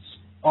remains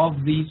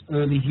of these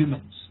early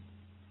humans?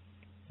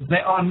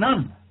 There are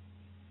none.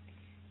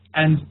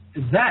 And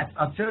that,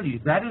 I'll tell you,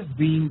 that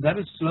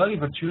is slowly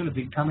but surely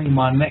becoming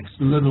my next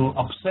little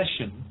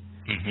obsession,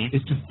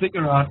 is to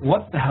figure out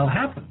what the hell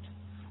happened.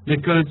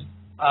 Because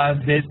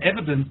there's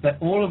evidence that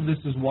all of this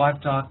is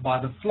wiped out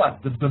by the flood,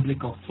 the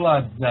biblical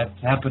flood that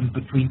happened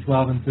between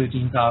 12 and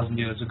 13,000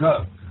 years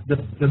ago.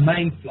 The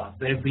main flood.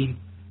 There have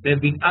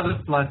been other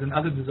floods and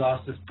other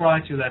disasters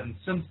prior to that and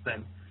since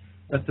then,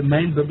 but the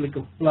main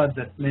biblical flood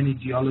that many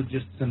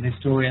geologists and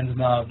historians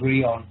now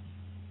agree on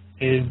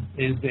is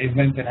the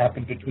event that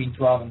happened between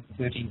 12 and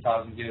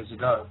 13,000 years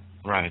ago.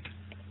 Right.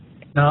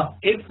 Now,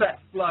 if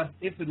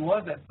it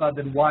was that flood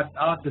that wiped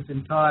out this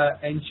entire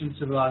ancient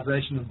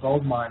civilization of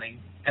gold mining,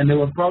 and there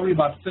were probably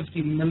about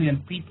 50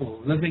 million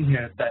people living here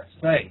at that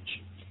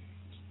stage,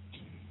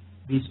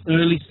 these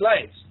early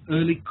slaves,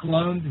 early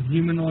cloned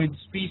humanoid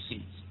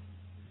species,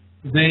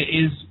 there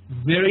is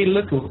very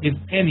little, if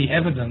any,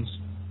 evidence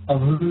of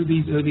who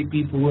these early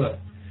people were.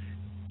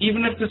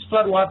 Even if this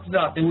flood wiped it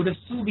out, there would have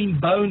still been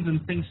bones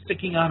and things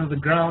sticking out of the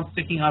ground,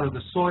 sticking out of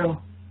the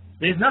soil.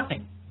 There's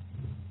nothing.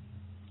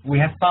 We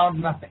have found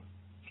nothing.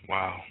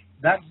 Wow.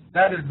 That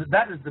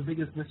is the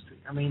biggest mystery.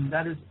 I mean,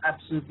 that is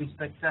absolutely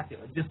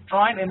spectacular. Just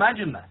try and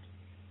imagine that.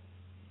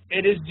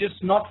 It is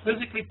just not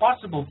physically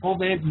possible for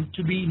there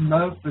to be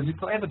no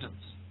physical evidence.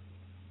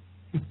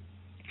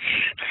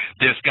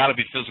 There's got to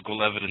be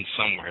physical evidence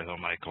somewhere, though,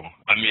 Michael.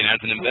 I mean, as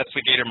an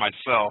investigator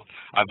myself,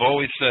 I've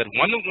always said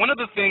one of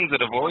the things that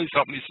have always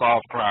helped me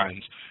solve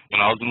crimes when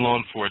I was in law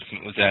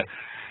enforcement was that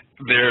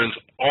there's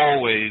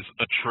always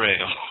a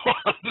trail.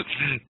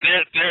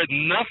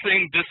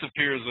 Nothing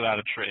disappears without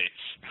a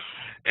trace,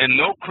 and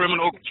no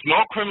criminal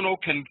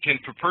can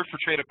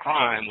perpetrate a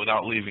crime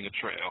without leaving a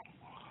trail.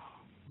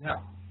 Yeah.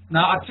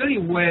 Now I'll tell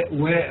you where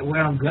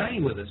I'm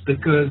going with this,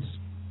 because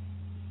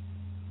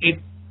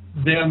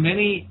there are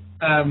many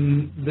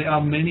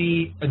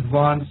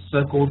advanced,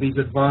 so-called these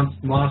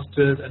advanced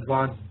masters,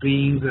 advanced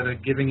beings that are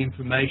giving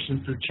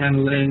information through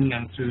channeling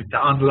and through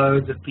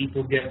downloads that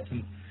people get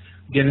and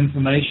get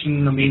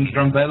information. I mean,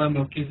 Drambela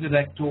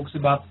Melchizedek talks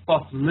about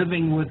Thoth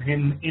living with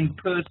him in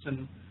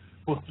person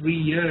for 3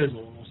 years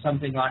or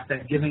something like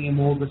that, giving him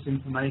all this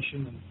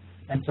information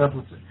and so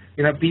forth.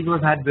 You know, people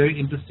have had very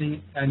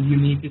interesting and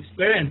unique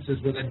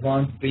experiences with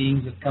advanced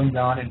beings that come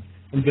down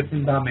in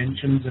different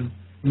dimensions and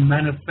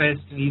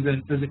manifest either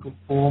in physical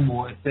form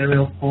or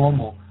ethereal form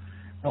or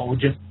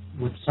just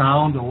with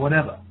sound or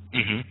whatever.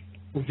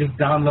 Or just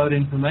download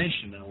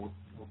information or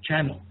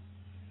channel.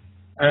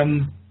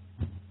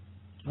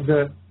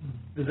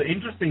 The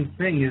interesting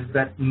thing is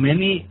that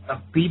many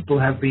people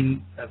have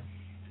been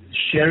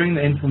sharing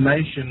the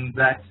information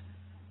that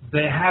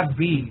there have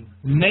been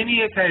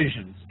many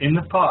occasions in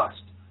the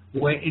past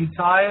where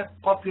entire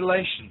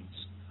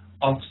populations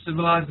of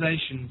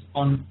civilizations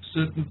on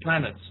certain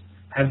planets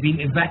have been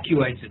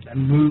evacuated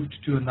and moved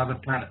to another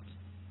planet.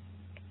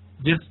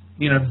 Just,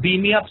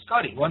 beam me up,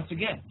 Scotty, once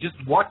again. Just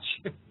watch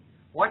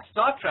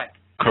Star Trek.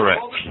 Correct.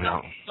 All this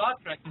stuff Star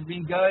Trek has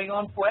been going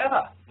on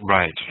forever.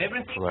 Right.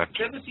 Everything Correct.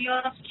 you've ever seen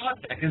on Star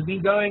Trek has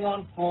been going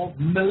on for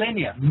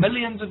millennia,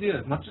 millions of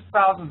years, not just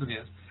thousands of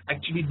years,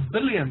 actually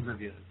billions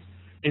of years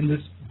in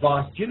this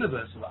vast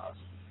universe of ours.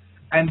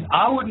 And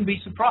I wouldn't be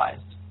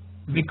surprised,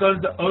 because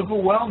the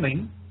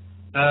overwhelming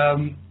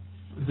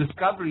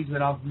discoveries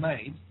that I've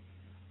made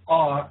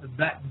are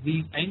that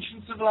these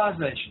ancient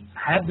civilizations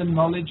had the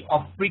knowledge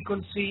of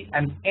frequency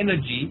and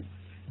energy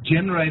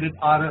generated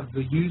out of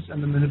the use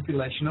and the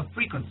manipulation of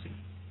frequency.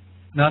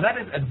 Now, that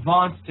is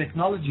advanced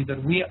technology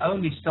that we are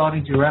only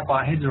starting to wrap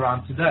our heads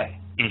around today.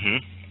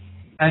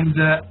 And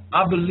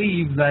I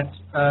believe that,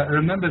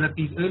 remember that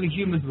these early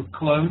humans were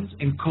clones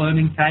in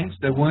cloning tanks.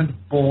 They weren't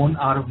born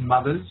out of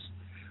mothers.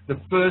 The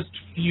first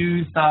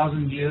few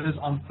thousand years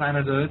on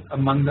planet Earth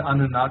among the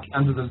Anunnaki,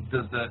 under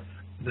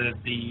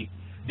the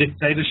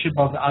dictatorship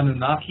of the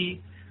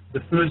Anunnaki,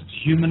 the first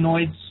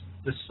humanoids,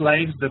 the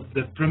slaves,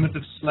 the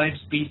primitive slave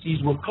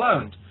species were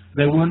cloned.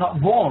 They were not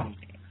born.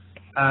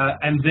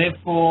 And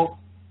therefore,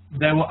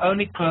 they were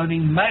only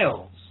cloning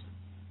males.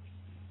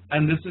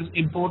 And this is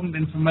important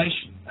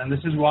information. And this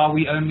is why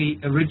we only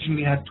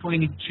originally had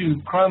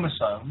 22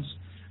 chromosomes.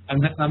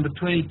 And that number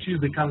 22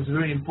 becomes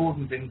very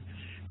important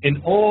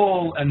in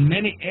all and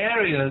many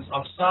areas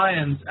of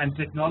science and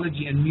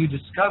technology and new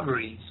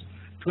discoveries.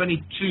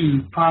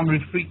 22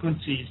 primary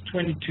frequencies,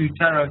 22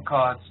 tarot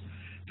cards,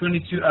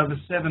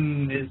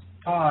 22/7 is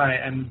pi,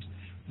 and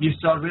you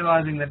start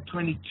realizing that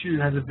 22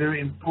 has a very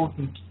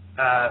important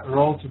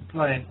role to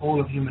play in all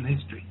of human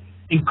history,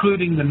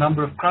 including the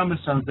number of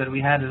chromosomes that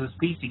we had as a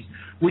species,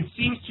 which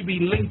seems to be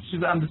linked to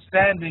the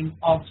understanding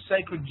of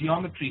sacred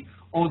geometry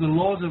or the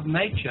laws of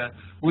nature,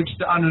 which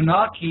the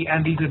Anunnaki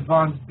and these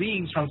advanced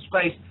beings from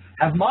space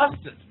have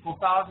mastered for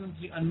thousands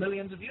and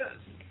millions of years.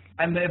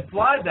 And they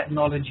applied that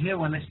knowledge here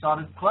when they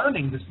started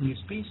cloning this new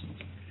species.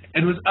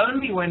 It was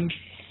only when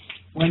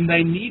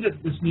they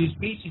needed this new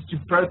species to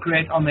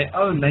procreate on their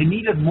own, they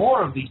needed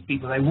more of these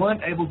people. They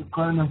weren't able to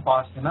clone them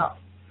fast enough.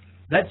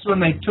 That's when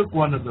they took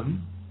one of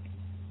them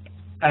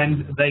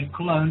and they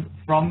cloned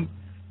from,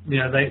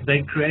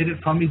 they created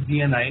from his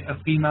DNA a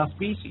female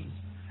species.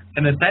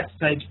 And at that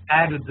stage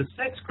added the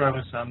sex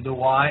chromosome, the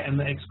Y and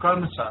the X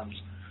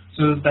chromosomes,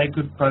 so that they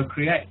could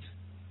procreate.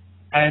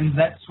 And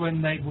that's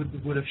when they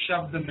would have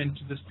shoved them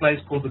into this place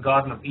called the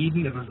Garden of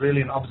Eden. It was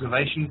really an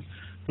observation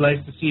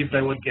place to see if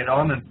they would get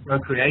on and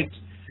procreate.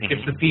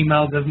 If the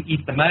female doesn't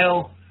eat the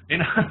male,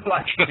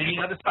 like any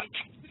other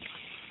species.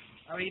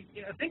 I mean,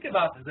 think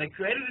about this. They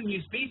created a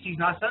new species.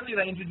 Now suddenly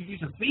they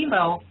introduce a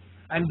female,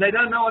 and they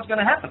don't know what's going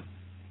to happen.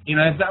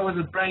 If that was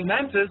a praying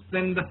mantis,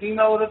 then the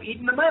female would have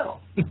eaten the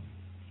male.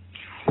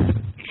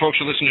 Folks,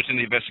 you're listening to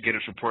the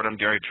Investigators Report. I'm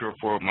Gary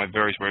Purefoy with my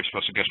very, very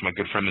special guest, my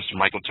good friend, Mr.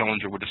 Michael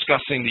Tellinger. We're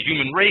discussing the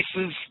human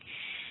races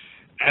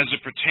as it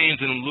pertains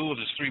in lieu of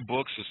his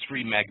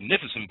three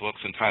magnificent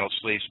books entitled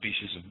Slave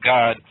Species of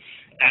God,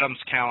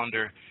 Adam's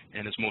Calendar,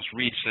 and his most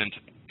recent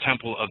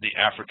Temple of the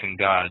African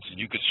Gods. And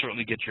you could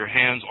certainly get your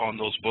hands on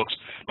those books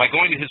by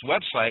going to his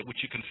website,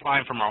 which you can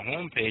find from our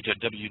homepage at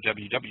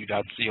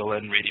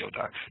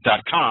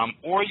www.clnradio.com,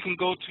 or you can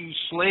go to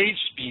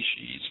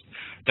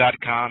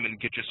slavespecies.com and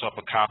get yourself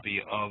a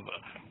copy of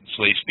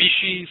Slave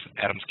Species,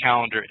 Adam's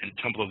Calendar, and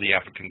Temple of the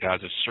African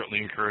Gods. I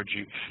certainly encourage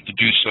you to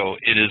do so.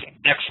 It is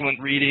excellent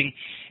reading,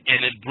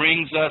 and it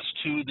brings us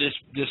to this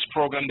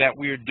program that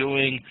we're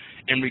doing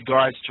in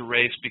regards to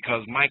race,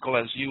 because, Michael,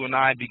 as you and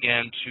I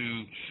began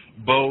to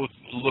both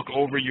look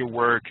over your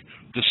work,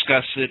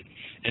 discuss it,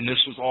 and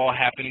this was all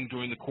happening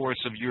during the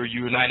course of your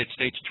United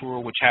States tour,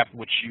 which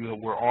you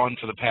were on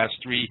for the past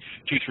 3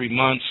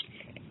 months,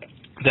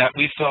 that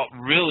we felt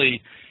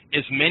really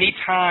as many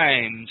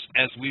times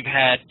as we've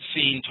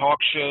seen talk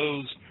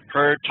shows,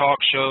 heard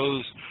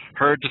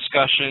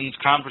discussions,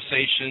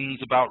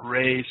 conversations about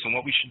race and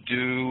what we should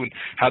do, and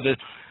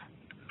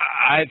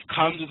I've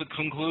come to the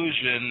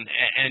conclusion,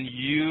 and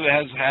you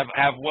have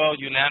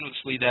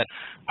unanimously, that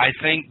I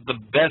think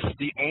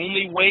the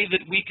only way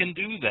that we can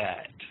do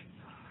that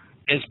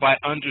is by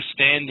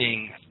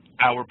understanding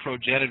our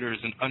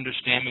progenitors and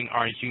understanding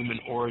our human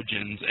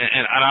origins.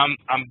 And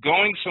I'm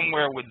going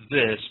somewhere with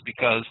this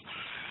because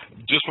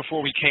just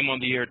before we came on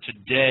the air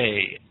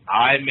today,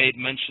 I made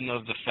mention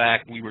of the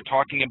fact we were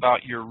talking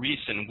about your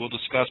recent, we'll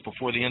discuss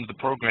before the end of the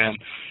program,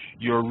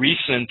 your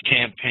recent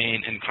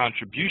campaign in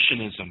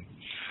contributionism.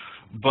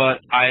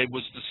 But I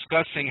was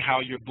discussing how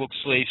your book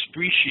Slave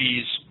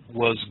Species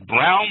was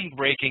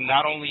groundbreaking,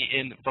 not only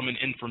from an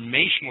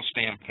informational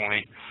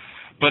standpoint,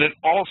 but it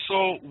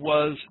also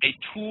was a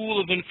tool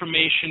of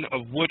information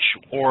of which,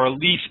 or at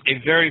least a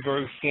very,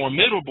 very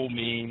formidable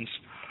means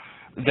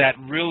that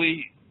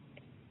really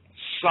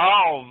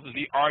solve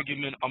the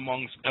argument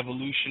amongst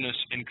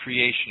evolutionists and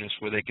creationists,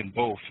 where they can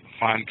both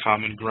find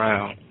common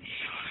ground.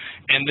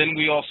 And then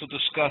we also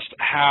discussed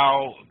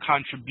how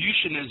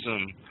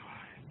contributionism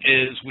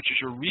which is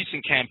your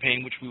recent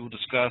campaign, which we will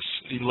discuss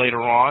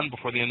later on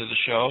before the end of the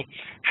show,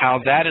 how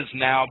that is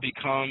now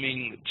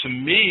becoming, to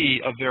me,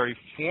 a very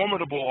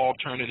formidable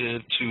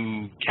alternative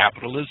to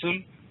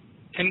capitalism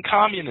and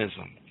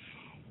communism,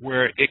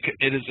 where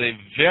it is a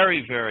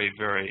very, very,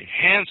 very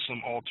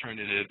handsome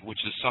alternative, which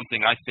is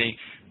something I think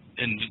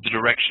in the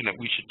direction that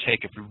we should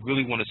take if we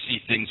really want to see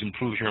things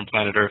improve here on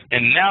planet Earth.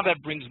 And now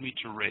that brings me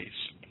to race.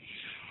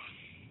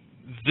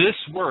 This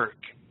work,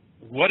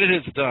 what it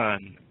has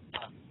done,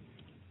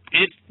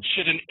 it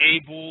should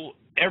enable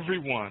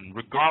everyone,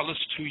 regardless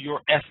to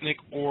your ethnic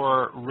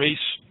or race,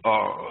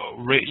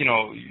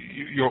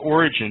 your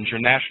origins, your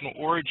national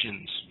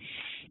origins,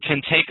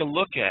 can take a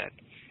look at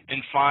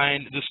and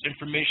find this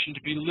information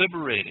to be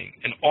liberating,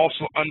 and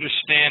also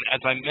understand,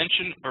 as I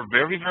mentioned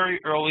very, very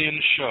early in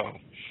the show,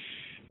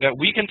 that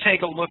we can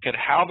take a look at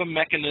how the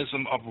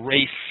mechanism of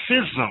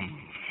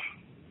racism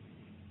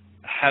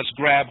has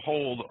grabbed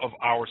hold of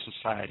our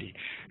society,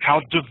 how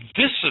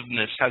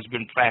divisiveness has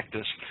been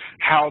practiced,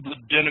 how the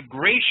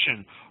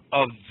denigration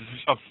of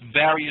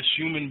various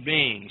human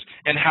beings,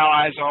 and how,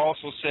 as I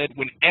also said,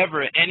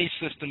 whenever any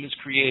system is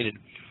created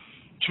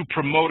to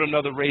promote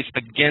another race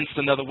against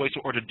another race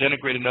or to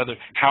denigrate another,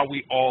 how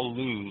we all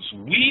lose.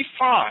 We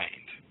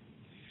find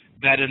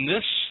that in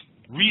this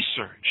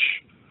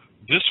research,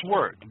 this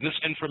work, this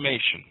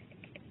information,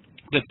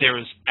 that there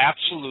is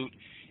absolute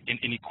and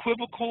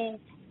unequivocal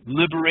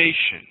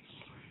liberation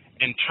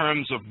in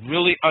terms of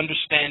really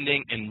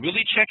understanding and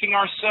really checking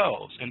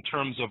ourselves in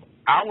terms of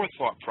our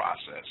thought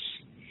process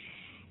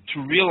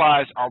to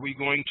realize, are we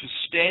going to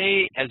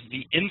stay as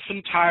the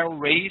infantile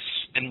race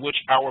in which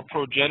our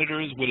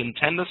progenitors would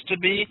intend us to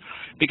be?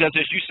 Because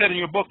as you said in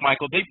your book,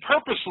 Michael, they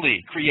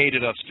purposely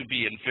created us to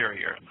be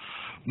inferior.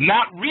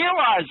 Not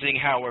realizing,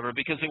 however,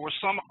 because there were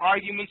some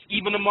arguments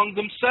even among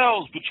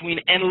themselves between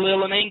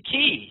Enlil and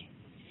Enki,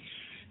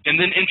 and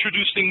then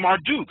introducing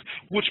Marduk,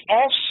 which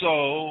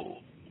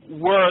also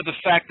were the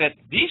fact that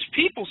these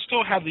people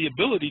still have the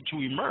ability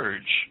to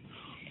emerge.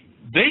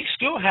 They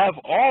still have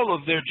all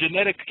of their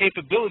genetic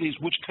capabilities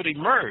which could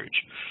emerge.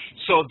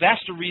 So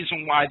that's the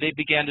reason why they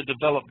began to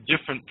develop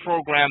different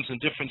programs and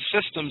different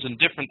systems and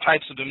different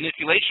types of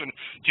manipulation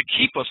to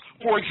keep us.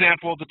 For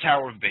example, the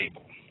Tower of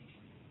Babel.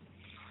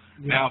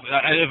 Now,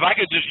 if I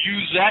could just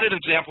use that as an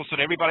example so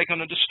that everybody can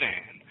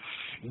understand.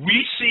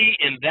 We see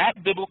in that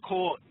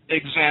biblical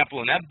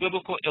example, in that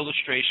biblical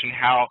illustration,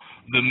 how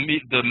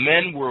the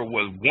men were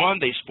one,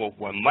 they spoke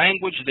one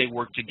language, they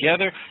worked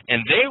together,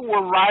 and they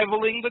were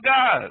rivaling the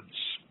gods,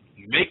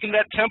 making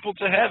that temple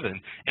to heaven.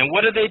 And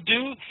what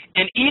do?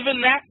 And even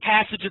that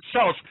passage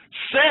itself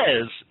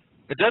says,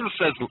 it doesn't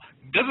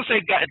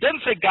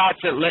say God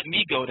said, let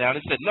me go down.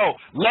 It said, no,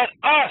 let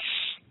us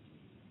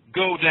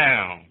go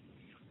down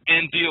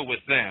and deal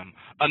with them.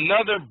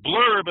 Another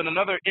blurb and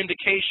another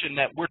indication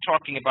that we're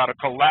talking about a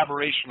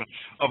collaboration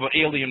of an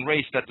alien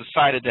race that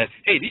decided that,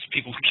 hey, these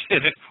people are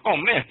getting, oh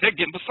man, they're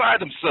getting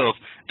beside themselves.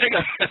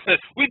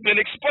 We've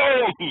been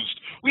exposed.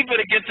 We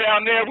better get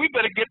down there. We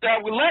better get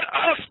down. Let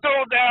us go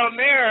down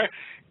there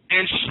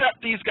and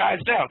shut these guys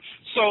down.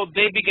 So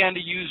they began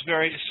to use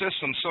various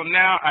systems. So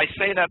now I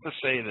say that to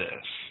say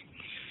this,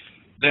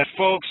 that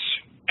folks,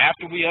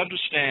 after we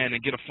understand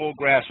and get a full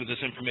grasp of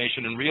this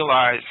information and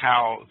realize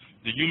how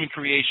the human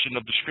creation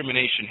of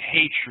discrimination,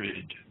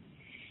 hatred,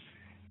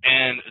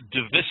 and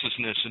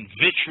divisiveness and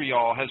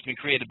vitriol has been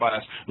created by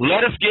us,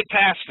 let us get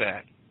past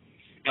that.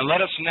 And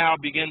let us now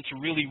begin to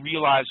really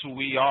realize who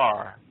we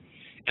are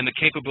and the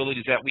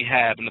capabilities that we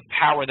have and the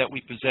power that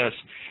we possess,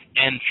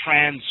 and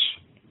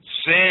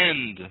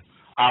transcend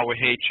our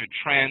hatred,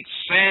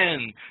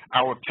 transcend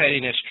our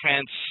pettiness,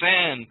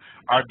 transcend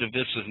our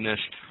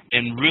divisiveness,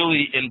 and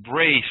really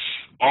embrace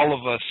all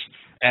of us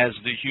as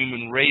the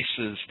human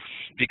races,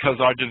 because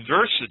our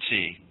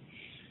diversity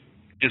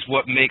is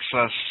what makes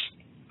us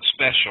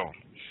special.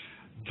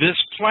 This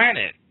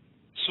planet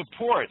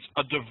supports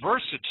a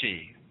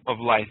diversity of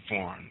life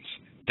forms.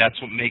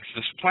 That's what makes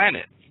this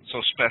planet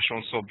so special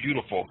and so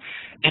beautiful.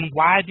 And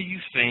why do you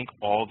think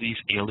all these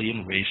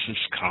alien races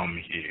come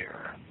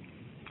here?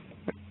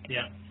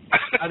 Yeah.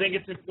 I think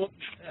it's important,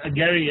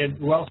 Gary,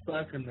 well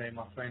spoken there,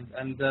 my friend.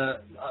 And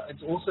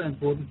it's also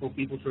important for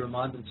people to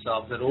remind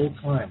themselves at all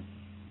times,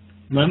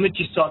 the moment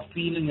you start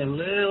feeling a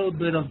little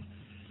bit of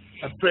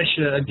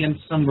pressure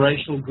against some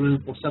racial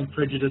group or some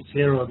prejudice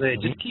here or there,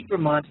 just keep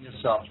reminding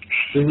yourself,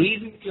 the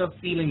reason you're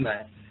feeling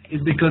that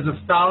is because of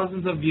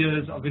thousands of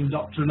years of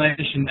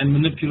indoctrination and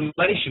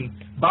manipulation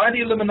by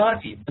the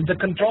Illuminati and the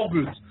control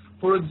groups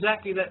for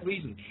exactly that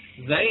reason.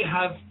 They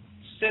have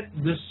set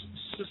this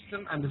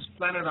system and this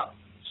planet up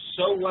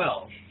so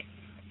well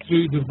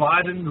through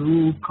divide and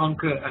rule,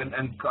 conquer,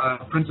 and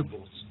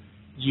principles.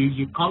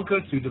 You conquer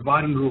through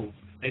divide and rule.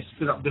 They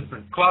split up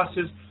different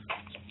classes,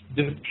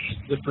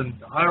 different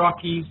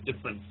hierarchies,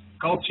 different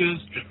cultures,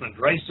 different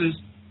races.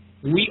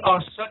 We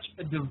are such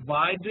a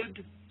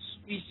divided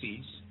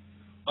species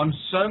on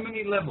so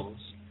many levels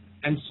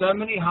and so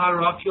many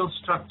hierarchical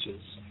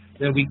structures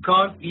that we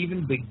can't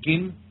even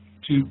begin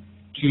to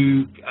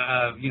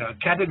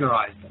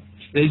categorize them.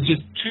 There's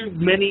just too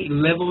many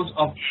levels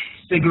of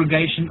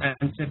segregation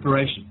and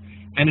separation.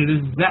 And it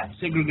is that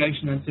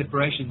segregation and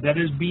separation that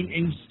has been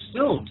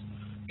instilled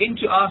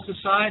into our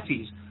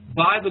societies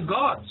by the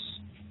gods.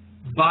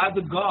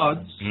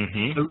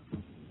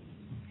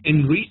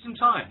 In recent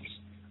times,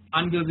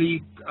 under the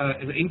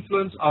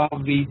influence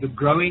of the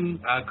growing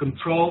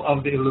control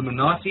of the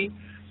Illuminati,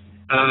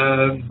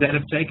 that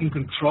have taken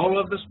control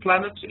of this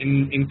planet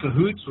in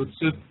cahoots with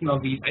certain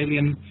of these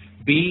alien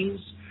beings.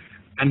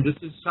 And this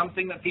is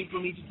something that people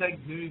need to take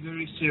very,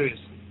 very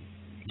seriously.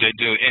 They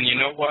do. And you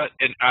know what?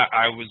 And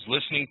I was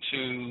listening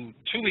to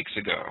 2 weeks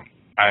ago,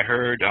 I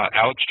heard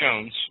Alex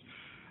Jones,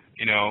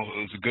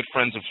 who's a good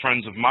friend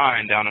of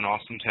mine down in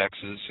Austin,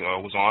 Texas,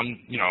 was on,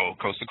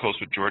 Coast to Coast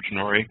with George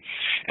Norrie.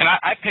 And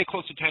I pay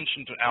close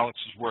attention to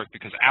Alex's work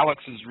because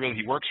Alex is really,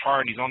 he works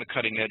hard. He's on the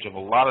cutting edge of a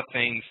lot of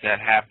things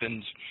that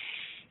happens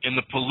in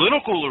the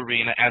political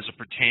arena as it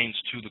pertains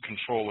to the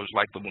controllers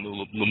like the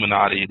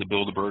Illuminati, the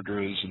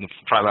Bilderbergers, and the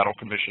Trilateral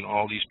Commission,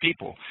 all these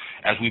people,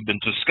 as we've been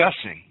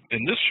discussing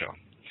in this show.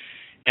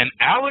 And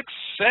Alex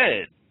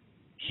said,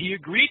 he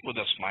agreed with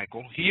us,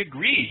 Michael. He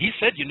agreed. He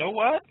said, you know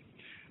what?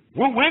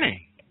 We're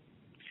winning.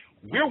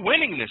 We're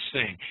winning this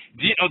thing.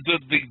 The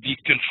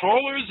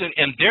controllers,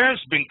 and there's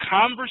been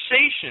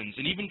conversations,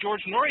 and even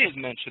George Norrie has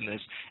mentioned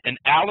this, and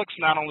Alex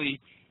not only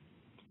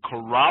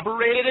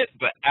corroborated it,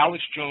 but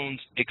Alex Jones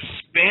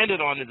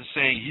expanded on it,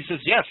 saying, he says,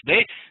 yes,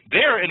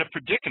 they're in a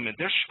predicament.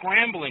 They're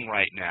scrambling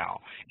right now.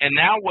 And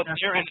now what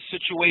they're in a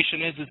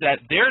situation is that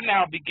they're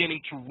now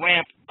beginning to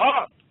ramp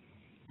up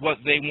what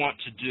they want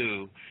to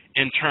do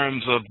in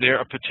terms of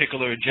their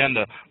particular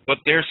agenda, but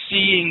they're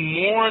seeing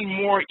more and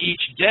more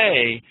each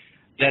day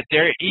that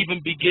they're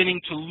even beginning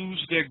to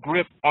lose their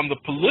grip on the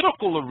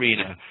political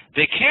arena.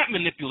 They can't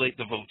manipulate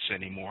the votes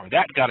anymore.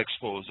 That got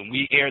exposed, and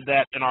we aired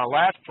that in our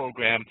last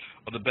program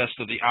of the Best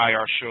of the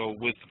IR show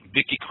with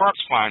Vicky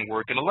Karp's fine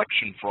work in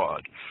election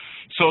fraud.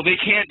 So they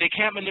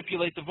can't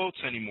manipulate the votes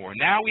anymore.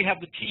 Now we have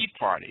the Tea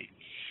Party.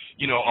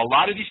 You know, a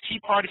lot of these Tea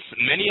Parties,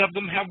 many of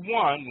them have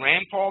won,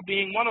 Rand Paul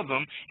being one of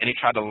them, and they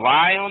tried to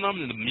lie on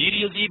them, and the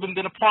media's even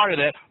been a part of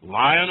that,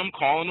 lie on them,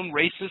 calling them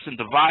racist, and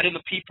dividing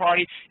the Tea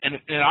Party. And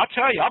I'll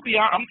tell you,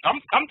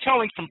 I'm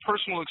telling from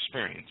personal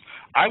experience.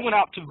 I went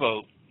out to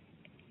vote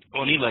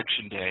on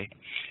election day,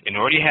 and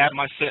already had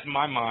my set in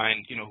my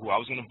mind, you know, who I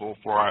was going to vote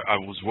for. I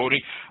was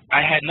voting.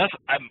 I had nothing.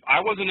 I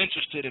wasn't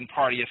interested in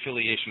party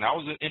affiliation. I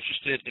was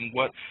interested in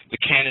what the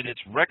candidate's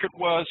record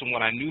was and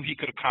what I knew he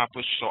could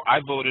accomplish. So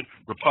I voted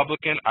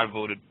Republican. I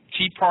voted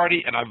Tea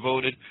Party, and I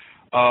voted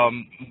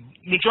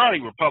majority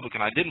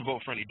Republican. I didn't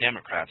vote for any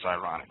Democrats,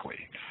 ironically.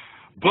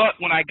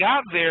 But when I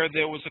got there,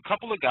 there was a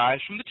couple of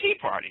guys from the Tea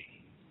Party,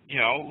 you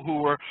know,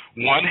 who were,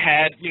 one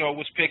had, you know,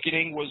 was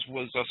picketing, was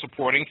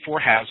supporting for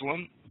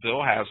Haslam,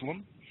 Bill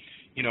Haslam,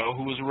 you know,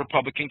 who was a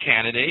Republican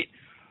candidate.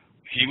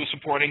 He was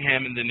supporting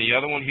him, and then the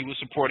other one, he was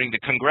supporting the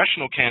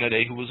congressional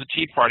candidate who was a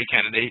Tea Party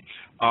candidate,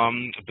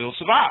 Bill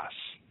Savas.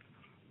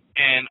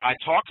 And I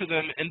talked to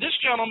them, and this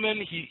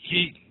gentleman,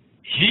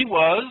 he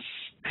was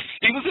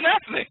an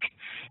ethnic.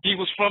 He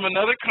was from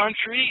another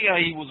country.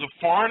 He was a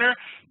foreigner,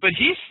 but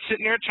he's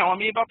sitting there telling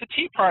me about the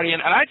Tea Party.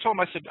 And I told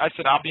him, I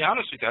said, I'll be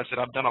honest with you. I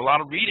said, I've done a lot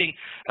of reading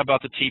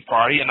about the Tea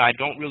Party, and I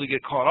don't really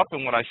get caught up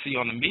in what I see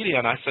on the media.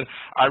 And I said,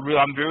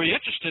 I'm very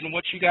interested in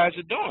what you guys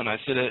are doing. I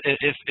said,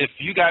 if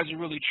you guys are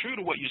really true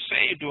to what you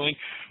say you're doing,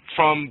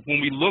 from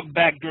when we look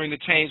back during the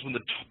times when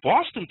the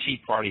Boston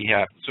Tea Party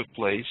took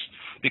place,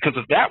 because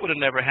if that would have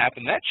never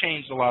happened, that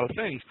changed a lot of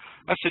things.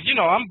 I said, you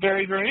know, I'm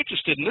very, very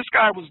interested. And this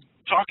guy was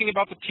talking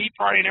about the Tea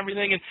Party and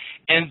everything,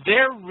 and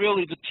they're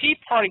really, the Tea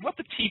Party, what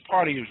the Tea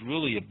Party is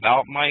really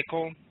about,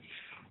 Michael,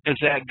 is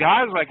that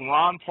guys like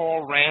Ron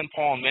Paul, Rand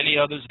Paul, and many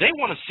others, they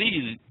want to see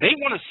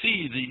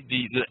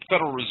the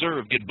Federal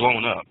Reserve get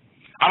blown up.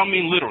 I don't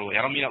mean literally,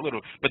 I don't mean that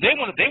literally, but they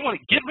want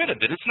to get rid of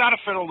it. It's not a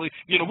federal,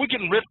 you know, we're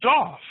getting ripped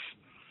off.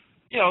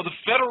 You know, the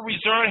Federal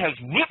Reserve has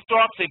ripped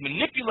off, they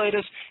manipulate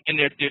us, and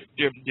they're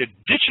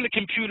ditching the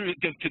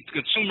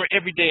consumer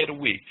every day of the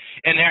week.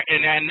 And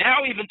they're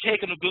now even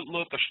taking a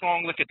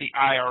strong look at the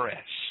IRS.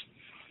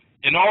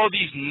 And all of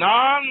these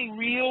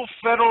non-real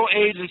federal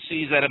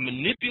agencies that have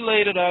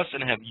manipulated us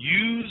and have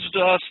used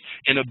us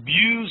and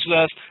abused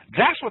us,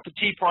 that's what the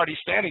Tea Party is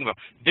standing for.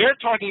 They're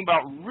talking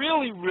about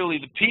really, really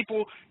the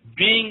people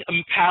being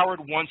empowered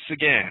once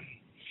again,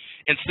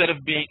 instead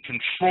of being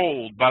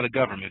controlled by the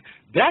government.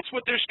 That's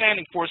what they're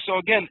standing for. So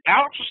again,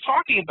 Alex was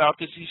talking about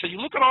this. He said, you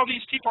look at all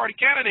these Tea Party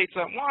candidates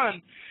that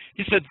won,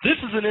 he said, this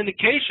is an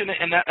indication,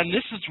 and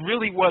this is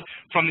really what,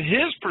 from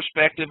his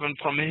perspective and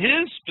from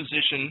his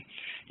position,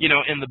 you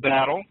know, in the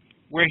battle,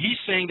 where he's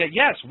saying that,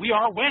 yes, we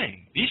are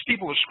winning. These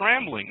people are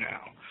scrambling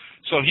now.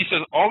 So he says,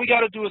 all we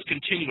got to do is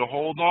continue to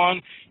hold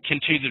on,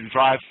 continue to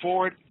drive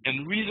forward.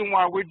 And the reason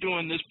why we're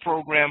doing this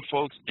program,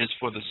 folks, is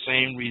for the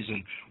same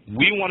reason.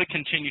 We want to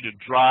continue to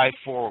drive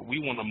forward. We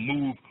want to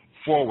move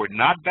forward,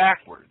 not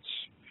backwards.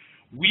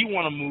 We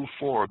want to move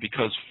forward,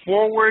 because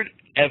forward,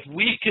 as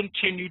we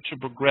continue to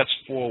progress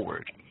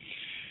forward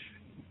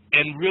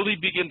and really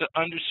begin to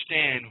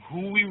understand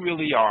who we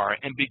really are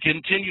and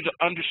continue to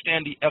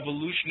understand the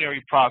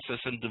evolutionary process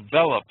and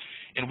develop.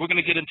 And we're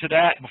going to get into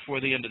that before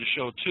the end of the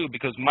show, too,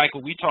 because,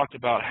 Michael, we talked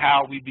about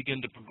how we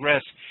begin to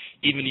progress,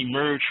 even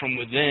emerge from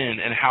within,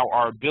 and how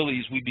our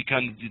abilities, we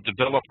begin to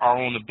develop our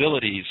own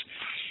abilities.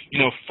 You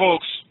know,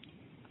 folks,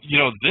 you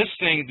know, this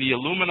thing, the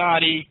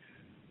Illuminati,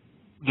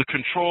 the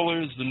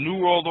controllers, the New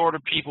World Order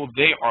people,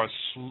 they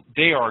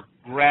are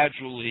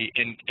gradually,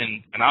 and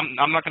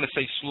I'm not going to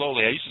say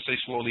slowly. I used to say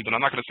slowly, but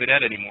I'm not going to say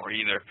that anymore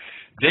either.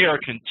 They are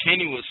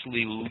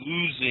continuously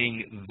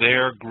losing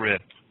their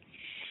grip.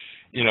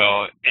 You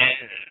know,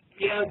 and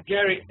yeah,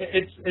 Gary,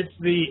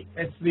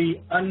 it's the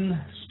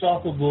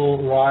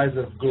unstoppable rise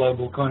of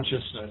global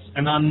consciousness,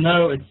 and I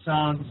know it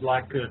sounds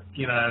like a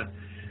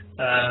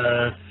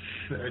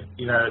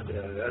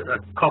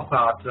cop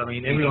out. I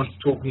mean, everyone's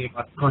talking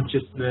about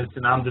consciousness,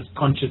 and I'm this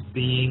conscious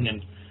being,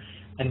 and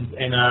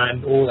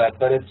all that.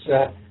 But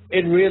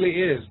it really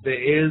is.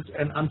 There is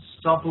an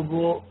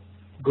unstoppable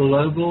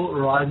global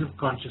rise of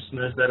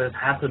consciousness that is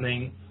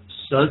happening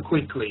so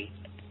quickly,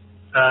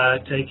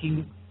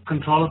 taking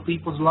control of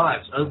people's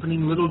lives,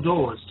 opening little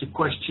doors to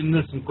question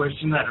this and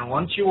question that. And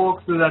once you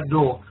walk through that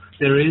door,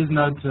 there is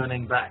no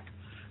turning back.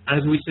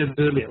 As we said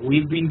earlier,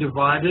 we've been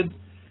divided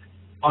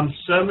on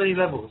so many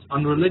levels,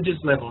 on religious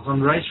levels,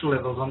 on racial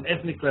levels, on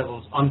ethnic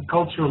levels, on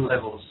cultural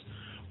levels,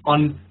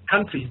 on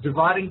countries,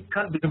 dividing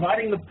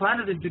the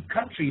planet into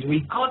countries. You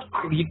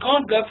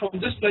can't go from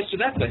this place to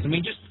that place. I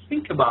mean, just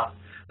think about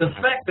the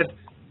fact that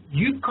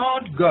you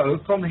can't go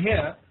from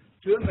here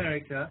to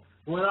America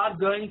without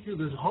going through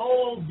this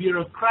whole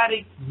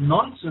bureaucratic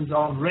nonsense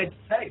of red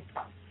tape.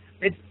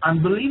 It's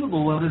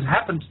unbelievable what has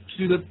happened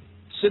to the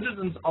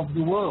citizens of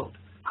the world,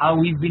 how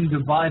we've been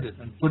divided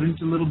and put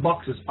into little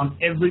boxes on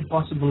every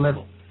possible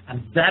level.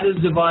 And that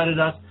has divided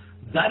us.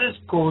 That has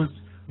caused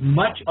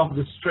much of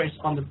the stress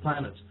on the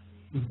planet.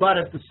 But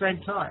at the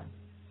same time,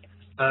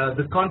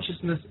 the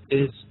consciousness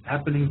is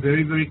happening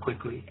very, very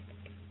quickly.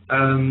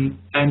 And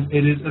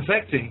it is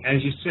affecting,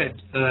 as you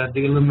said,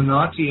 the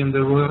Illuminati and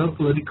the royal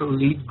political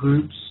elite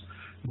groups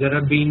that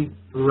have been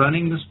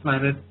running this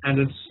planet and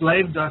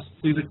enslaved us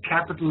through the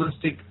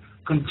capitalistic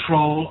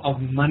control of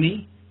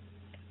money.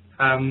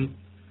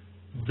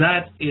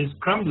 That is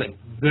crumbling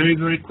very,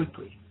 very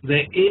quickly.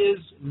 There is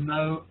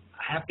no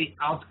happy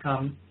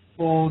outcome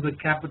for the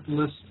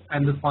capitalists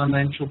and the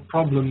financial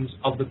problems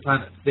of the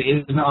planet. There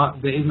is no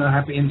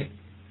happy ending.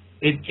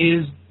 It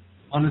is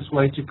on its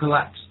way to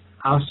collapse.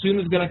 How soon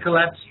it's going to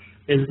collapse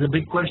is a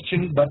big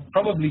question, but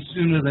probably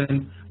sooner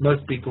than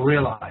most people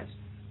realize.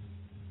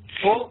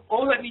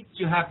 All that needs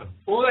to happen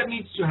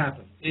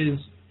is,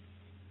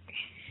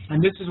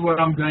 and this is where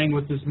I'm going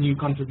with this new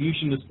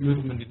contributionist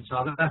movement in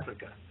South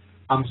Africa.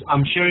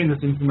 I'm sharing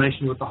this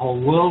information with the whole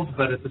world,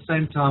 but at the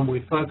same time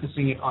we're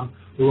focusing it on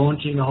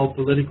launching a whole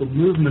political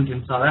movement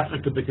in South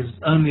Africa, because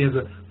it's only as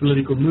a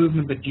political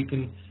movement that you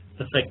can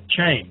affect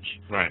change.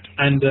 Right.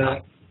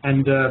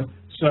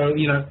 So,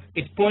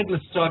 it's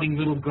pointless starting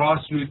little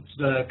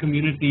grassroots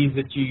communities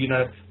that you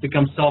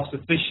become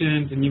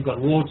self-sufficient and you've got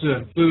water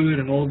and food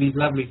and all these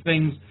lovely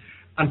things.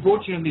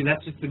 Unfortunately,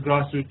 that's just the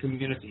grassroots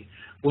community.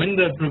 When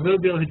the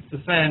proverbial hits the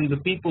fan, the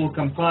people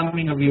come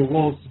climbing over your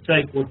walls to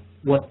take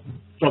what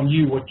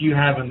you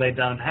have and they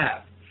don't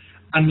have.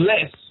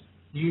 Unless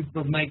you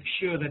make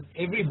sure that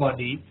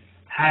everybody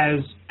has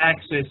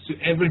access to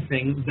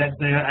everything that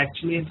they are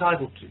actually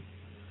entitled to.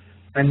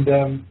 And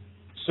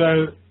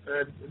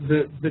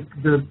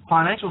the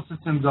financial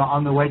systems are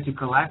on the way to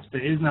collapse.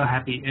 There is no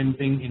happy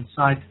ending in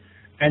sight.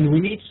 And we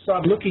need to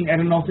start looking at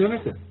an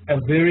alternative, a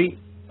very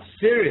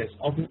serious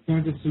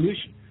alternative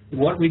solution.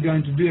 What we're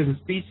going to do as a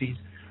species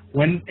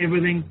when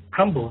everything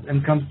crumbles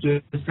and comes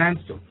to a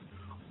standstill.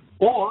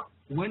 Or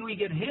when we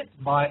get hit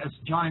by a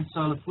giant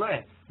solar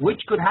flare,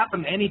 which could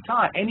happen any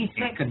time, any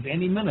second,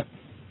 any minute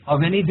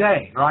of any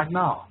day right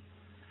now.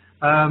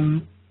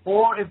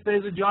 Or if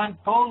there's a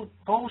giant pole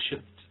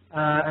shift.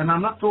 And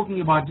I'm not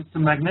talking about just a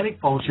magnetic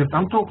pole shift.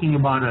 I'm talking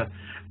about a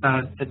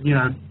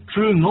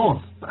true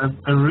north,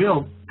 a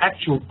real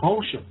actual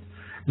pole shift.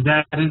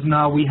 That is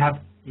now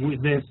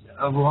there's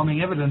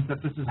overwhelming evidence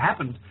that this has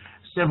happened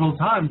several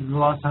times in the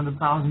last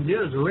 100,000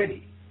 years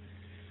already.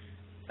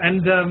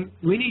 And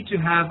we need to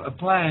have a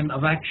plan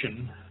of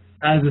action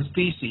as a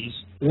species.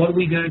 What are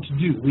we going to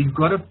do? We've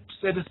got to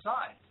set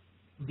aside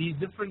these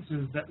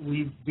differences that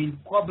we've been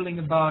quabbling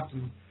about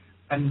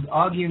and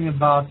arguing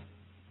about,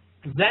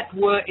 that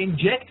were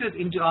injected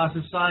into our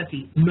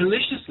society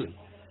maliciously.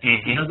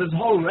 Mm-hmm. This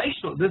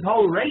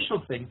whole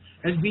racial thing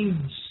has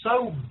been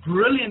so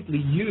brilliantly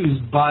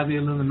used by the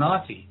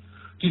Illuminati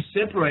to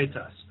separate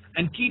us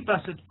and keep us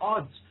at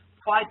odds,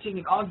 fighting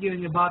and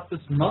arguing about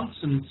this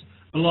nonsense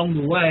along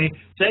the way,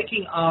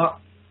 taking our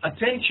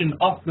attention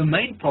off the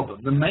main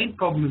problem. The main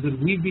problem is that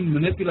we've been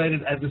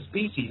manipulated as a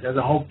species, as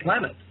a whole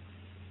planet.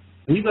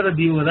 We've got to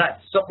deal with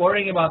that. Stop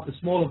worrying about the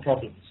smaller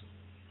problems.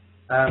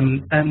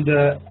 And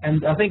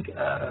I think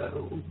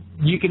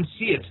you can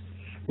see it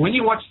when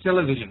you watch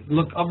television.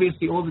 Look,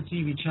 obviously all the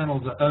TV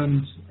channels are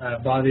owned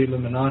by the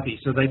Illuminati,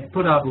 so they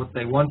put out what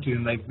they want to,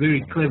 and they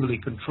very cleverly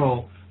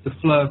control the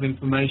flow of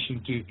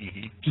information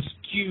to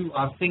skew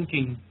our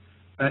thinking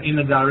in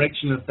a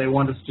direction that they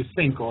want us to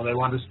think, or they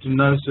want us to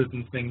know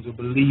certain things or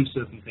believe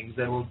certain things.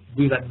 They will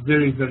do that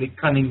very, very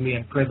cunningly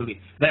and cleverly.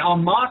 They are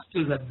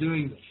masters at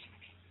doing this.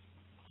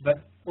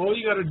 But all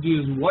you got to do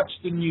is watch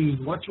the news,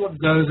 watch what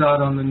goes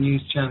out on the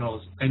news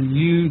channels, and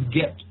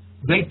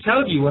they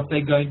tell you what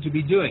they're going to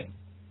be doing.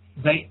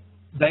 They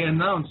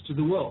announce to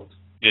the world.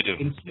 They do.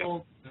 In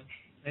small,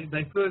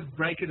 they first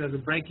break it as a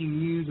breaking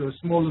news or a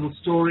small little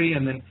story,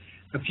 and then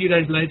a few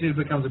days later it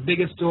becomes a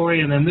bigger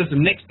story, and then the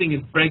next thing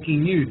is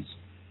breaking news.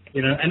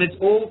 And it's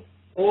all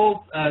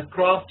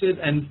crafted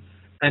and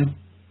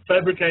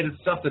fabricated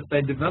stuff that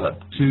they develop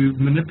to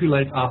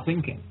manipulate our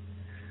thinking.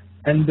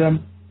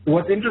 And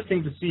what's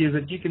interesting to see is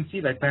that you can see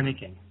they're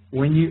panicking.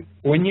 When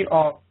you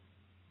are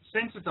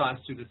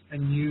sensitized to this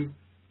and you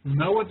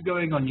know what's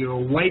going on, you're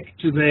awake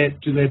to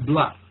their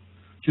bluff,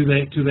 to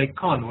their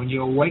con. When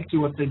you're awake to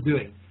what they're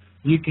doing,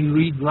 you can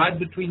read right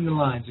between the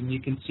lines and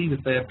you can see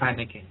that they are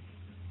panicking.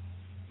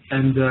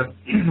 And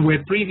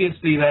where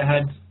previously they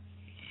had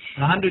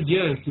 100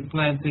 years to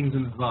plan things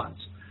in advance,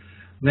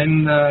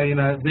 then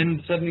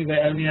suddenly they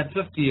only had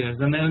 50 years,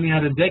 then they only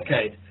had a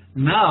decade.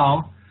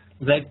 Now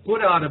they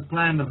put out a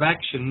plan of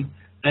action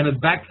and it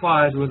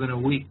backfires within a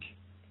week,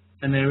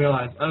 and they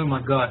realize, oh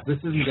my God, this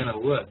isn't going to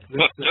work.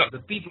 The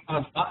people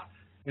are,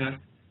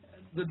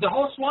 the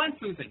whole swine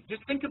flu thing.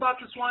 Just think about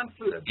the swine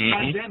flu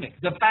pandemic.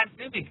 The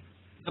pandemic,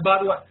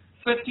 about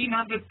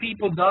 1,500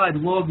 people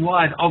died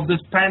worldwide of this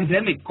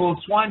pandemic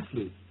called swine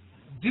flu.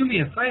 Do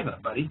me a favor,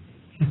 buddy.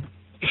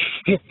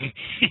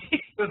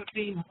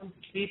 1,500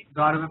 people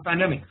died of a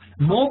pandemic.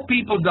 More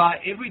people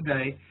die every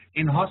day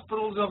in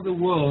hospitals of the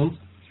world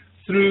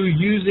through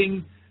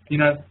using,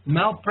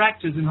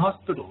 malpractice in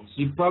hospitals.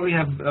 You probably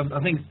have,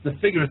 I think the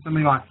figure is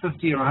something like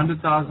 50 or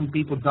 100,000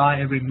 people die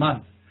every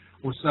month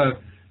or so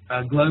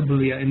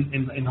globally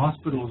in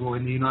hospitals or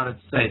in the United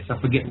States. I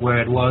forget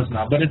where it was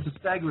now, but it's a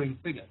staggering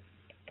figure.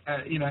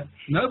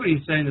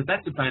 Nobody's saying that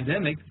that's a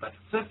pandemic, but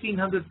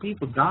 1,500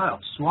 people die of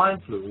swine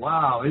flu.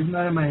 Wow, isn't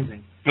that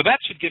amazing? Well, that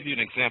should give you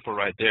an example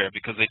right there,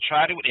 because they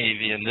tried it with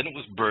avian, then it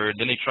was bird,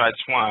 then they tried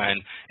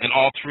swine, and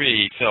all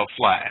three fell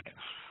flat.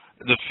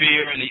 The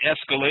fear and the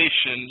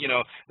escalation,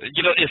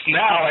 it's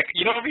now like,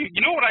 you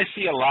know what I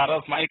see a lot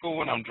of, Michael,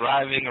 when I'm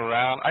driving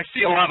around? I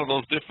see a lot of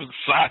those different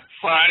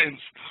signs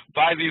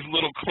by these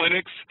little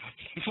clinics.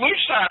 Flu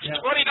shots,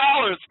 $20.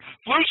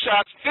 Flu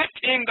shots,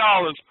 $15.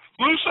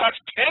 Flu shots,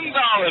 $10.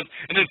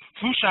 And then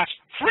flu shots,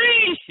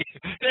 free.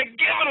 They're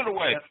giving it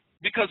away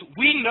because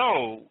we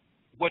know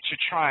what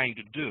you're trying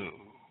to do.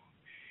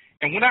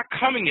 And we're not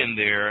coming in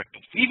there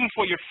even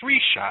for your free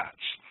shots.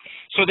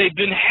 So they've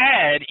been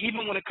had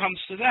even when it comes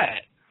to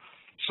that.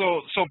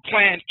 So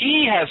Plan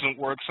E hasn't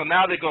worked, so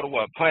now they go to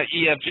what? Plan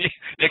E, F, G.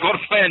 They go to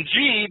Plan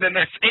G, then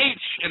there's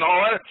H and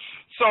all that.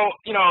 So,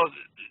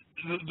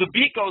 the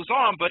beat goes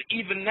on, but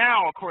even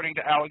now, according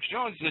to Alex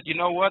Jones, that you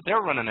know what? They're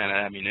running out of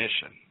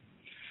ammunition.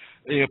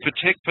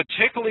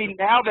 Particularly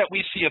now that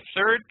we see a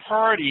third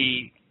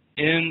party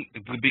in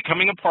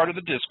becoming a part of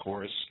the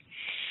discourse,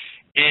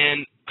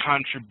 and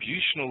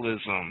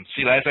contributionalism.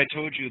 See, as I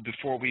told you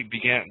before we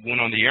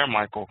went on the air,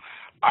 Michael,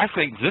 I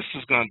think this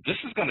is going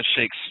to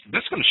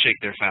shake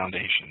their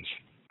foundations.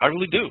 I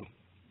really do.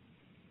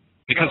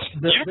 Because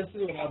this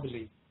is what I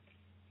believe.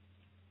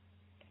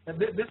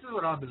 This is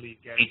what I believe,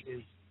 Gary,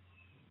 is,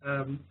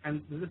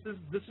 and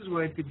this is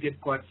where it could get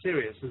quite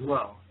serious as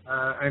well.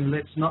 And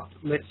let's not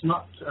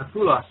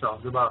fool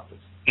ourselves about this.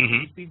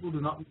 Mm-hmm. These people do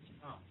not know.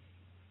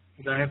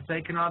 They have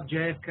taken out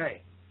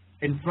JFK.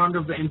 In front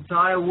of the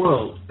entire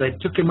world, they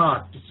took him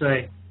out to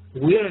say,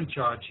 we're in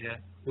charge here.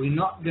 We're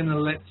not going to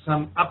let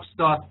some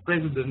upstart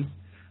president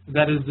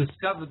that has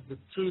discovered the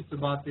truth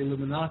about the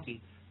Illuminati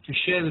to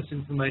share this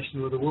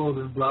information with the world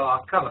and blow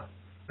our cover.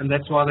 And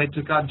that's why they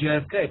took out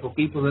JFK. For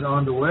people that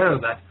aren't aware of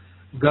that,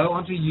 go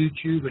onto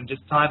YouTube and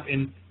just type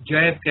in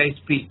JFK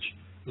speech.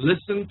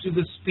 Listen to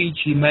the speech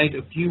he made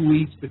a few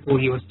weeks before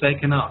he was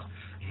taken out.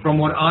 From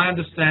what I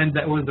understand,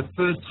 that was the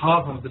first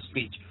half of the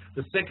speech.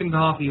 The second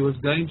half he was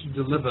going to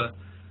deliver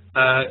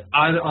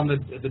either on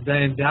the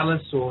day in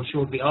Dallas or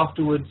shortly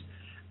afterwards,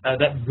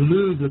 that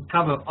blew the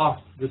cover off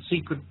the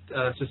secret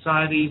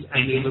societies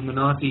and the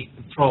Illuminati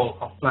control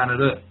of planet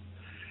Earth.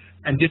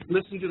 And just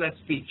listen to that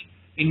speech.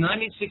 In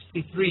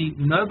 1963,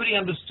 nobody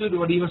understood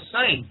what he was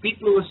saying.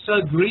 People were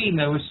so green,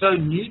 they were so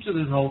new to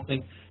this whole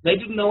thing, they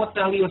didn't know what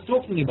the hell he was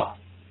talking about.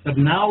 But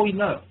now we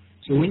know.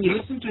 So when you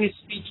listen to his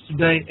speech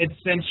today, it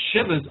sends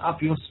shivers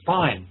up your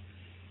spine.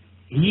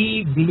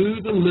 He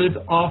blew the lid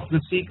off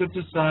the secret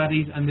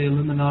societies and the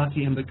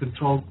Illuminati and the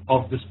control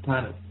of this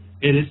planet.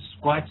 It is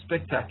quite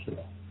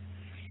spectacular.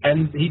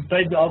 And he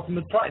paid the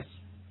ultimate price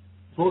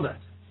for that.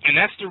 And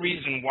that's the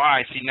reason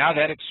why. See, now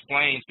that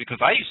explains, because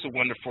I used to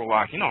wonder for a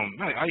while, it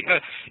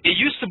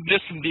used to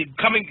be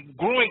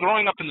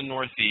growing up in the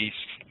Northeast,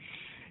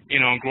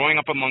 growing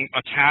up among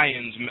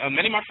Italians.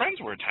 Many of my friends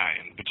were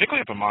Italian,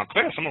 particularly up in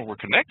Montclair. Some of them were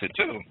connected,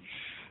 too.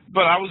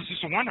 But I was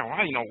just wondering,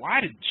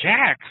 why did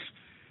Jack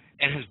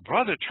and his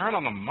brother turned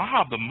on the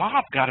mob? The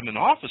mob got him in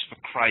office, for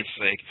Christ's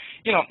sake.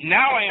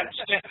 Now I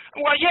understand.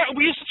 Well, yeah,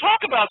 we used to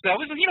talk about that.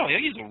 We said,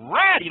 he's a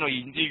rat. He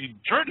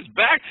turned his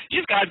back.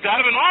 These guys got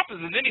him in office,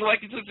 and then he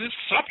said, this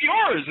stuff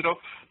yours,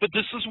 But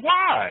this is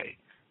why.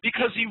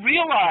 Because he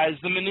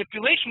realized the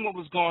manipulation, what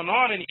was going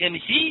on, and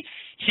he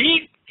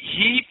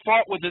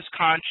fought with his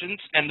conscience,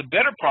 and the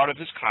better part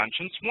of his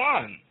conscience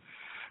won.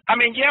 I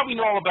mean, yeah, we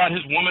know all about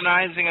his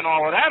womanizing and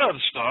all of that other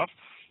stuff,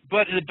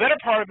 but the better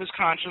part of his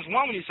conscience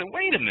won when he said,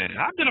 wait a minute,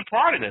 I've been a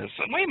part of this.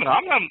 Wait a minute,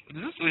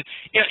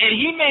 and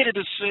he made a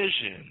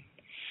decision.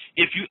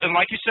 And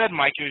like you said,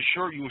 Mike, you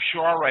were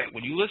sure all right.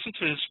 When you listen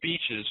to his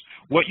speeches,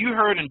 what you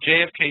heard in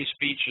JFK's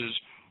speeches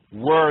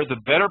were the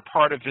better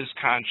part of his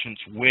conscience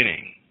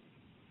winning.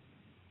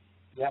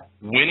 Yeah.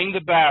 Winning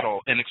the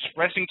battle and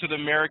expressing to the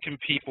American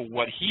people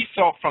what he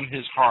felt from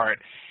his heart,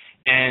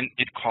 and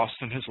it cost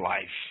him his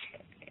life.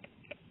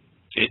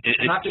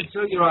 I can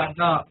tell you right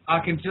now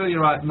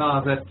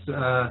that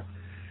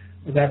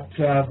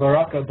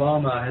Barack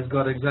Obama has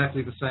got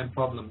exactly the same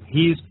problem.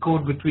 He's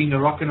caught between a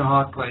rock and a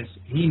hard place.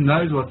 He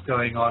knows what's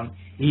going on.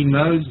 He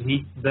knows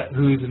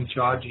who is in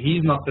charge.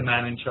 He's not the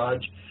man in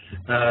charge.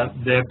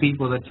 There are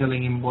people that are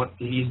telling him what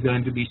he's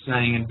going to be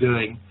saying and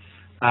doing.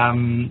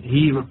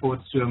 He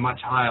reports to a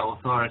much higher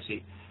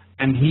authority.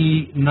 And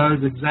he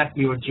knows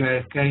exactly what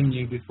JFK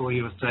knew before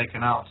he was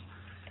taken out.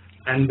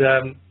 And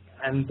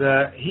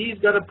he's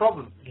got a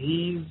problem.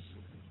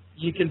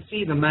 You can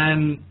see the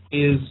man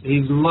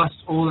he's lost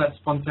all that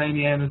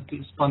spontaneity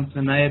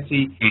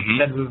mm-hmm.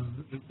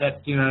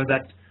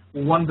 that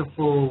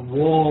wonderful,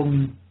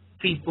 warm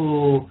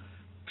people,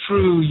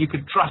 true. You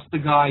could trust the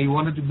guy. You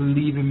wanted to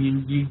believe him.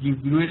 You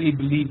really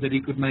believed that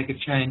he could make a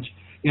change.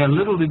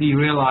 Little did he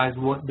realize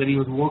that he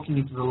was walking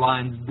into the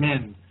lion's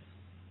den.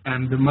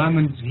 And the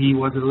moment he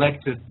was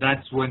elected,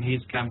 that's when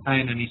his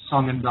campaign and his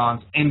song and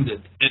dance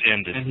ended. It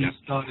ended, and he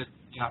started,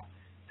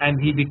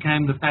 and he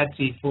became the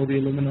patsy for the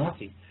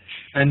Illuminati.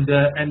 And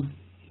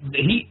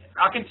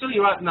I can tell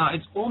you right now,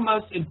 it's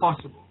almost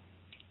impossible.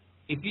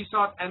 If you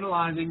start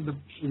analyzing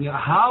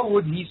how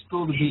would he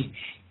spill the beans?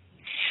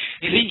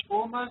 It is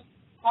almost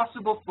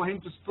possible for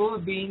him to spill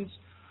the beans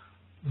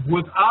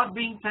without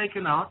being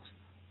taken out,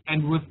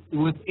 and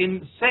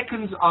within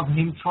seconds of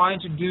him trying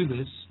to do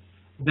this,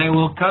 they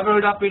will cover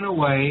it up in a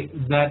way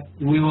that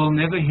we will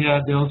never hear.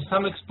 There was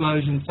some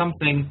explosion,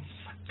 something,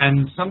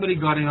 and somebody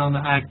got in on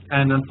the act,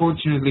 and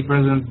unfortunately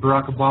President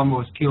Barack Obama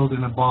was killed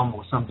in a bomb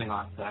or something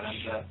like that.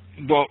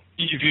 Well,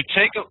 if you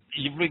take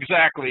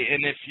exactly,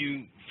 and if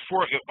you,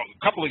 for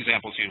a couple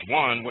examples here.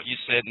 One, what you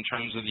said in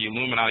terms of the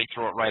Illuminati,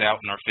 throw it right out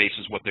in our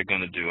faces what they're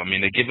going to do. I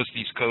mean, they give us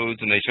these codes,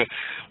 and they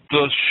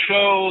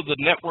show the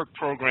network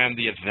program,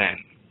 the event.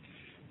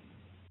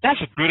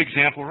 That's a good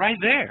example right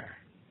there.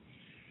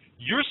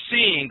 You're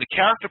seeing the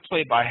character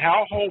played by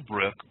Hal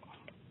Holbrook,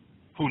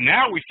 who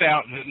now we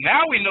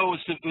know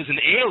is an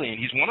alien.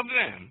 He's one of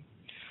them,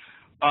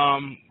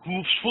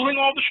 who's pulling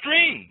all the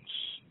strings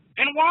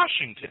in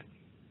Washington,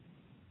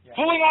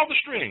 pulling all the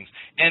strings,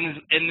 and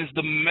is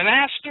the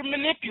master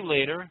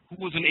manipulator, who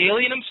was an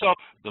alien himself,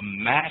 the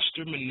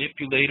master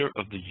manipulator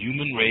of the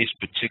human race,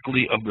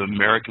 particularly of the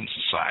American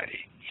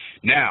society.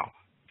 Now,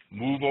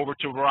 move over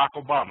to Barack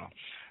Obama.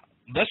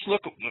 Let's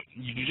look.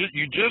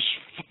 You just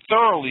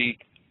thoroughly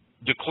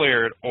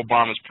declared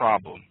Obama's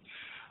problem.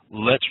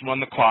 Let's run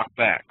the clock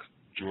back.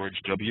 George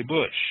W.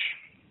 Bush.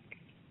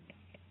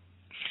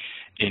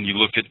 And you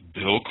look at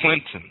Bill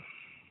Clinton.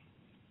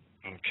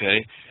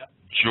 Okay? Yep.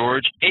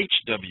 George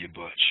H.W.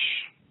 Bush.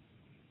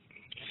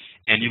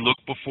 And you look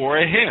before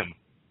him,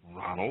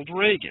 Ronald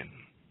Reagan.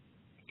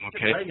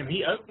 Okay? Reagan,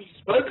 he openly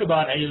spoke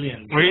about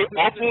aliens. He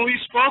openly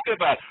spoke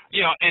about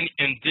it.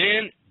 And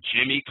then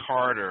Jimmy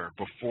Carter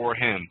before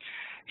him.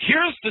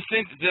 Here's the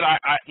thing that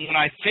when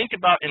I think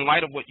about, in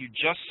light of what you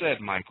just said,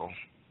 Michael,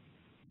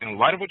 in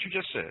light of what you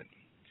just said,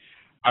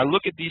 I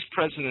look at these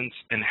presidents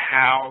and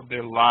how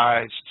their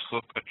lives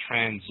took a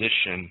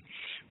transition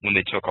when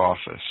they took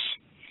office.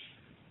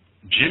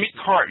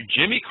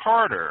 Jimmy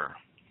Carter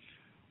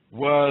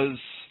was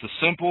the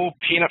simple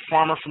peanut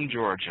farmer from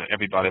Georgia.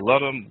 Everybody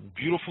loved him.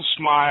 Beautiful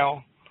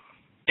smile.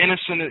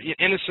 Innocent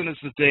as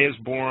the day is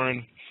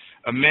born.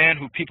 A man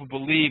who people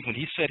believed when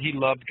he said he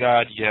loved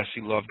God, yes,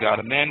 he loved God.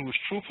 A man who was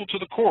truthful to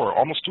the core,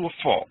 almost to a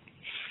fault.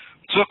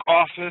 Took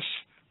office,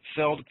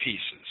 fell to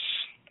pieces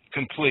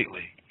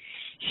completely.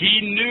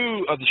 He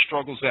knew of the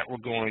struggles that were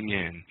going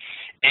in.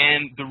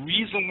 And the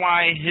reason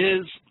why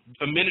his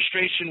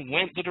administration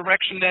went the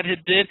direction that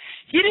it did,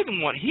 he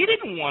didn't want to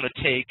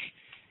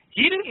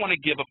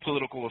give a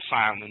political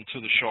asylum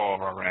to the Shah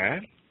of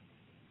Iran.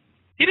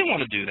 He didn't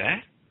want to do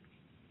that.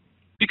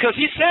 Because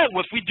he said,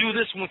 well, if we do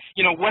this,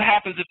 what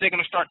happens if they're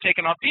going to start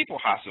taking our people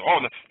hostage?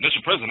 Oh,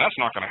 Mr. President, that's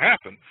not going to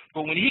happen.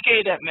 But when he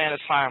gave that man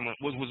asylum,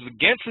 was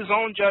against his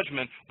own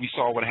judgment, we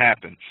saw what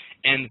happened.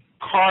 And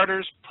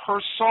Carter's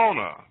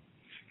persona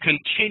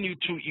continued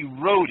to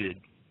erode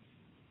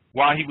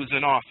while he was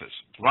in office.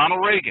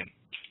 Ronald Reagan.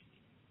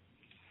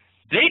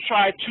 They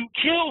tried to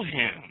kill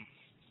him.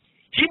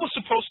 He was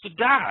supposed to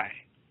die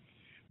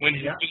when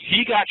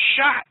he got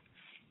shot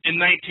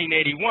in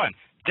 1981.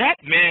 That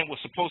man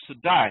was supposed to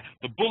die.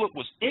 The bullet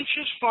was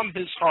inches from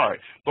his heart,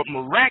 but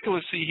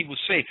miraculously he was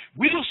saved.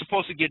 We were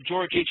supposed to get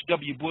George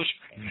H.W. Bush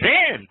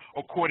then,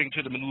 according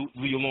to the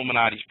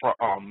Illuminati's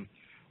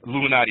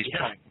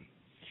plan.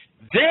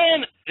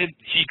 Then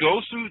he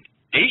goes through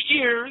 8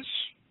 years.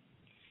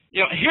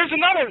 Here's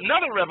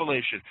another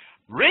revelation.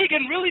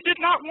 Reagan really did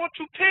not want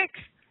to pick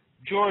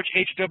George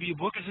H.W.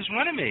 Bush as his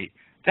running mate.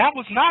 That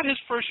was not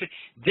his first.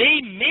 They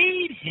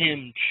made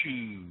him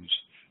choose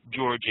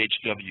George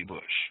H.W.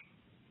 Bush.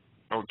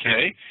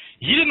 Okay,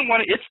 he didn't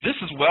want to. This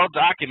is well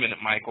documented,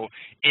 Michael,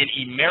 in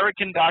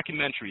American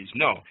documentaries.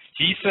 No,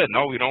 he said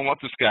no, we don't want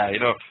this guy.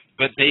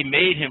 But they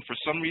made him for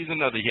some reason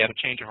or another. He had a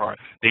change of heart.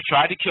 They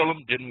tried to kill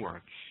him, didn't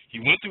work. He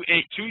went through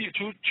 8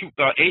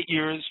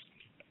 years,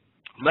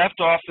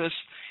 left office,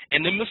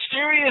 and then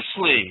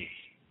mysteriously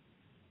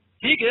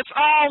he gets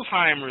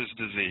Alzheimer's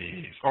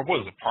disease, or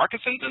what is it,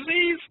 Parkinson's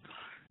disease?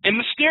 And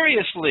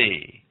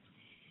mysteriously.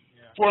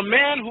 For a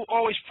man who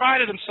always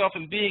prided himself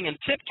in being in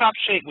tip-top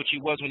shape, which he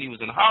was when he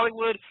was in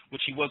Hollywood,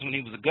 which he was when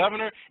he was a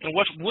governor, and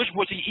which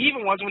he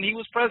even was when he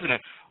was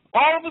president,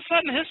 all of a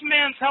sudden his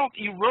man's health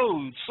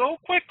erodes so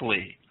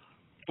quickly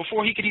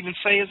before he could even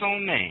say his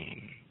own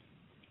name.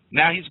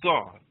 Now he's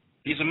gone.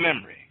 He's a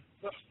memory.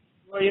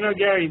 Well,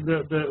 Gary,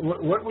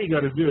 what we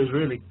got to do is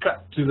really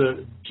cut to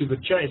the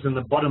chase and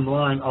the bottom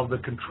line of the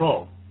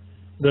control.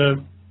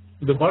 The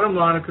bottom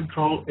line of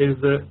control is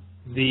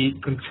the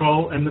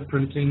control and the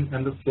printing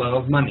and the flow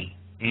of money.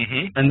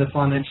 and the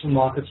financial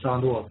markets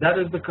around the world. That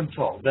is the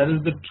control. That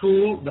is the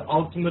tool, the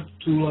ultimate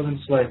tool of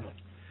enslavement.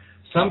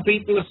 Some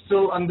people are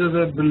still under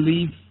the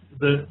belief,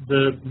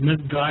 the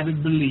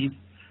misguided belief,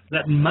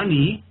 that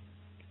money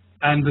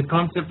and the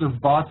concept of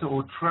barter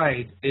or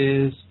trade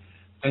is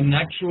a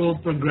natural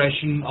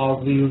progression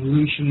of the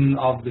evolution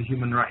of the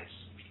human race.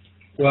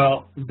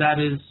 Well, that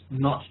is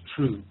not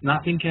true.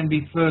 Nothing can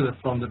be further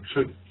from the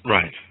truth.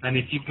 Right. And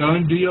if you go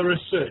and do your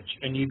research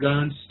and you go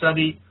and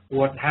study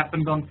what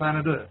happened on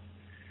planet Earth,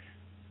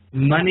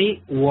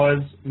 money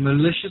was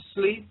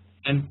maliciously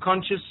and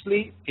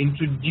consciously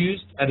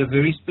introduced at a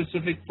very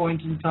specific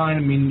point in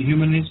time in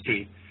human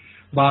history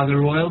by the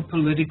royal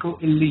political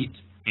elite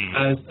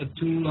as a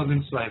tool of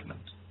enslavement.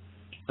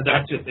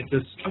 That's it. It's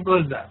as simple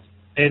as that.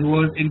 It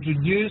was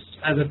introduced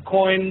as a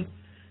coin,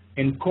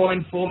 in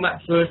coin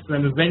format first,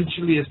 and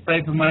eventually as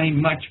paper money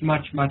much,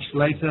 much, much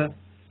later.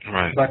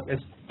 Right. But as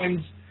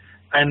coins,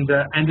 and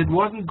it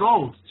wasn't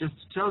gold, just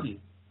to tell you.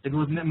 It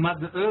was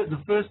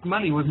the first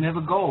money was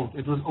never gold.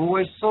 It was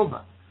always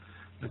silver.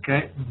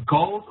 Okay,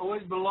 gold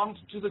always belonged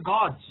to the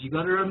gods. You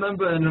got to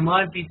remember and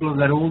remind people of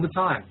that all the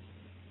time.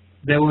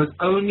 There was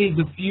only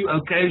the few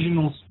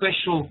occasional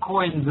special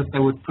coins that they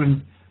would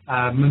print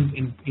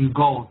mint in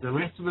gold. The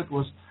rest of it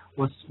was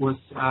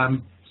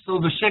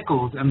silver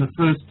shekels, and the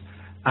first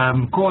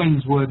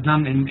coins were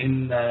done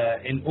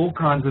in all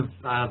kinds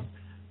of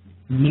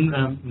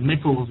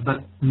metals,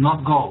 but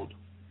not gold.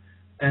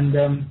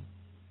 And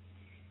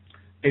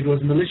it was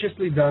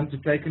maliciously done to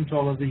take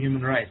control of the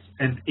human race.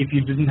 And if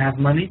you didn't have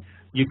money,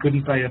 you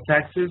couldn't pay your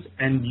taxes,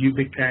 and you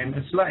became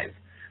a slave,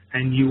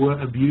 and you were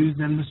abused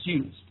and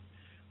misused.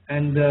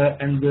 And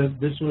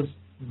this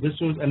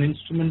was an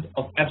instrument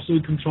of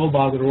absolute control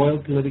by the royal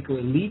political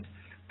elite,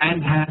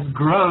 and has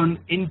grown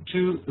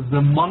into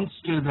the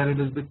monster that it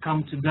has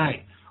become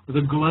today, with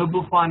the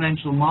global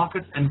financial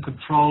markets and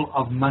control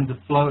of money, the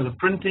flow, the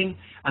printing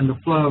and the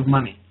flow of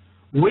money,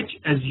 which,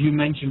 as you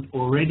mentioned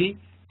already,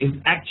 is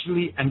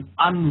actually an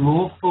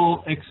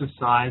unlawful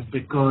exercise,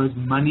 because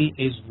money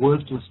is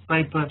worthless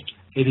paper.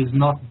 It is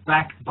not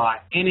backed by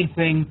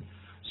anything.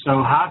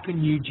 So how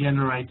can you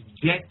generate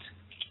debt?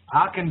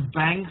 How can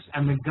banks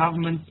and the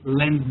government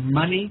lend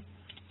money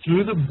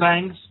through the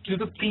banks to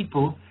the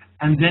people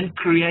and then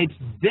create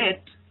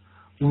debt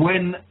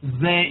when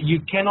you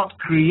cannot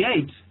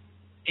create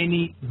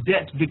any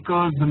debt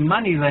because the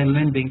money they're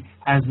lending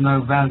has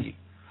no value?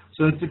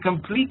 So it's a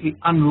completely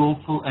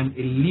unlawful and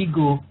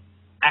illegal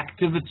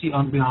activity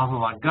on behalf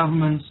of our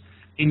governments,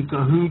 in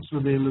cahoots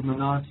with the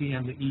Illuminati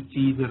and the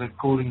ETs that are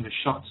calling the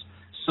shots.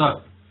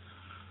 So,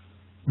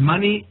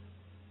 money,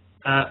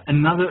 a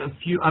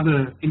few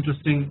other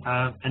interesting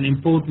and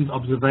important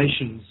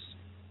observations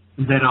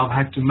that I've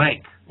had to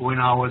make when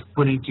I was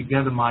putting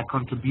together my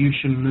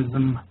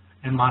contributionism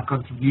and my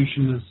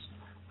contributionist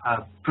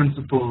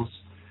principles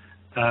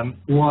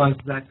was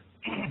that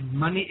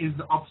money is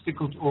the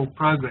obstacle to all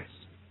progress.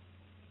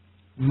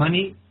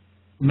 Money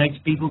makes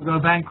people go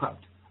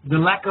bankrupt. The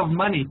lack of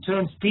money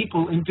turns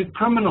people into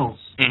criminals.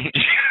 We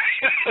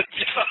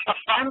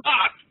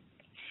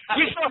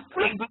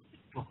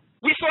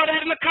saw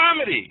that in the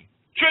comedy,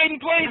 Trading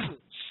Places.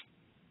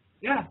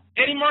 Yeah.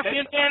 Eddie Murphy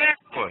and Dan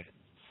Aykroyd.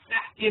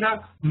 You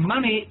know,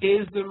 money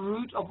is the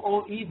root of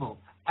all evil,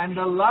 and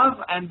the love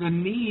and the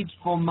need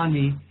for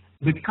money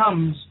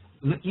becomes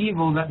the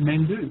evil that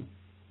men do.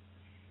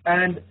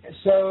 And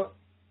so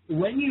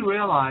when you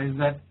realize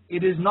that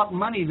it is not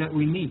money that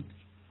we need,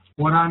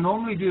 what I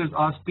normally do is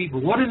ask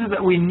people, what is it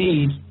that we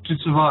need to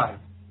survive?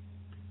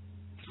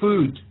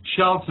 Food,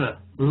 shelter,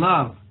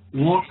 love,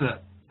 water,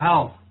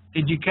 health,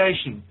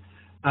 education,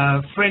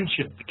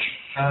 friendship,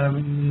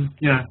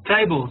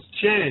 tables,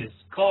 chairs,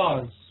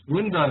 cars,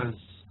 windows,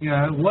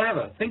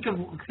 whatever. Think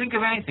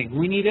of anything.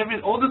 We need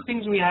all the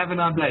things we have in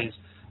our days,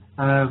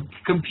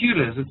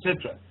 computers,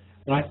 etc.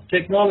 Right?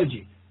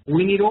 Technology.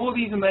 We need all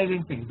these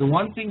amazing things. The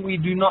one thing we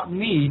do not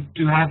need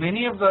to have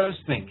any of those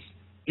things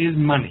is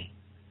money.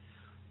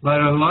 But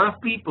a lot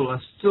of people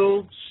are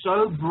still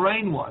so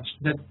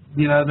brainwashed that,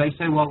 they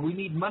say, well, we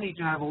need money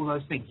to have all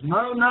those things.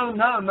 No.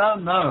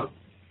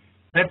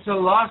 That's the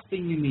last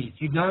thing you need.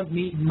 You don't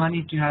need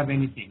money to have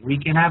anything. We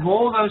can have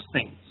all those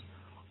things,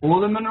 all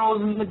the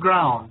minerals in the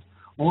ground,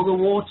 all the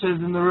waters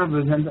in the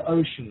rivers and the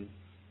ocean,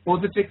 all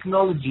the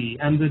technology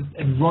and the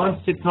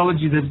advanced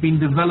technology that's been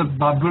developed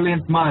by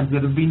brilliant minds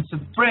that have been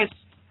suppressed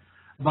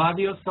by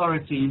the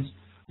authorities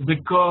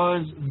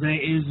because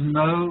there is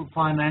no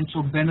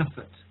financial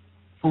benefit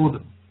for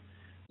them.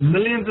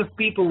 Millions of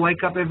people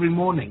wake up every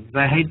morning.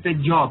 They hate their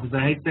jobs. They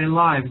hate their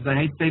lives. They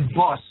hate their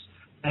boss.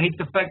 They hate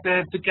the fact they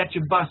have to catch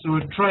a bus or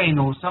a train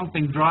or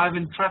something, drive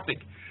in traffic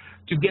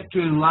to get to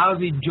a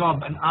lousy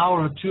job an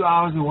hour or 2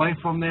 hours away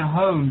from their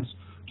homes.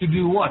 To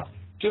do what?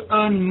 To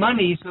earn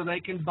money so they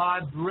can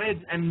buy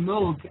bread and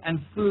milk and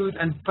food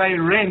and pay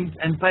rent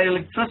and pay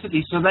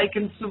electricity so they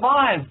can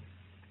survive.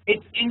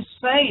 It's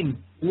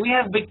insane. We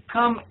have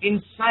become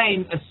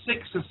insane, a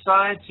sick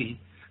society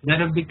that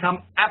have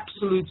become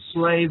absolute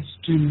slaves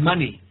to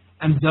money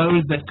and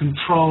those that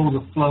control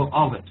the flow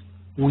of it.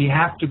 We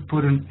have to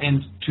put an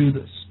end to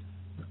this.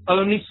 The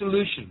only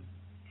solution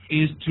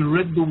is to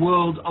rid the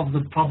world of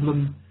the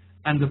problem,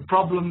 and the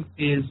problem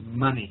is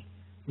money.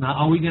 Now,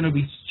 are we going to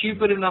be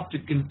stupid enough to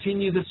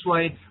continue this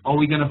way? Are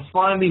we going to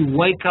finally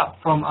wake up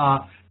from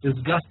our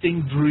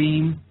disgusting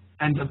dream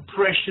and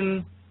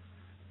oppression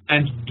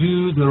and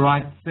do the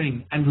right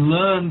thing and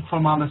learn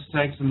from our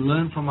mistakes and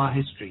learn from our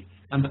history?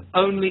 And the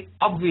only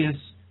obvious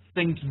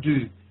thing to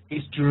do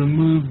is to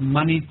remove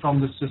money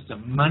from the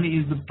system. Money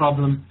is the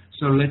problem,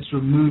 so let's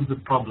remove the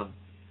problem.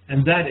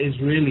 And that is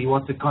really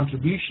what the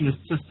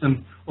contributionist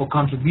system or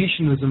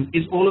contributionism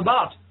is all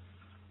about.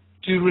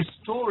 To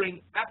restoring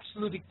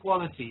absolute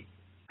equality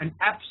and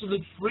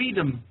absolute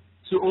freedom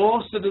to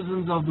all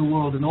citizens of the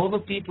world and all the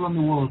people in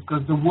the world,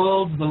 because the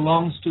world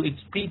belongs to its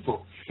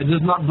people. It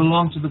does not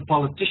belong to the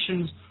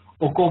politicians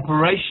or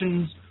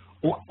corporations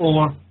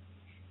or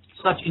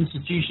such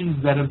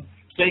institutions that have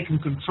taken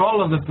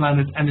control of the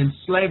planet and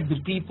enslaved the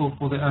people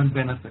for their own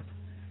benefit.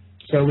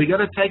 So we got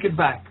to take it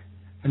back.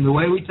 And the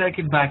way we take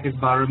it back is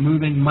by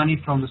removing money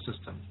from the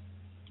system.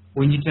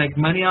 When you take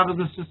money out of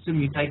the system,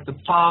 you take the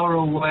power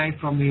away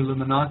from the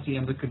Illuminati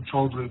and the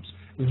control groups.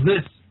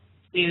 This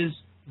is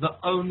the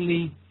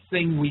only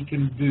thing we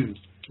can do.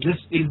 This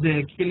is their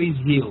Achilles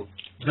heel.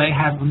 They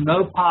have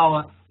no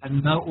power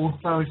and no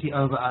authority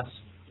over us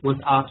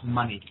without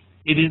money.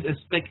 It is a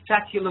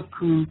spectacular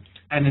coup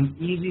and an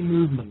easy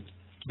movement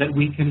that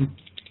we can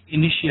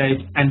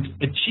initiate and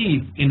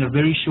achieve in a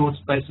very short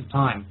space of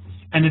time.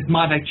 And it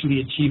might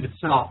actually achieve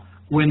itself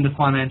when the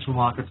financial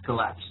markets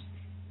collapse.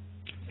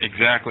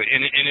 Exactly,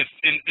 and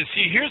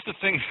see, here's the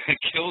thing that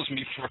kills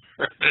me for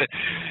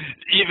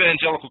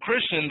evangelical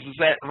Christians is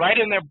that right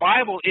in their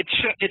Bible, it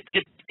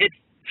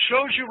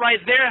shows you right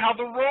there how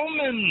the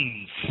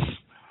Romans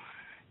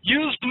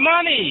used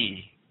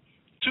money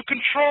to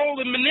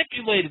control and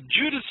manipulate it.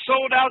 Judas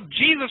sold out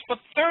Jesus for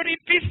 30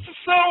 pieces of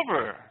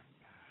silver.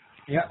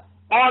 Yeah.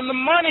 On the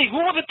money,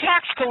 who were the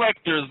tax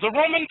collectors? The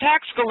Roman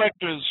tax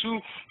collectors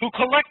who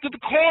collected the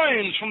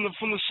coins from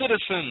the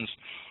citizens.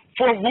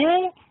 For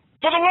who?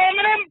 For the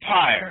Roman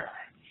Empire.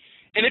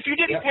 And if you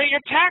didn't pay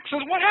your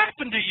taxes, what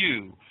happened to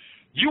you?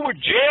 You were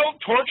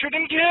jailed, tortured,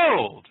 and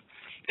killed.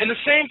 And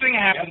the same thing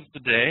happens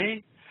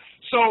today.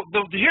 So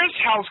here's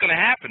how it's going to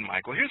happen,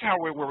 Michael. Here's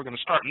where we're going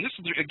to start. And this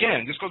is,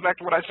 again, this goes back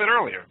to what I said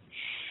earlier.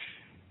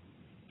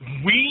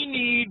 We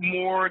need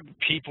more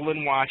people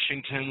in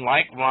Washington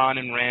like Ron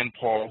and Rand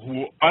Paul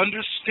who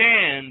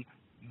understand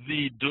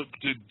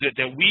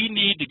that we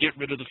need to get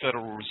rid of the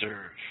Federal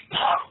Reserve.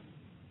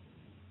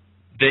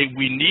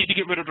 We need to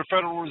get rid of the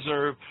Federal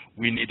Reserve.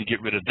 We need to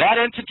get rid of that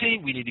entity.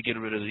 We need to get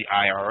rid of the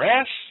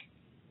IRS.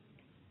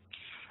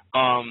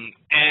 And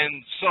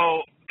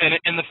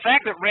the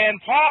fact that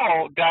Rand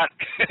Paul got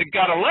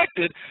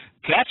elected,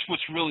 that's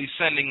what's really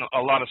sending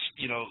a lot of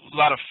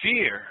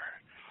fear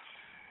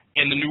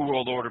in the New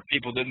World Order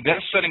people.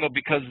 They're setting up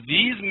because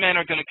these men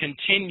are going to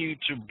continue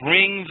to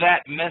bring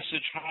that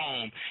message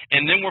home.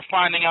 And then we're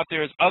finding out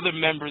there's other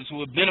members who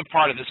have been a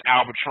part of this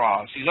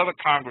albatross, these other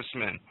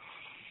congressmen,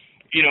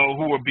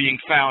 who are being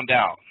found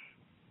out,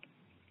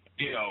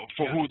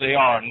 for who they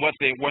are and what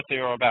they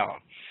are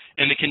about.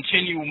 And to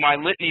continue my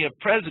litany of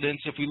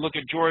presidents, if we look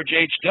at George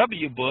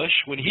H.W. Bush,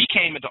 when he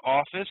came into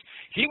office,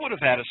 he would have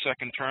had a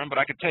second term, but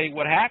I could tell you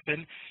what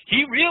happened.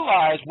 He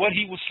realized what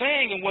he was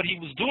saying and what he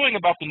was doing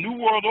about the New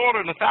World Order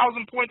and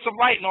 1,000 points of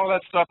light and all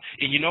that stuff,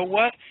 and you know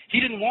what? He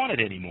didn't want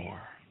it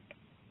anymore.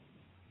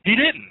 He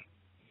didn't.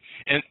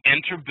 And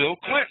enter Bill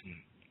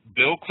Clinton.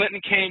 Bill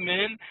Clinton came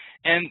in,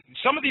 and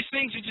some of these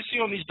things that you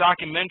see on these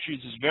documentaries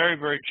is very,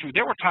 very true.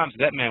 There were times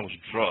that man was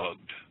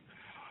drugged.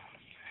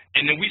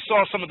 And then we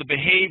saw some of the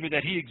behavior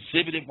that he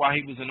exhibited while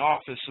he was in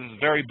office, some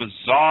very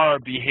bizarre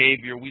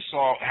behavior. We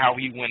saw how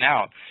he went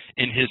out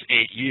in his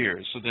 8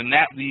 years. So then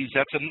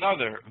that's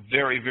another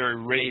very, very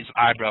raised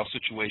eyebrow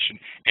situation.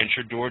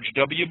 Enter George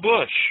W.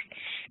 Bush.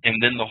 And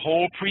then the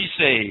whole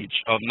presage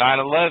of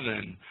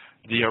 9/11,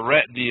 the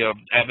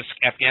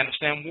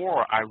Afghanistan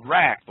war,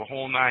 Iraq, the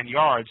whole 9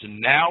 yards. And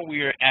now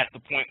we are at the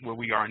point where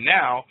we are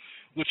now,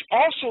 which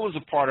also is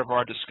a part of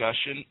our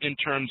discussion in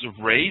terms of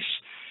race,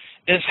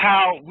 is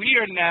how we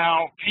are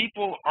now,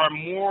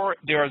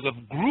 there's a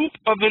group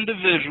of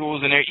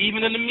individuals, and they're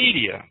even in the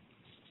media,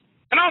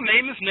 and I'll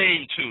name his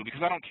name too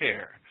because I don't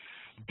care,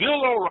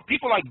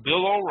 people like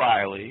Bill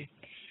O'Reilly,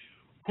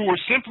 who are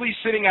simply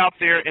sitting out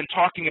there and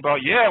talking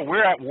about,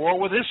 we're at war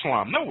with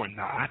Islam. No, we're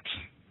not.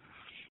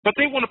 But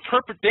they want to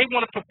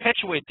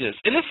perpetuate this.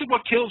 And this is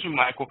what kills me,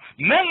 Michael.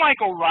 Men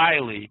like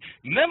O'Reilly,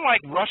 men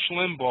like Rush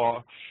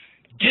Limbaugh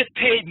get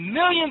paid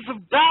millions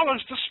of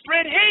dollars to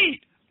spread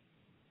hate.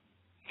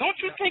 Don't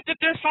you think that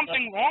there's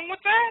something wrong with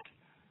that?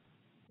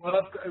 Well,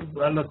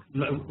 look,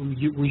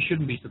 we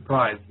shouldn't be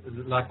surprised.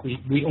 Like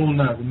we all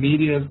know, the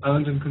media is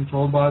owned and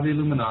controlled by the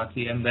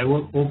Illuminati, and they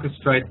will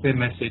orchestrate their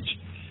message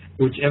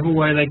whichever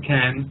way they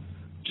can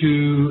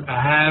to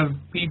have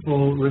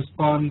people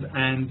respond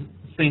and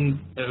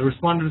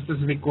respond in a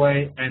specific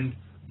way and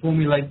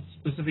formulate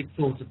specific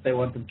thoughts that they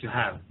want them to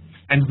have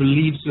and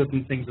believe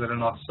certain things that are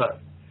not so.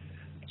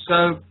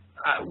 So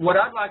what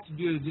I'd like to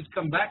do is just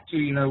come back to,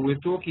 we're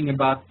talking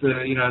about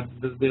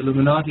the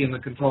Illuminati and the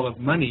control of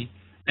money,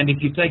 and if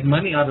you take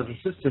money out of the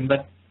system,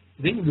 but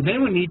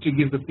then we need to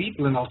give the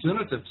people an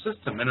alternative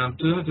system, an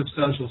alternative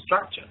social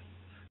structure,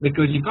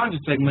 because you can't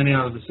just take money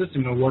out of the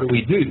system, and what do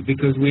we do?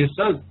 Because we're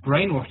so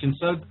brainwashed and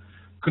so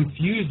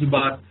confused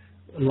about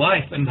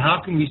life and how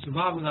can we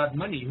survive without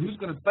money? Who's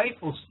going to pay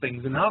for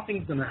things and how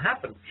things are going to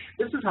happen?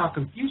 This is how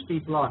confused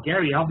people are.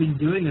 Gary, I've been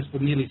doing this for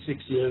nearly 6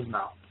 years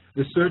now,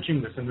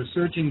 researching this and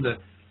researching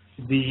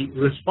the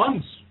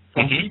response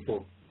from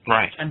people,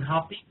 right? And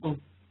how people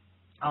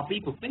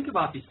think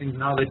about these things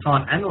and how they try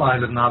and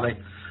analyze it and how they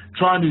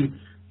try to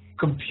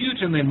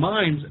compute in their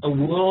minds a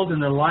world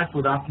and a life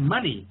without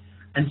money.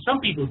 And some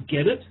people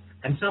get it,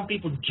 and some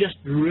people just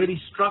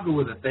really struggle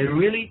with it. They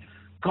really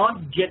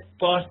can't get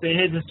past their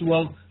heads as to,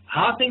 well,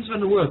 how are things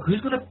going to work?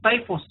 Who's going to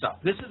pay for stuff?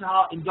 This is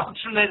how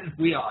indoctrinated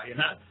we are,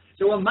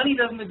 So, well, money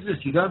doesn't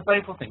exist. You don't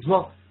pay for things.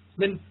 Well,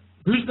 then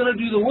who's going to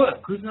do the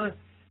work? Who's going to?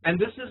 And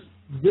this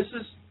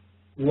is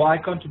why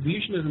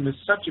contributionism is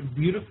such a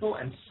beautiful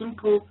and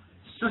simple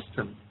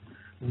system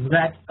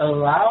that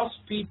allows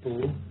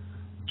people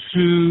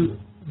to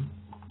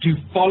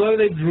follow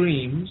their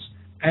dreams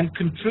and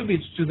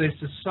contributes to their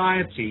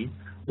society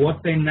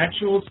what their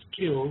natural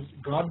skills,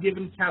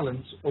 God-given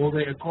talents, or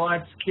their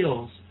acquired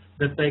skills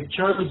that they've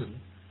chosen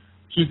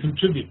to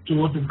contribute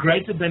towards the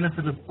greater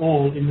benefit of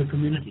all in the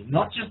community.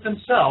 Not just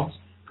themselves,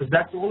 because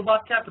that's all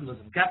about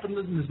capitalism.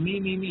 Capitalism is me,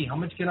 me, me. How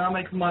much can I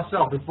make for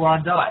myself before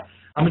I die?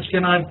 How much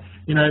can I,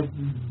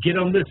 get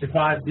on this? If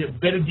I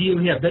better deal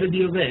here, better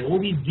deal there.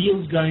 All these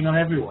deals going on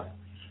everywhere.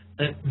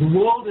 The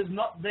world is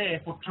not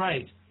there for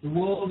trade. The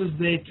world is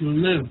there to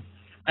live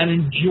and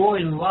enjoy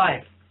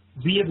life.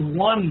 Be at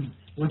one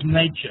with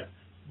nature.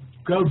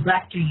 Go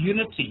back to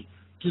unity,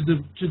 to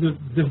the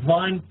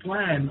divine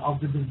plan of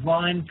the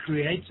divine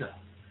Creator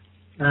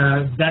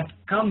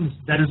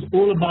that is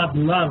all about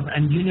love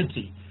and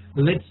unity.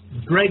 Let's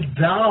break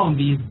down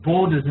these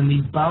borders and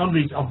these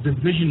boundaries of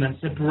division and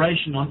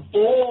separation on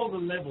all the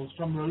levels,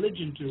 from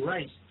religion to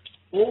race.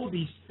 All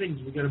these things,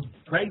 we've got to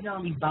break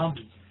down these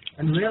boundaries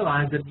and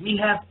realize that we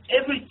have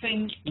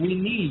everything we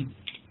need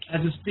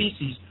as a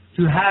species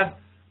to have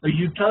a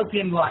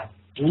utopian life.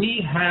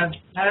 We have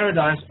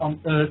paradise on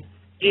earth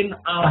in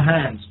our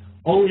hands.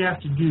 All we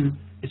have to do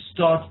is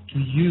start to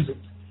use it.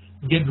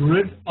 Get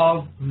rid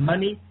of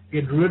money,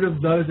 get rid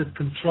of those that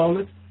control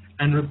it,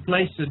 and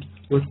replace it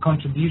with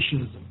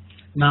contributionism.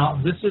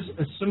 Now, this is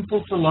a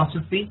simple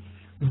philosophy,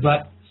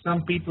 but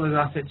some people, as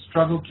I said,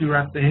 struggle to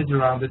wrap their heads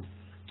around it.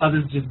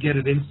 Others just get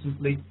it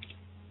instantly.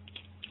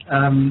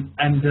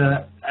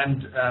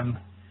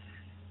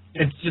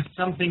 It's just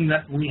something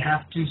that we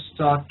have to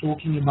start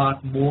talking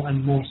about more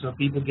and more so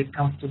people get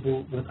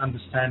comfortable with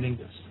understanding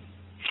this.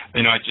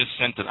 I just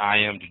sent an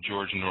IM to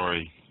George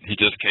Norrie. He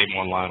just came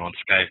online on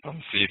Skype. I'm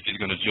going to see if he's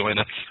going to join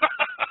us.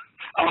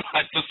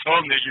 I just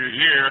told him that you're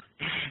here.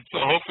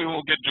 So hopefully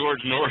we'll get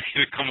George Norrie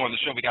to come on the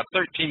show. We got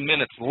 13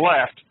 minutes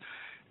left.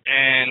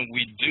 And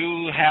we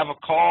do have a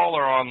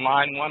caller on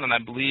line one, and I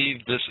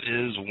believe this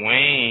is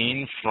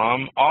Wayne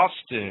from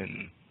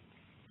Austin.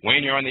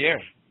 Wayne, you're on the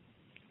air.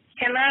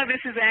 Hello, this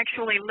is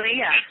actually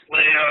Leah.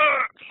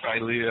 Leah. Hi,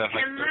 Leah.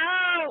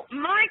 Hello,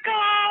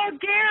 Michael,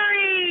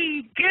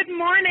 Gary. Good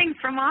morning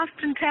from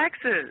Austin,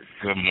 Texas.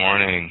 Good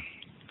morning.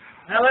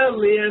 Hello,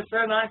 Leah.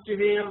 So nice to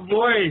hear your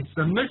voice.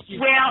 I missed you.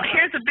 Well,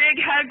 here's a big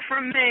hug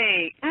from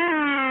me.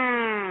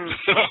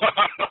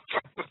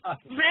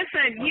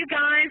 Listen, you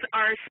guys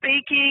are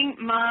speaking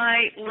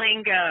my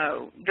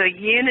lingo. The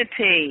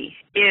unity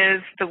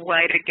is the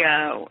way to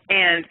go.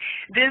 And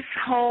this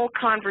whole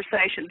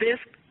conversation,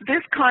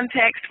 this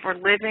context for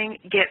living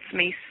gets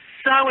me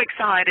so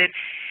excited.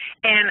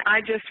 And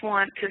I just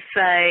want to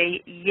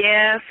say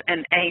yes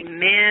and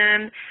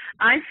amen.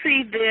 I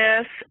see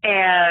this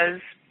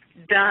as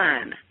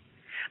done,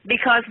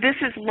 because this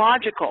is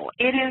logical.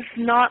 It is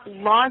not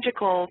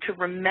logical to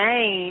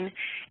remain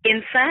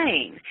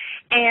insane,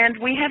 and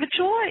we have a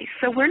choice.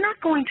 So we're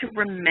not going to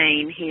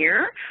remain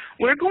here.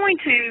 We're going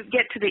to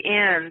get to the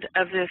end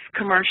of this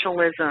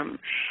commercialism.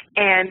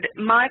 And,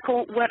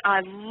 Michael, what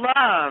I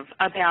love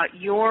about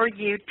your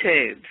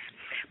YouTubes,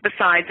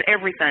 besides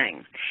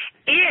everything,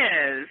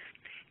 is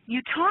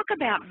you talk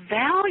about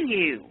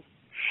value.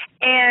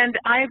 And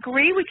I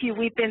agree with you.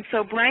 We've been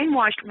so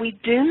brainwashed. We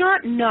do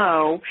not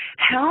know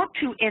how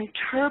to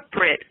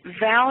interpret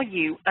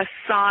value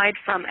aside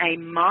from a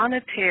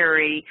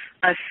monetary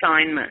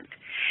assignment.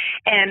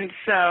 And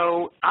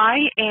so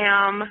I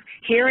am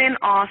here in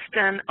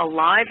Austin,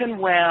 alive and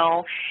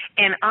well,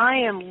 and I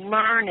am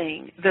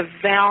learning the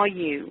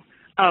value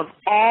of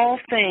all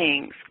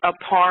things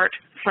apart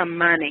from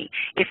money.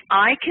 If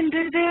I can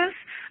do this,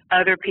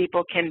 other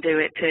people can do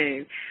it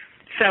too.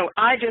 So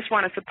I just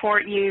want to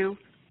support you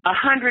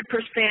 100%.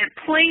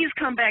 Please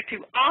come back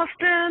to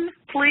Austin,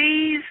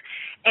 please.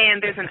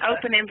 And there's an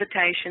open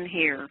invitation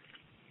here.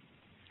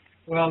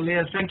 Well,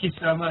 Leah, thank you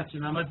so much.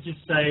 And I must just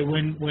say,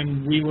 when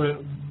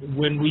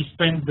we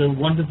spent the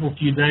wonderful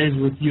few days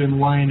with you and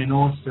Wayne in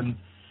Austin,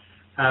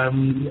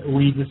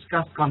 we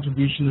discussed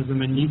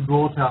contributionism, and you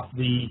brought up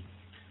the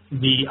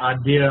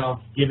idea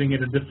of giving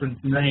it a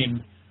different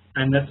name,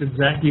 and that's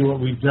exactly what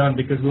we've done,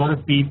 because a lot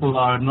of people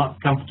are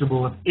not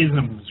comfortable with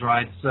isms,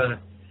 right? So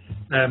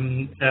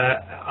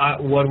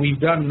what we've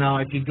done now,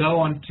 if you go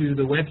onto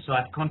the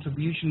website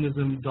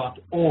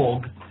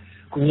contributionism.org,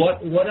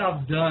 what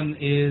I've done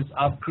is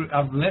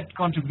I've left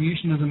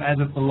contributionism as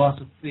a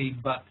philosophy,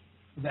 but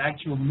the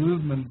actual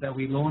movement that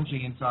we're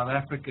launching in South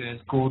Africa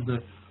is called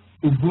the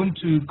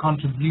Ubuntu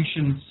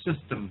Contribution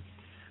System.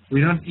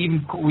 We're not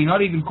even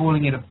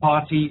calling it a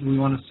party. We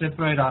want to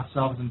separate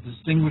ourselves and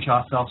distinguish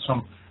ourselves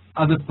from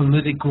other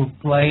political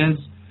players.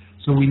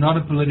 So we're not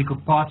a political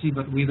party,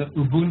 but we're the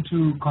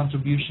Ubuntu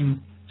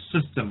Contribution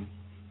System.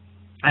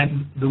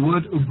 And the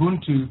word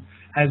Ubuntu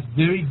has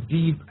very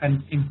deep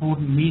and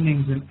important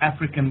meanings in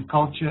African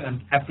culture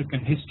and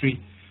African history.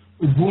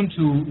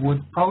 Ubuntu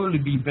would probably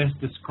be best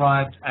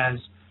described as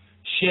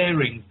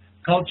sharing,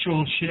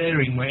 cultural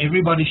sharing, where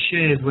everybody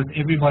shares with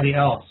everybody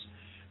else.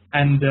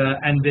 And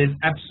there's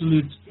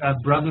absolute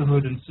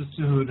brotherhood and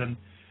sisterhood and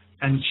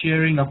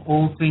sharing of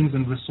all things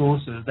and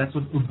resources. That's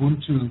what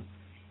Ubuntu,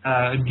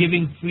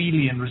 giving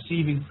freely and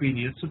receiving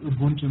freely, that's what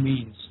Ubuntu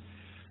means.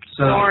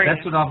 So glorious.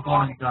 That's what I've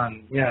gone and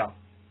done, yeah.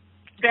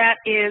 That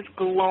is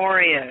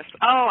glorious.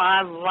 Oh,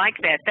 I like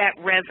that. That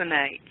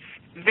resonates.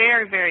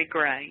 Very, very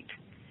great.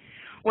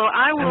 Well,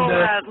 I will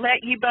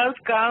let you both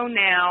go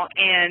now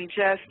and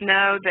just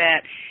know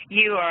that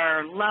you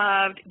are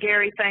loved.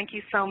 Gary, thank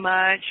you so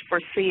much for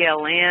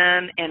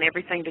CLN and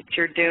everything that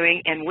you're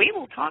doing, and we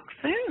will talk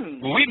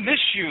soon. We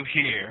miss you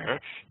here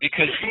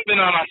because she's been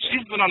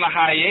on a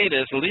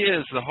hiatus. Leah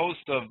is the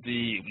host of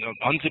the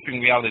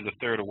Unzipping Reality, the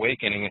Third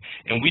Awakening,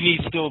 and we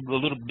need still a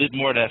little bit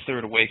more of that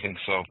Third Awakening.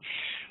 So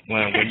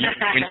when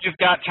you've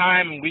got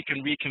time and we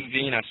can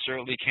reconvene, I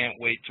certainly can't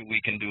wait till we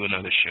can do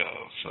another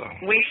show. So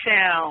we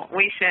shall.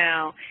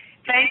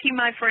 Thank you,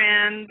 my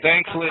friend.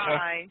 Thanks, Bye-bye.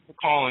 Leah, for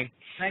calling.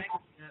 Thank you.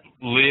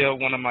 Leah,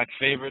 one of my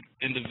favorite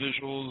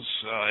individuals,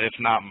 if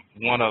not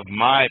one of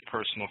my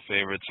personal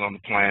favorites on the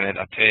planet.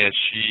 I tell you,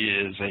 she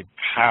is a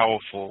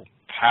powerful,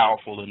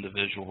 powerful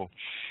individual,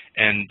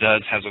 and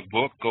has a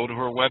book. Go to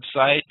her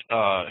website.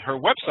 Her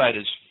website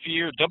is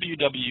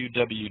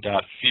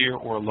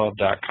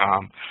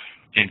www.fearorlove.com.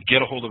 And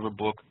get a hold of her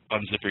book,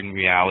 Unzipping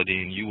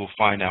Reality, and you will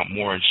find out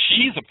more. And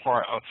she's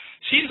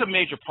a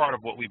major part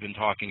of what we've been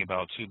talking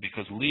about, too,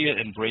 because Leah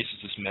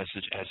embraces this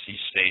message as he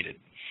stated.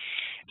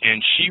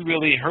 And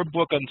her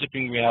book,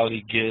 Unzipping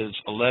Reality, gives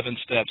 11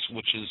 steps,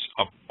 which is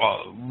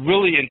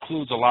really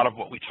includes a lot of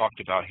what we talked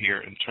about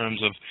here in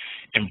terms of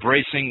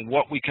embracing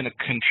what we can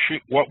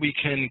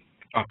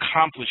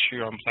accomplish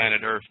here on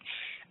planet Earth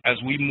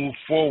as we move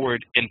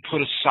forward and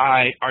put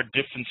aside our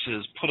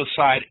differences, put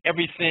aside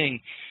everything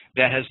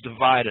that has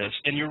divided us.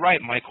 And you're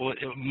right, Michael,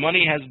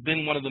 money has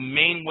been one of the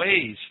main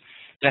ways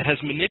that has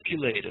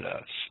manipulated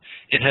us.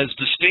 It has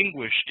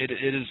distinguished. It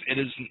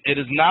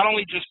has not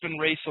only just been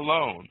race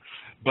alone,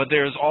 but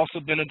there has also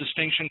been a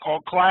distinction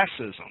called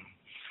classism,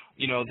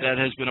 that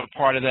has been a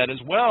part of that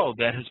as well,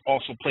 that has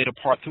also played a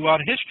part throughout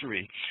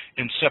history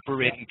in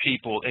separating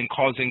people and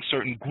causing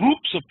certain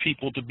groups of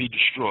people to be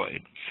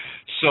destroyed.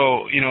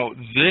 So,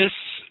 this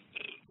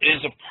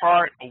is a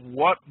part of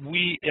what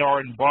we are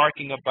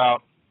embarking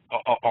upon,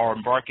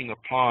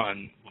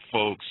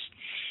 folks,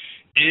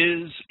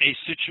 is a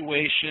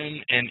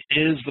situation and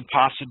is the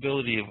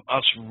possibility of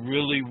us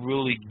really,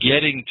 really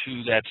getting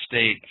to that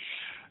state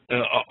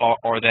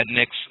or that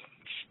next.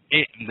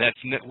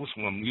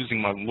 I'm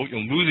losing my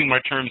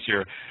terms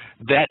here.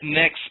 That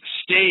next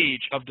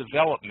stage of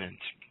development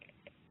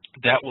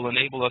that will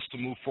enable us to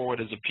move forward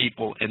as a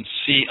people and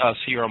see us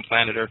here on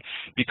planet Earth.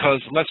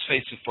 Because let's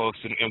face it, folks,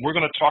 and we're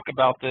going to talk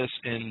about this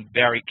in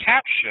Barry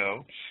Kapp's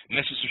show,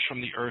 Messages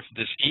from the Earth,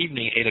 this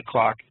evening, 8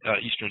 o'clock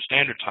Eastern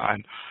Standard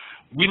Time.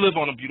 We live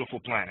on a beautiful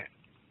planet.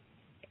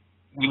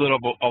 We live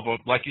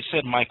like you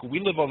said, Michael, we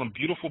live on a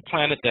beautiful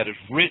planet that is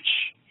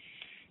rich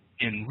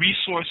in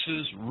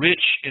resources,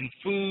 rich in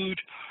food.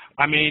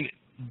 I mean,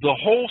 the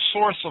whole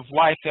source of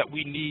life that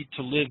we need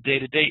to live day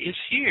to day is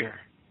here.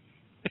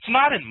 It's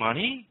not in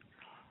money.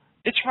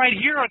 It's right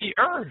here on the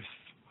earth.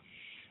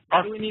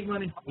 Why do we need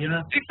money?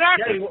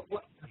 Exactly.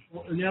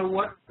 Yeah,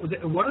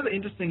 one of the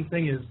interesting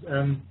things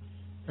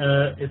is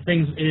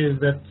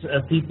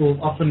that people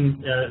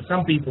often,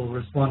 some people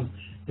respond.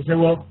 They say,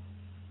 well,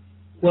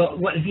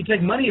 what if you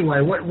take money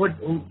away? Do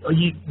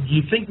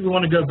you think we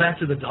want to go back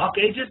to the Dark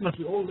Ages? Must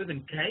we all live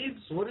in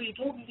caves? What are you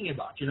talking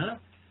about?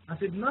 I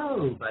said,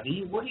 no,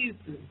 buddy.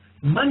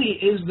 Money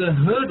is the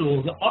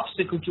hurdle, the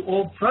obstacle to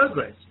all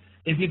progress.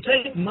 If you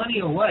take money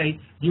away,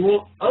 you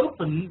will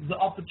open the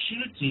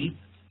opportunity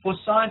for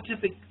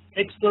scientific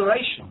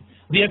exploration.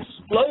 The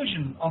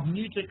explosion of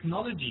new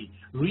technology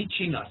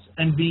reaching us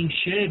and being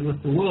shared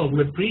with the world,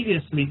 where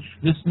previously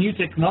this new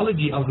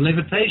technology of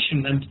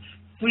levitation and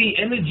free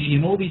energy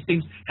and all these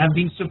things have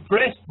been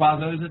suppressed by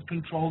those that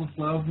control the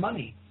flow of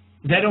money.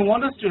 They don't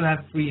want us to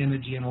have free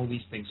energy and all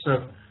these things.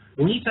 So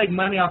when you take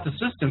money out the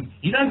system,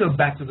 you don't go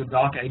back to the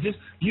Dark Ages.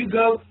 You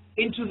go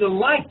into the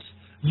light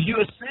you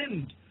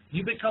ascend.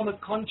 You become a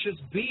conscious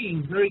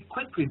being very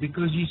quickly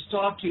because you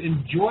start to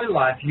enjoy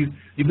life. You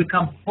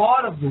become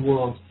part of the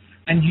world,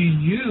 and you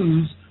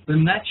use the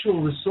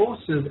natural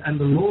resources and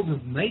the laws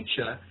of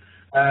nature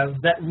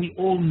that we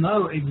all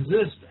know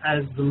exist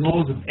as the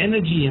laws of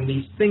energy and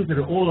these things that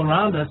are all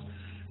around us.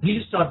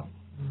 You start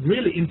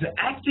really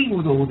interacting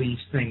with all these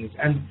things,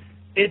 and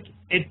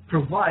it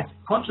provides.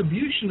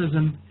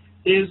 Contributionism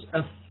is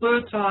a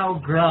fertile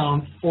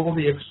ground for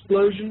the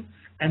explosion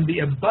and the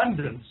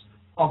abundance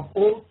of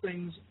all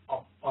things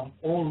on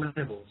all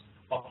levels,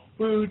 of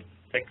food,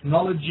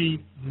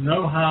 technology,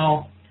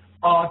 know-how,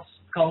 arts,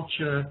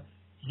 culture,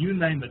 you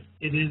name it.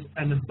 It is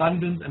an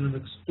abundance and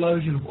an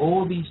explosion of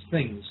all these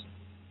things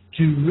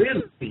to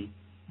really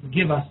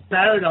give us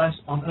paradise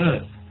on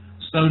earth,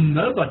 so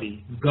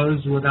nobody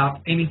goes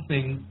without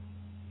anything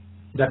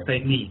that they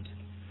need.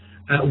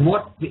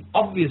 What the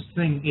obvious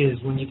thing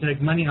is, when you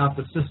take money out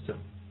of the system,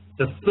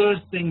 the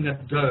first thing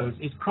that goes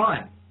is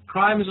crime.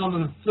 Crime is one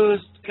of the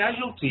first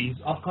casualties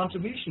of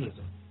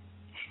contributionism.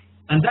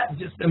 And that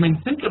just,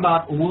 think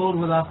about a world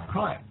without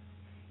crime.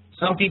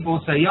 Some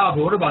people say, yeah,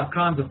 but what about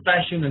crimes of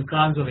passion and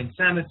crimes of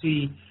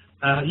insanity?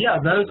 Yeah,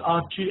 those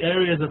are two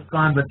areas of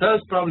crime, but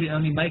those probably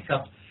only make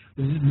up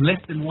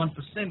less than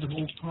 1% of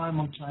all crime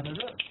on planet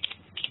Earth.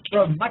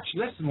 So much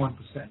less than 1%.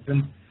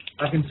 And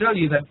I can tell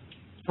you that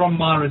from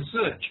my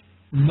research,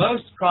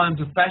 most crimes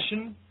of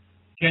passion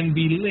can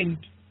be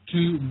linked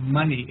to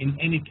money in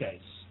any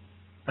case.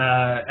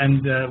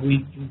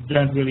 We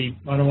don't really,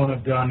 I don't want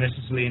to go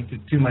unnecessarily into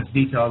too much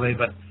detail there,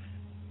 but,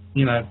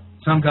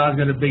 some guy's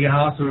got a bigger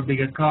house or a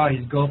bigger car,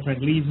 his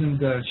girlfriend leaves him,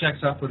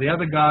 shacks up with the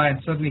other guy,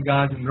 and suddenly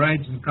guys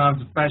enraged in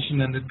crimes of passion,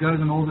 and it goes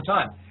on all the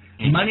time.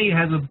 Money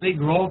has a big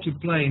role to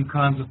play in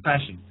crimes of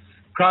passion.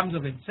 Crimes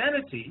of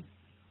insanity,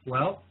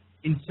 well,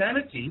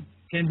 insanity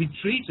can be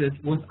treated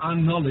with our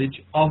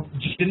knowledge of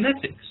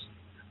genetics.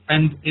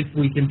 And if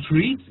we can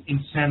treat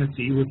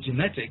insanity with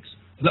genetics,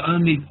 the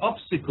only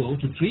obstacle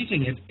to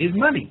treating it is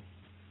money.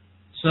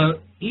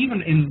 So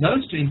even in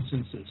those two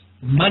instances,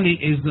 money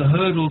is the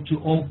hurdle to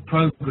all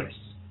progress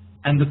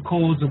and the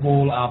cause of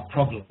all our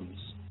problems.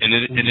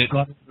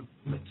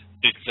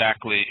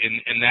 Exactly.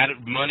 And that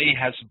money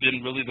has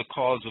been really the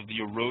cause of the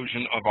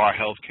erosion of our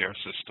healthcare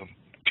system,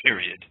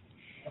 period.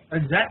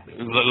 Exactly.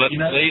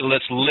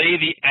 Let's lay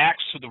the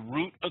axe to the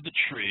root of the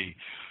tree.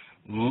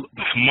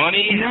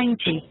 Money.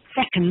 90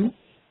 seconds.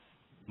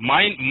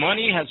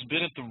 Money has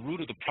been at the root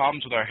of the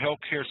problems with our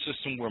healthcare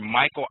system, where,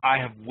 Michael, I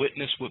have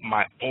witnessed with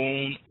my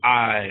own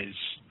eyes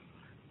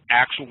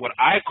what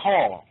I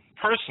call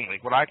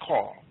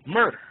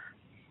murder.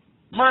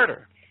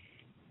 Murder.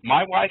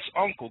 My wife's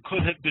uncle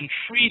could have been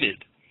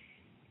treated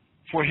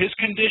for his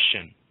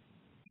condition,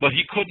 but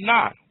he could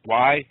not.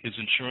 Why? His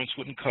insurance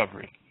wouldn't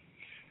cover it.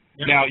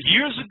 Yep. Now,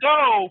 years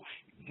ago,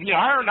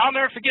 I'll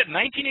never forget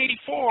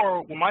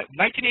 1984,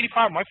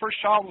 1985, my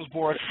first child was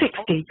born.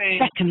 60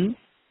 seconds.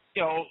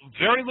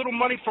 Very little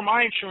money for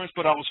my insurance,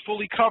 but I was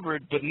fully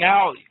covered. But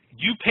now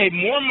you pay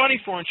more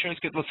money for insurance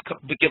to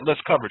get less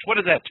coverage. What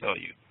does that tell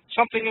you?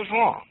 Something is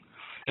wrong.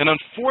 And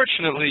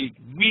unfortunately,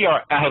 we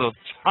are out of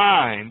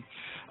time.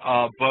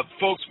 But,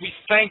 folks, we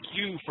thank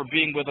you for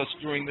being with us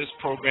during this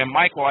program.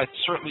 Michael, I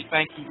certainly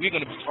thank you. We're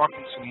going to be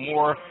talking some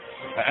more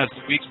as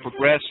the weeks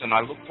progress, and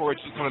I look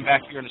forward to you coming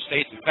back here in the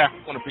States. In fact,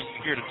 we're going to bring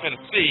you here to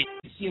Tennessee.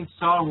 In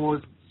Star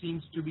Wars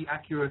seems to be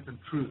accurate and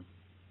true.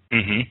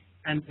 Mm-hmm.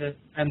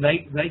 And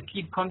they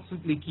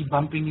constantly keep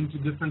bumping into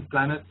different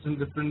planets and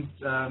different,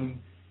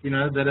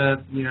 that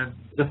are,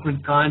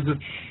 different kinds of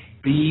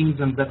beings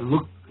and that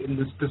look in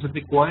this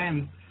specific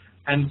way.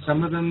 And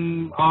some of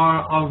them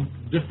are of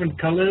different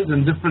colors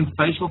and different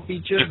facial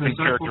features. Different and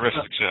so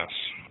characteristics, yes.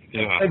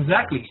 Yeah.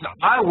 Exactly. So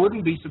I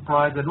wouldn't be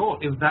surprised at all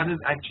if that is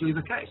actually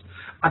the case.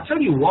 I'll tell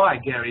you why,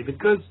 Gary,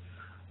 because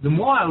the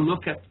more I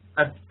look at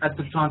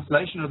the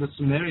translation of the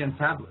Sumerian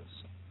tablets,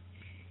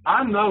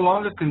 I'm no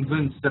longer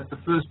convinced that the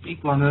first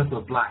people on Earth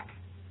were black.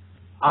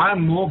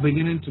 I'm more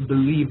beginning to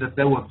believe that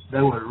they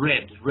were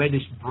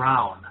reddish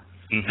brown,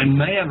 and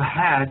may have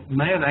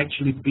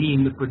actually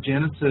been the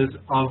progenitors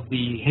of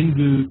the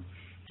Hindu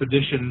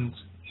traditions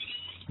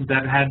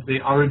that had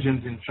their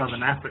origins in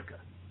southern Africa.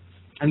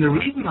 And the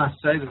reason I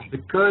say this is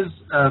because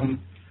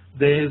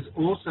there's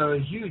also a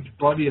huge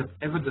body of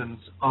evidence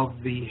of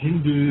the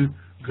Hindu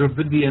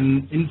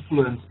Dravidian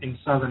influence in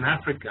southern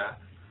Africa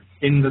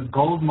in the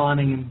gold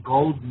mining and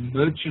gold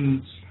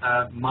merchants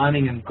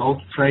mining and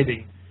gold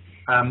trading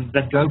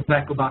that go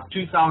back about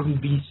 2000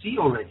 BC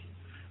already.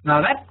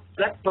 Now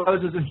that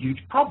poses a huge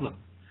problem,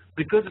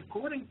 because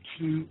according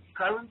to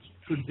current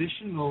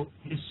traditional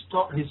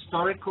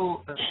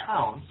historical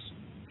accounts,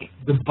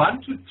 the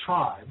Bantu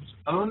tribes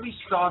only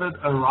started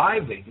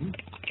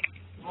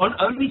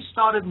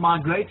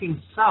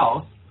migrating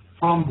south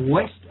from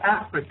West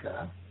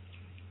Africa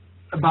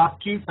about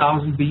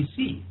 2000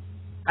 BC,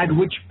 at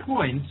which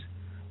point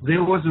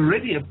there was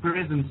already a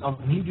presence of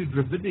Hindu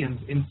Dravidians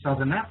in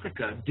southern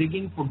Africa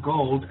digging for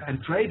gold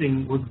and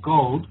trading with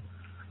gold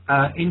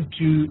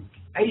into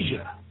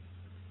Asia.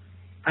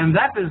 And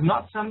that is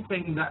not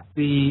something that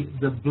the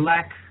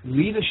black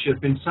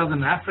leadership in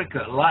Southern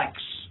Africa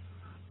likes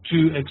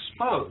to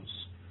expose.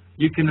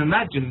 You can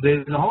imagine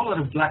there's a whole lot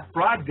of black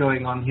pride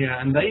going on here,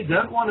 and they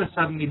don't want to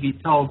suddenly be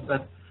told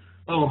that,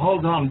 oh,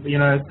 hold on,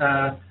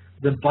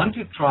 the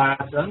Bantu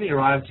tribes only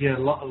arrived here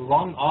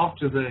long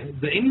after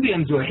the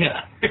Indians were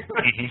here.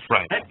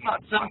 Right. That's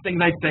not something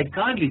they take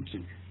kindly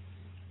to.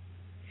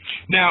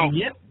 Now, and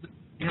yet,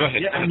 go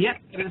ahead. And yet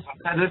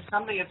that is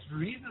something that's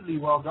reasonably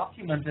well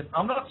documented.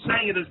 I'm not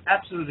saying it is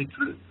absolutely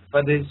true,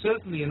 but there's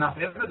certainly enough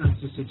evidence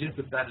to suggest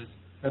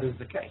that is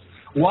the case.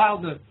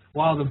 While the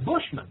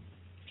Bushmen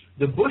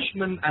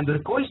and the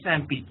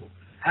Khoisan people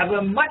have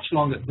a much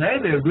longer,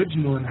 they're the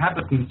original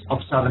inhabitants of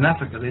Southern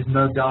Africa. There's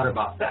no doubt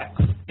about that.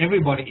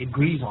 Everybody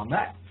agrees on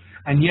that.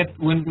 And yet,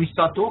 when we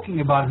start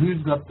talking about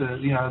who's got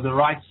the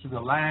rights to the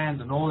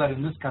land and all that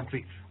in this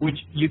country, which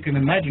you can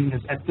imagine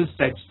is at this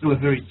stage still a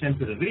very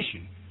sensitive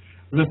issue,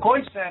 the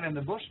Khoisan and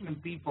the Bushmen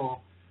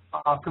people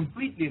are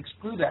completely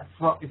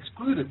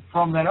excluded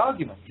from that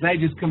argument. They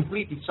just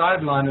completely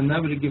sidelined and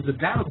nobody gives a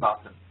damn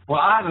about them. Well,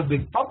 I have a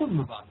big problem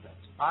about that,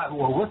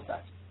 with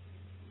that.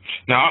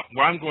 Now,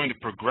 I'm going to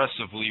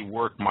progressively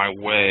work my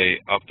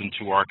way up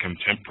into our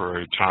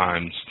contemporary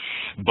times,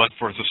 but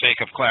for the sake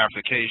of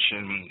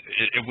clarification,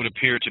 it would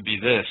appear to be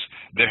this.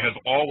 There have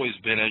always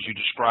been, as you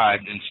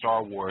described in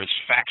Star Wars,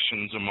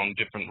 factions among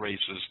different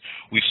races.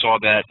 We saw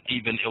that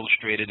even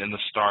illustrated in the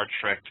Star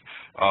Trek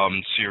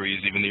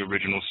series, even the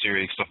original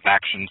series, the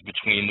factions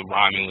between the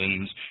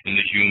Romulans and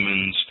the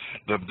humans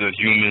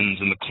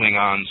and the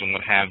Klingons and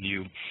what have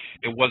you.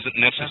 It wasn't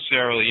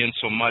necessarily in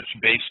so much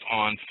based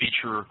on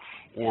feature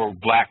or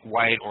black,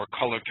 white, or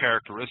color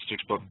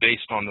characteristics, but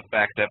based on the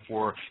fact that,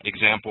 for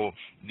example,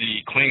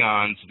 the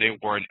Klingons, they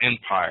were an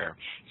empire.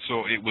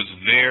 So it was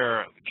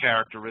their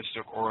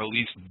characteristic, or at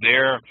least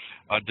their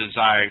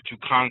desire to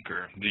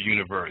conquer the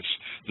universe.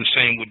 The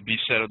same would be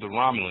said of the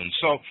Romulans.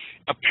 So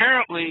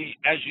apparently,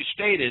 as you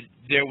stated,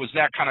 there was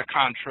that kind of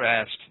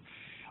contrast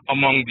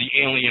among the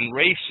alien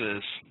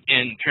races,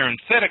 and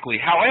parenthetically.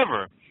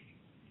 However,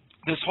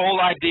 this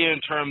whole idea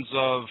in terms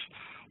of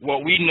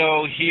what we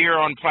know here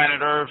on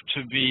planet Earth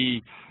to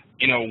be,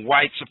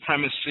 white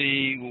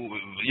supremacy,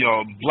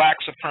 black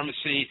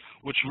supremacy,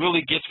 which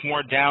really gets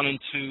more down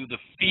into the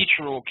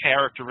featural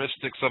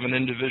characteristics of an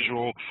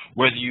individual,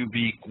 whether you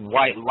be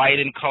white, light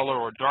in color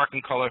or dark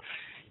in color.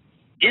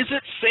 Is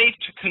it safe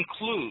to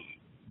conclude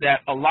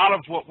that a lot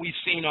of what we've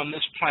seen on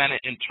this planet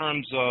in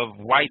terms of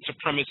white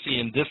supremacy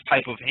and this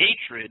type of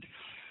hatred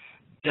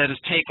that has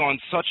taken on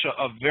such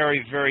a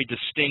very, very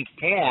distinct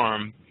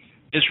form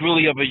is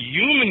really of a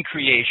human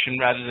creation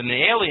rather than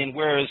an alien,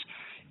 whereas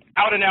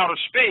out in outer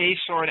space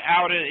or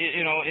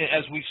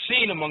as we've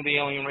seen among the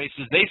alien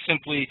races, they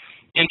simply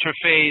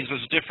interphase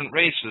as different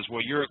races.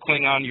 Well, you're a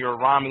Klingon, you're a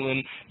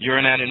Romulan, you're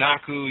an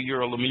Anunnaki,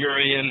 you're a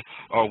Lemurian,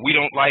 or we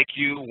don't like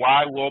you.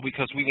 Why? Well,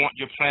 because we want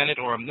your planet,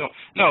 or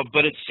no.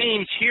 But it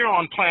seems here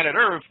on planet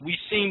Earth, we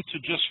seem to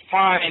just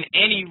find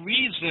any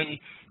reason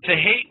to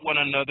hate one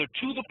another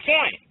to the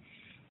point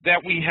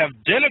that we have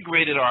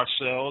denigrated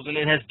ourselves, and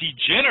it has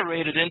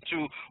degenerated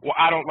into, well,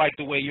 I don't like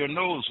the way your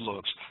nose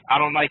looks. I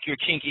don't like your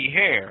kinky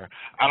hair.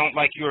 I don't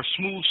like your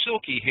smooth,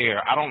 silky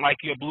hair. I don't like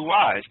your blue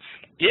eyes.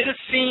 It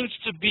seems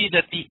to be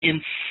that the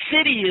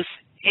insidious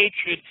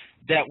hatred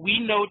that we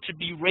know to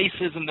be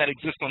racism that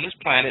exists on this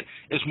planet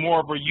is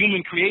more of a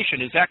human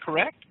creation. Is that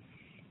correct?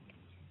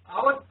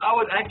 I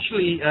would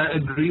actually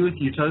agree with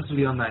you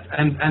totally on that.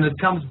 And it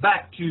comes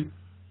back to,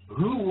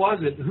 who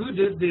was it? Who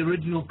did the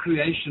original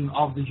creation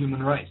of the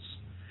human race?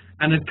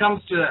 And it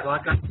comes to that,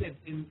 like I said,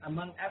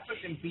 among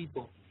African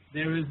people,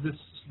 there is the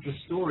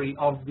story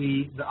of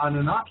the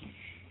Anunnaki,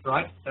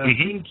 right?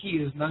 Enki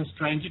is no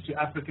stranger to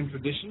African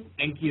tradition.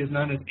 Enki is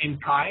known as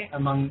Enkai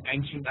among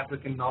ancient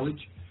African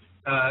knowledge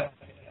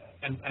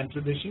and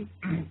tradition.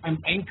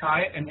 And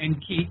Enkai and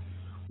Enki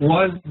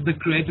was the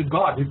created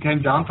God who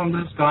came down from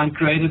the sky and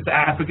created the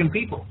African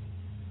people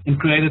and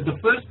created the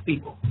first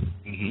people.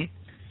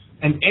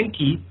 And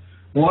Enki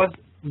was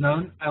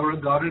known or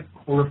regarded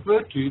or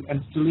referred to,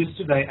 and still is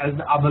today, as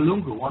the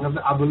Abalungu, one of the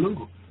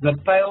Abalungu, the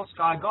pale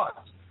sky gods.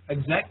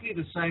 Exactly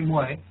the same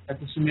way that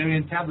the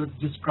Sumerian tablets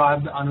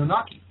describe the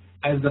Anunnaki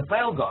as the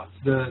pale gods,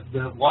 the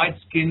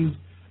white-skinned,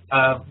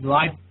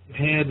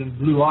 light-haired and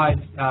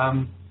blue-eyed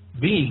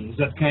beings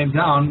that came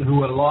down who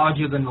were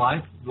larger than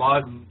life,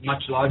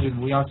 much larger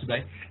than we are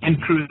today,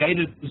 and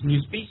created this new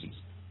species.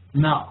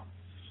 Now,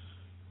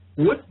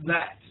 with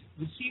that,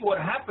 you see what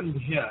happened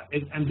here,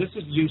 and this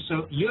is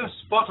you're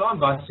spot on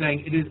by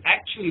saying it is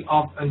actually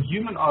of a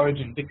human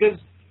origin, because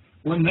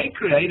when they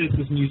created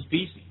this new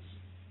species,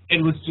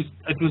 it was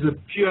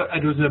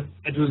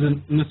a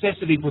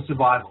necessity for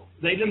survival.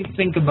 They didn't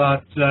think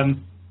about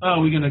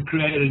we're going to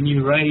create a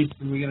new race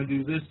and we're going to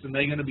do this and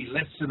they're going to be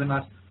lesser than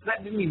us.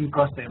 That didn't even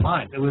cross their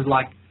mind. It was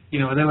like, they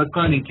were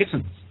cloning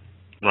kittens,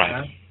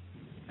 right?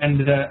 And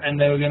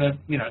they were going to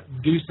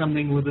do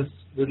something with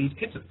these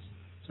kittens.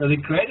 So they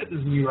created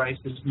this new race,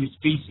 this new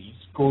species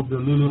called the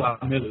Lulu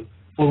Amelu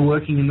for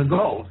working in the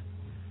gold.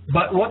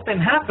 But what then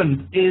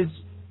happened is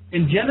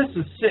in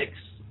Genesis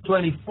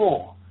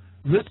 6:24,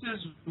 this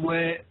is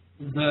where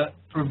the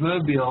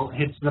proverbial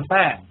hits the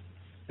fan.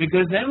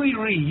 Because then we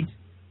read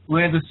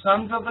where the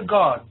sons of the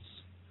gods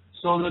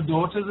saw the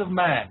daughters of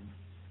man,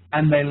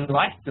 and they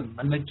liked them,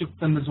 and they took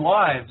them as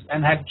wives,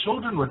 and had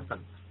children with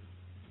them,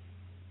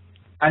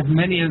 as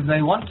many as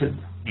they wanted.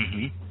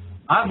 Mm-hmm.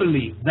 I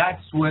believe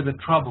that's where the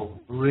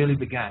trouble really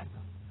began.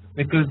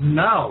 Because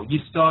now you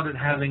started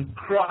having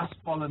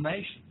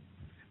cross-pollination,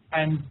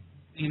 and,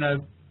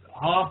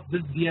 half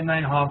this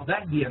DNA, half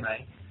that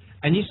DNA,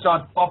 and you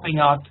start popping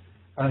out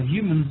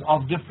humans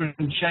of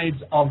different shades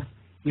of,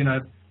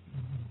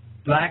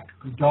 black,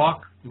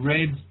 dark,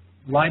 red,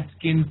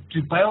 light-skinned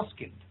to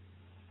pale-skinned,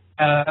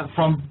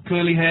 from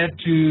curly hair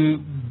to,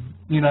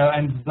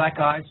 and black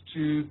eyes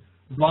to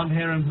blonde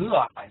hair and blue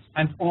eyes,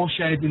 and all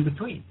shades in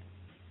between.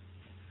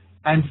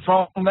 And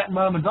from that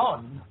moment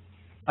on,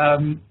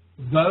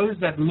 those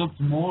that looked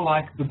more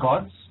like the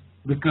gods,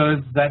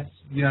 because that's,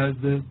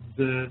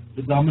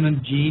 the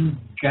dominant gene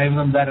gave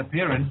them that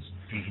appearance,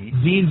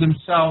 mm-hmm. deemed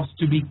themselves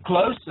to be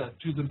closer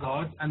to the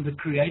gods and the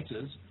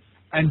creators,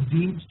 and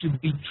deemed to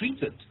be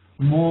treated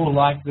more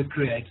like the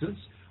creators,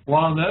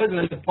 while those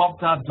that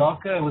popped out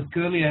darker with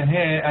curlier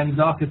hair and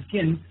darker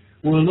skin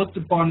were looked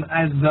upon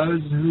as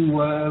those who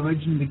were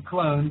originally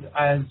cloned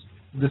as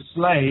the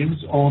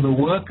slaves or the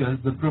workers,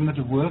 the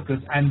primitive workers,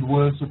 and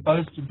were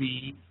supposed to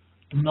be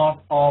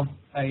not of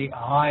a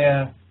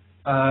higher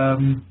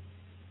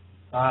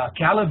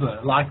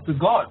caliber like the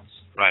gods.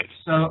 Right.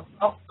 So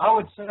I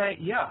would say,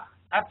 yeah,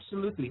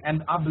 absolutely.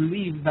 And I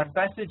believe that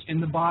passage in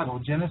the Bible,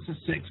 Genesis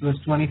 6, verse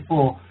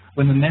 24,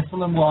 when the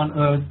Nephilim were on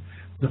earth,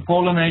 the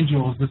fallen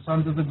angels, the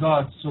sons of the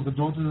gods, or the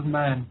daughters of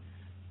man,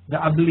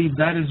 I believe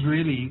that is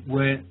really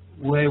where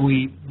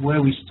we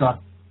start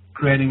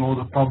creating all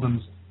the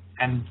problems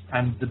and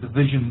the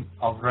division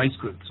of race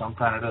groups on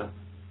planet Earth.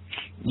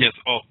 Yes,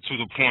 to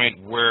the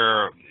point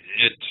where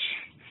it,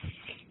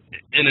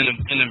 in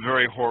a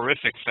very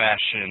horrific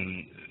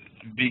fashion,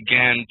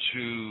 began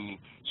to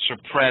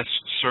suppress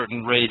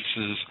certain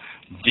races,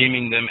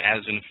 deeming them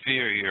as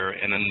inferior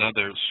and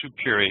another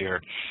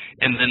superior.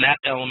 And then that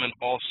element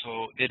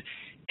also, it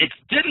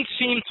didn't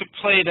seem to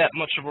play that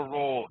much of a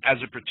role as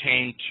it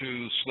pertained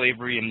to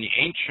slavery in the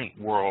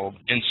ancient world,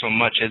 in so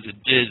much as it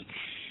did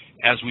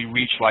as we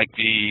reach like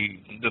the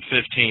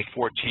 15th,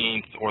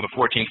 14th, or the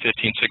 14th,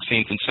 15th,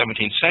 16th, and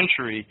 17th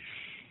century,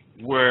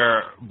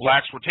 where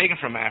blacks were taken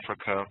from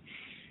Africa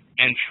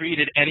and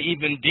treated and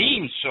even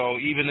deemed so,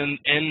 even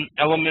in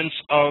elements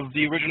of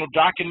the original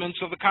documents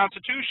of the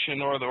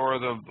Constitution or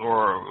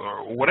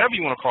whatever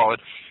you want to call it,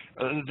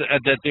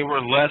 that they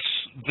were less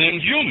than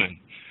human.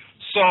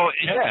 So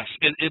yes,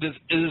 it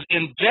is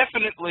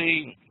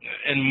indefinitely,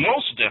 and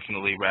most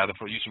definitely, rather,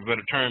 for use of a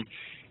better term,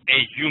 a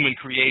human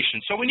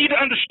creation. So we need to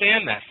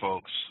understand that,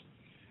 folks.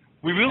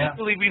 We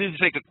really need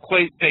to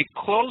pay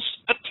close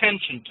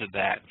attention to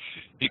that,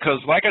 because,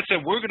 like I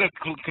said, we're going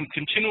to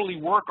continually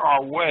work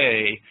our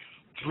way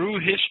through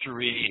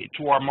history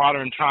to our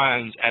modern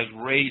times as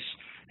race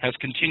has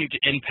continued to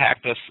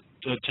impact us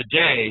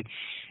today,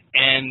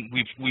 and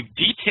we've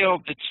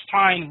detailed its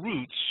fine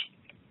roots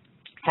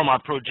from our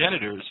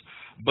progenitors.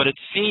 But it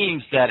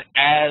seems that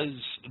as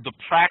the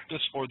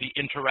practice or the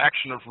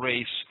interaction of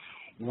race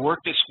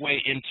worked its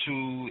way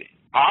into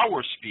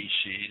our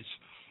species,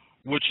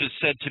 which is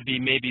said to be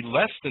maybe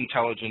less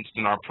intelligent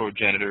than our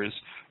progenitors,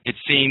 it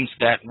seems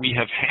that we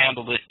have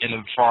handled it in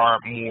a far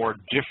more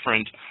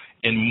different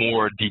and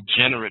more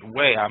degenerate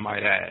way, I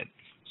might add.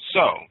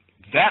 So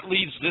that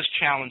leaves this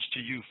challenge to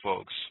you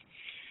folks.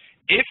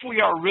 If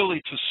we are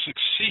really to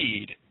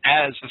succeed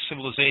as a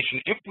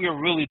civilization, if we are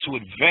really to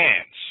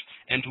advance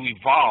and to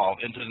evolve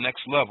into the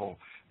next level,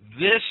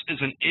 this is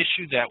an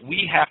issue that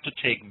we have to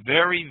take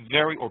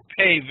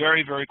pay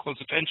very, very close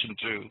attention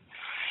to,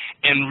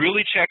 and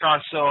really check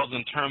ourselves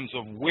in terms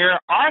of where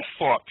our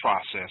thought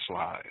process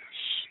lies.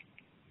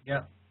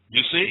 Yeah.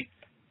 You see?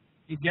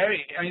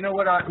 Gary, you know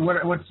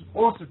what's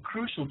also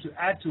crucial to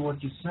add to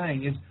what you're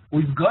saying is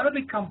we've got to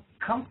become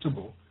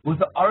comfortable with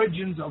the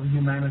origins of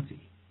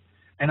humanity.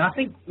 And I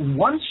think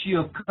once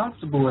you're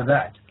comfortable with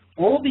that,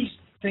 all these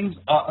things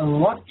are a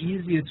lot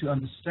easier to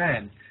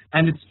understand,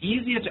 and it's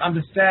easier to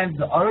understand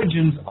the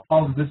origins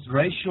of this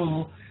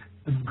racial,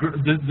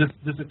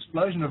 this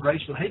explosion of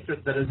racial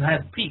hatred that has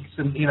had peaks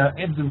and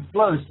ebbs and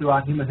flows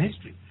throughout human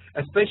history,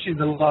 especially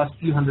the last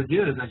few hundred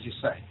years, as you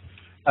say.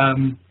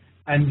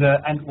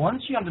 And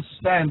once you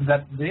understand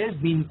that there's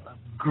been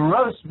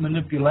gross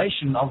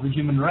manipulation of the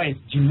human race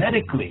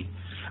genetically,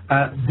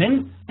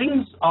 then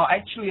things are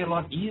actually a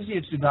lot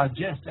easier to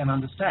digest and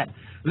understand.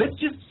 Let's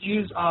just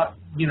use our,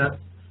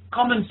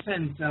 common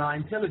sense and our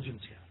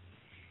intelligence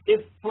here.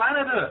 If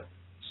planet Earth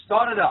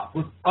started out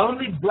with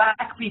only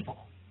black people,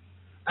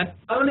 and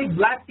only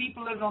black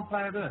people lived on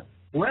planet Earth,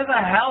 where the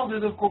hell do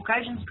the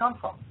Caucasians come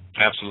from?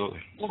 Absolutely.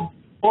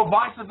 Or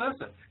vice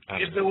versa.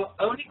 Absolutely. If there were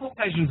only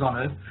Caucasians on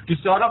Earth, to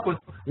start off with,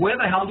 where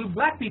the hell do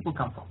black people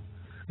come from?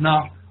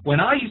 Now, when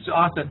I used to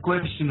ask that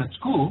question at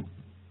school,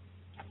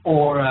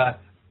 or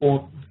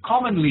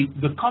commonly,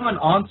 the common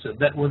answer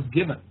that was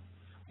given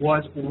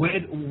was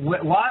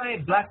why are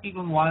they black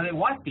people and why are they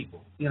white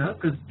people? You know,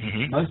 because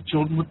most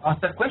children would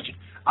ask that question.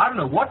 I don't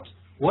know, what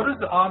is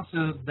the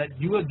answer that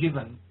you were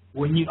given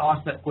when you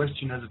asked that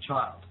question as a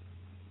child?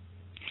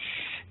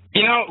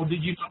 You know, or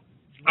did you?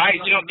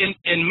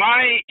 In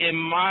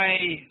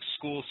my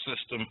school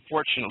system,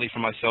 fortunately for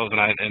myself,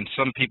 and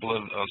some people,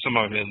 some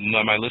of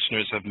my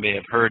listeners may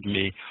have heard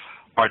me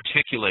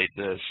articulate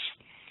this.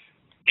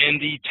 In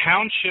the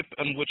township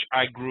in which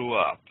I grew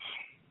up,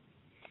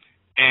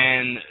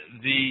 and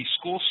the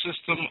school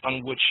system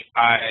on which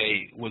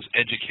I was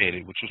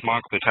educated, which was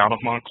the town of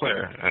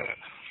Montclair,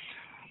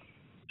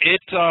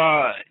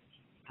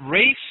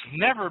 race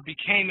never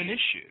became an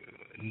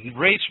issue.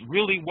 Race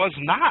really was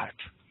not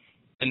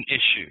an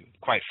issue,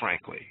 quite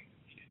frankly.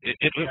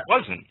 It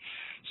wasn't.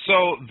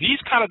 So these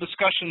kind of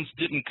discussions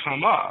didn't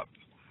come up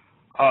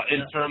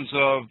in terms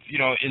of,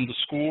 in the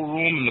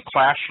schoolroom, in the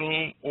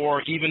classroom,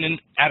 or even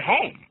at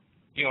home,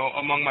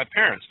 among my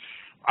parents.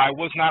 I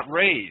was not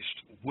raised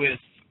with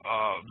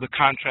the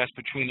contrast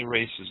between the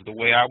races. The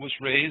way I was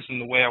raised and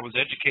the way I was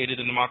educated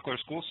in the Montclair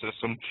school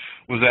system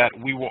was that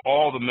we were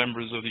all the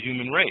members of the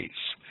human race,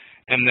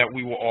 and that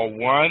we were all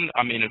one.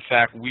 I mean, in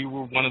fact, we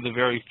were one of the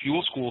very few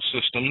school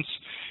systems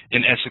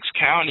in Essex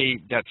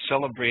County that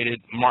celebrated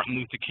Martin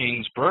Luther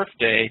King's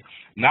birthday,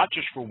 not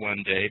just for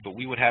one day, but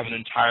we would have an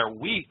entire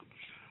week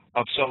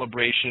of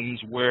celebrations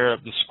where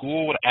the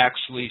school would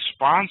actually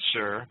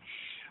sponsor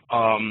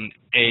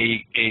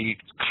a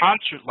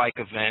concert-like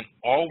event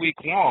all week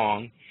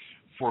long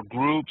for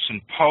groups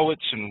and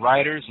poets and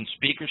writers and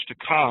speakers to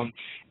come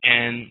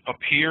and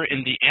appear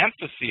in the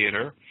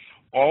amphitheater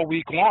all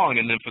week long.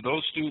 And then for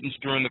those students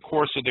during the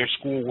course of their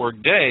schoolwork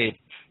day,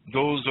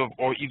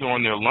 or either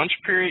on their lunch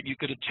period you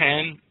could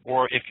attend,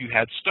 or if you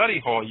had study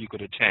hall you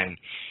could attend.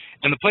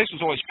 And the place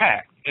was always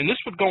packed. And this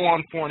would go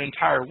on for an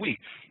entire week.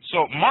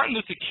 So Martin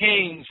Luther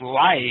King's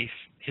life,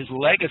 his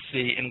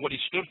legacy, and what he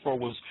stood for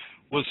was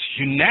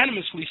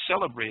unanimously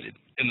celebrated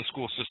in the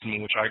school system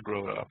in which I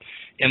grew up.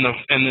 And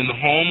in the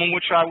home in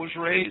which I was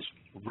raised,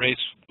 race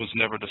was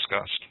never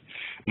discussed.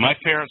 My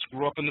parents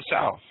grew up in the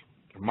South.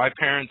 My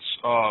parents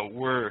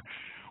were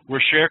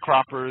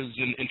sharecroppers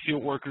and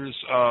field workers'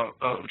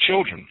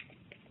 children,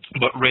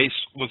 but race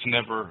was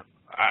never.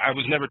 I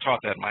was never taught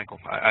that, Michael.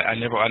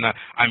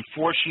 I'm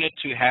fortunate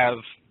to have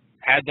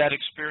had that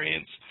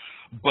experience,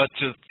 but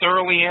to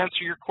thoroughly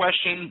answer your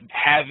question,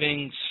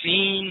 having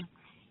seen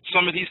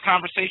some of these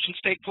conversations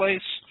take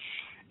place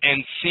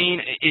and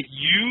seen, it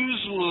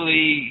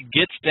usually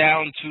gets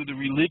down to the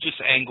religious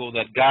angle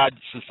that God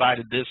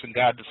decided this and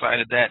God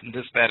decided that and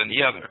this, that, and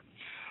the other.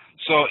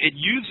 So it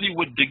usually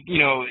would,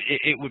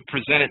 it would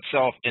present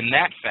itself in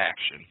that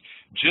faction,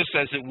 just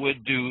as it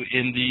would do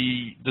in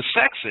the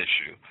sex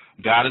issue.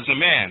 God is a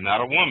man, not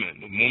a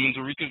woman. The woman's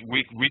a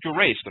weaker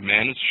race. The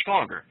man is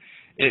stronger.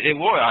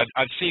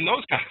 I've seen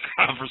those kind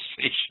of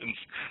conversations.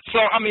 So,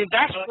 I mean,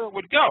 that's where it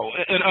would go.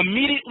 An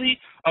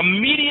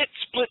immediate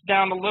split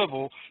down the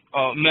middle,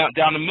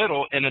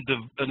 and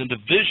a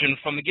division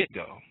from the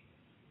get-go.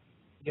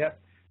 Yeah.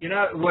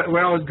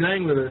 Where I was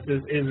going with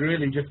this is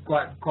really just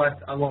quite.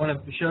 I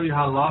want to show you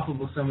how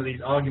laughable some of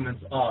these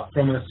arguments are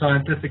from a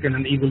scientific and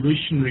an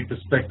evolutionary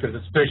perspective,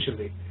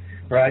 especially.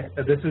 Right?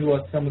 This is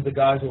what some of the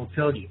guys will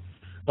tell you.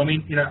 I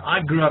mean,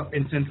 I grew up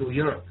in Central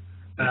Europe.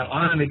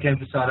 I only came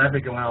to South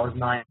Africa when I was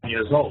 9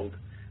 years old.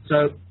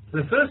 So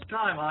the first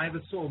time I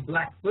ever saw a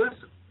black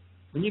person,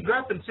 when you grow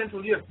up in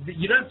Central Europe,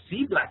 you don't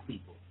see black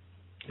people.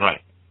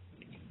 Right.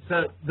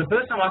 So the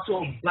first time I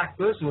saw a black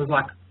person was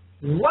like,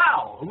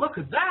 wow, look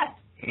at that.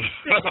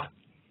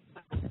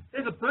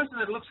 There's a person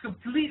that looks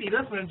completely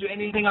different to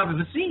anything I've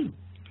ever seen.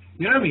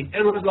 You know what I mean?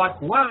 It was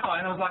like, wow.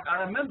 And I was like,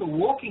 I remember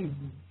walking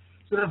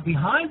sort of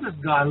behind this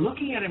guy,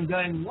 looking at him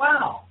going,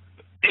 wow.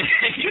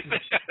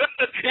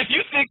 If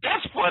you think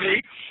that's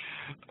funny,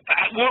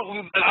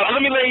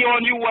 let me lay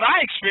on you what I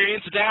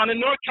experienced down in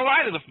North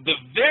Carolina. The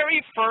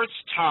very first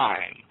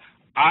time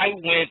I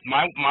went,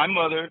 my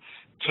mother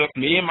took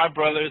me and my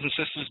brothers and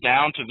sisters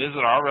down to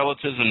visit our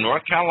relatives in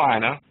North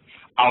Carolina.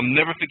 I'll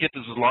never forget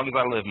this as long as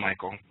I live,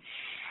 Michael.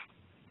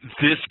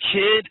 This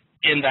kid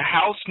in the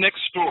house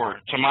next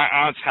door to my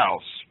aunt's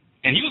house,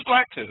 and he was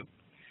black too,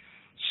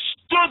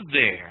 stood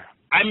there.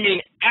 I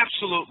mean,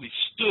 absolutely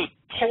stood,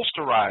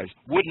 posterized,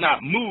 would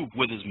not move,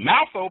 with his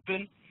mouth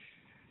open,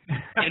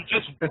 and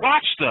just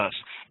watched us.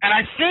 And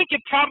I think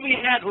it probably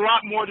had a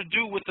lot more to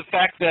do with the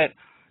fact that,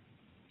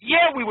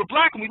 yeah, we were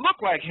black and we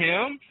looked like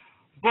him,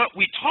 but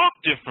we talked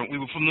different. We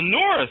were from the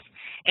North.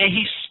 And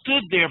he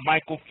stood there,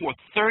 Michael, for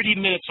 30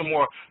 minutes or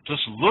more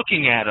just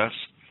looking at us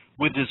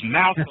with his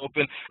mouth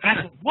open. And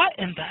I said,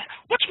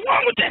 what's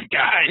wrong with that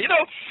guy?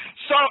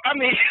 So, I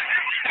mean,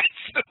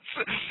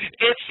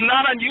 it's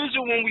not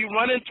unusual when we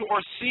run into or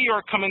see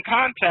or come in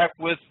contact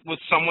with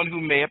someone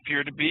who may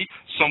appear to be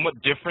somewhat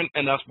different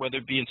in us, whether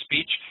it be in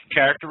speech,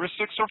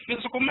 characteristics, or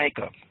physical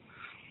makeup.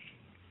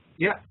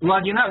 Yeah, well,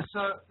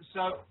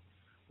 so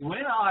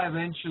when I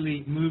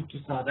eventually moved to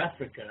South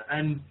Africa,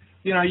 and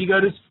you go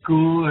to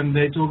school and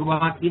they talk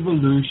about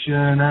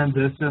evolution and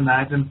this and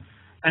that, and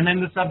And then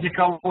the subject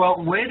of,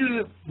 well, where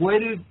do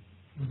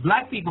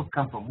black people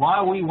come from? Why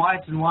are we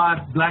white and why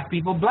are black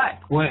people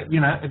black? Well,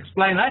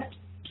 explain that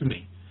to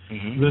me.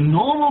 Mm-hmm. The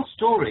normal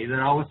story that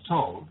I was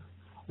told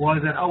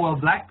was that,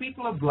 black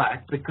people are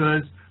black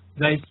because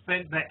they're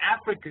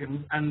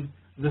African, and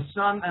the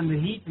sun and the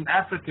heat in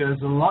Africa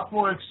is a lot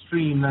more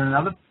extreme than in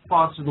other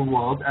parts of the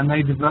world, and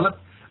they develop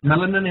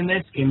melanin in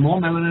their skin, more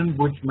melanin,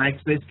 which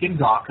makes their skin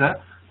darker,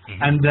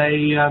 mm-hmm. and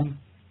they,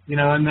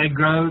 and they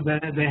grow, their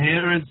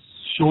hair is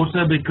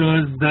shorter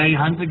because they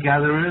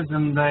hunter-gatherers,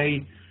 and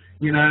they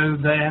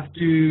have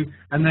to,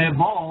 and they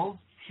evolve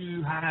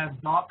to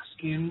have dark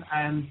skin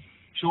and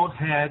short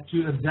hair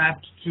to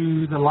adapt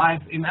to the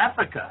life in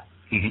Africa,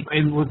 mm-hmm.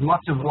 and with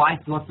lots of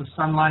light, lots of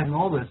sunlight and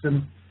all this.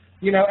 And,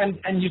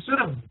 and you sort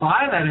of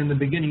buy that in the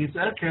beginning. You say,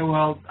 okay,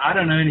 well, I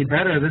don't know any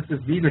better.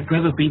 These are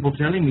clever people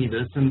telling me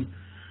this, and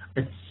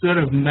it sort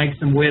of makes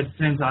some weird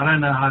sense. I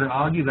don't know how to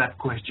argue that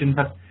question,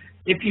 but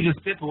if you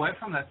just step away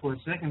from that for a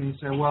second and you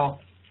say,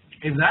 well,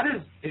 if that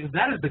is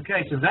the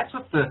case, if that's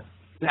what the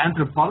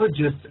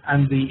anthropologists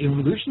and the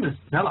evolutionists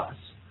tell us,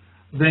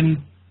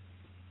 then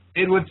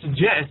it would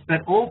suggest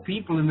that all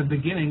people in the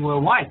beginning were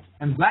white,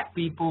 and black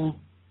people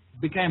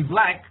became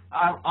black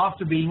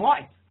after being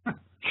white.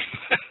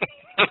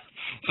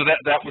 So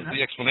that was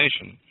the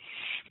explanation.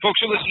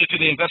 Folks, you're listening to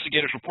the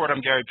Investigators Report.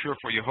 I'm Gary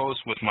Purefoy, your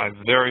host, with my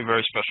very,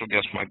 very special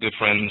guest, my good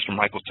friend, Mr.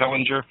 Michael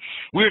Tellinger.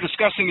 We're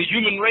discussing the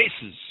human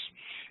races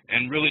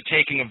and really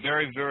taking a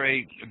very,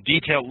 very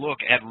detailed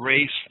look at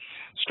race,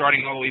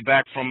 starting all the way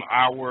back from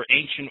our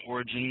ancient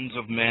origins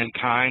of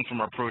mankind,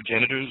 from our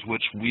progenitors,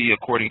 which we,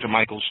 according to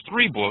Michael's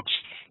 3 books,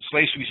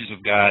 Slave Species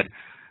of God,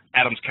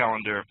 Adam's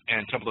Calendar,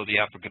 and Temple of the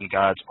African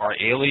Gods, are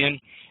alien.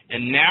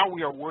 And now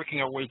we are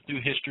working our way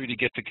through history to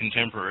get to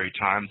contemporary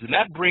times. And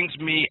that brings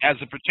me as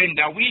it pertains.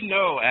 Now, we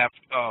know,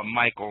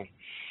 Michael,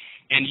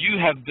 and you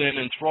have been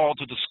enthralled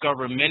to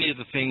discover many of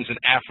the things in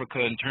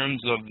Africa in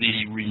terms of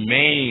the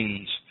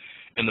remains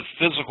and the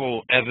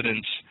physical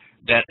evidence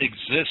that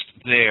exist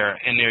there,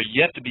 and there are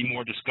yet to be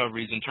more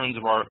discoveries in terms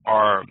of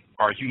our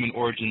human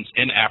origins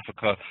in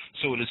Africa.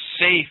 So it is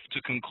safe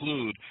to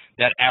conclude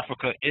that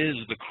Africa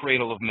is the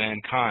cradle of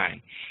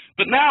mankind.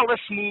 But now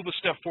let's move a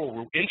step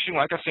forward. We're inching,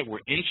 like I said, we're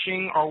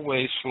inching our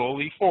way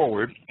slowly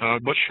forward,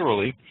 but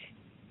surely.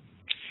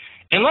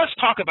 And let's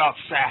talk about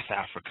South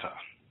Africa.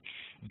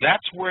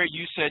 That's where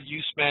you said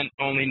you spent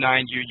only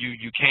 9 years.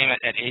 You came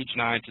at age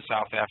 9 to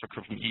South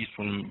Africa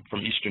from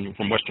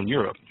Western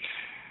Europe.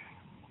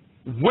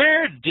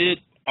 Where did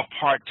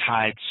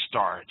apartheid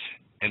start,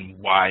 and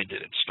why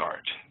did it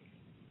start?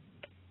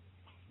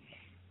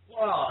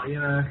 Well,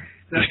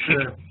 that's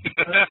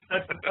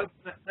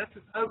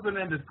an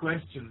open-ended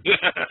question.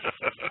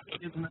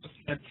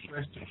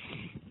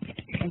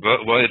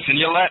 Well, it's in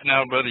your lap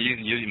now, brother.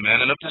 You're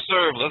man enough to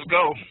serve. Let's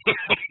go.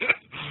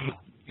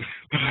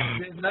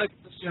 There's no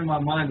question in my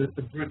mind that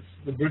the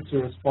Brits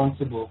are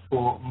responsible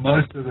for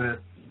most of the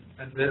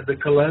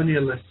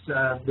colonialists,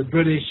 the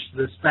British,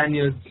 the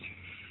Spaniards,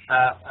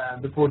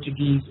 the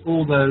Portuguese,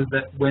 all those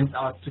that went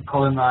out to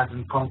colonize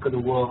and conquer the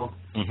world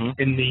mm-hmm.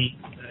 in the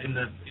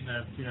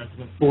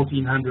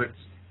 1400s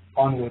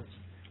onwards.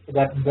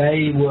 That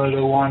they were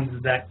the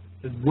ones that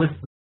with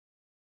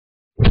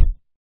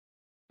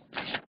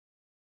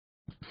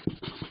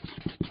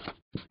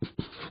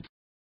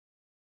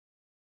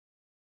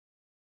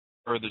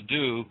further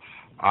ado,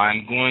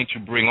 I'm going to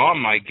bring on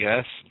my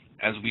guest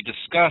as we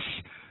discuss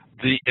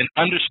and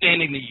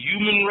understanding the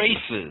human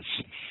races,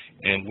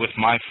 and with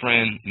my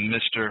friend,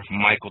 Mr.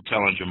 Michael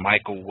Tellinger.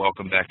 Michael,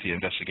 welcome back to the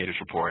Investigators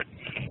Report.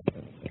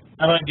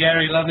 Hello,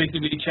 Gary. Lovely to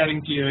be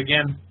chatting to you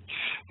again.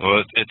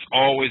 Well, it's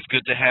always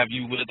good to have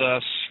you with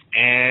us,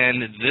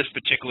 and this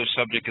particular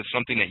subject is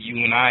something that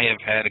you and I have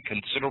had a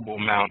considerable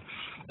amount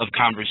of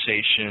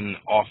conversation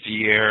off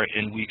the air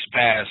in weeks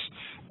past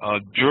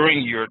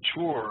during your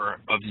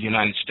tour of the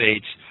United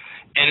States.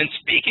 And in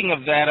speaking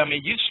of that, I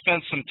mean, you've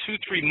spent some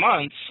 2-3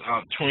 months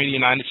touring the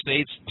United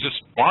States,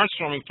 just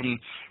barnstorming from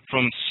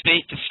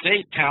state to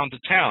state, town to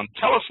town.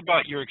 Tell us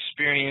about your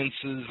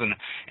experiences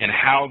and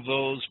how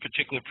those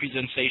particular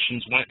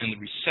presentations went and the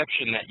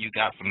reception that you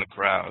got from the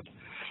crowd.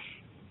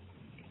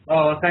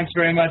 Oh, thanks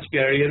very much,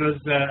 Gary. It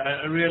was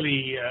a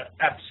really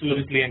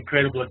absolutely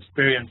incredible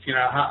experience. You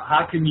know,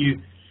 how can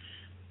you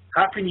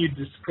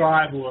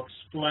describe or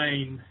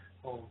explain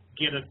or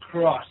get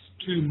across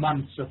 2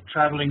 months of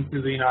traveling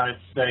through the United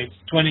States,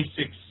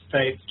 26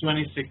 states,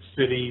 26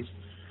 cities,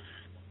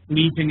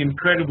 meeting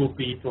incredible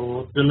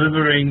people,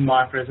 delivering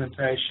my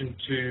presentation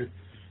to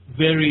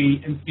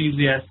very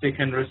enthusiastic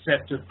and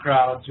receptive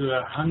crowds who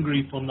are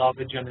hungry for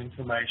knowledge and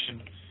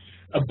information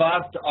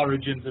about the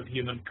origins of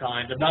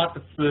humankind, about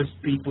the first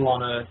people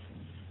on Earth,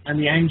 and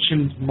the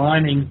ancient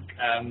mining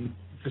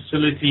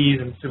facilities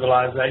and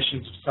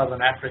civilizations of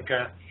Southern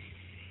Africa,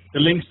 the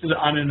links to the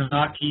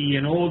Anunnaki,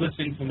 and all this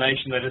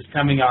information that is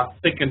coming out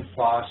thick and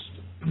fast.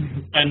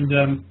 And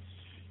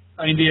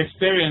I mean, the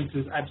experience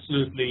is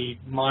absolutely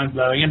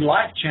mind-blowing and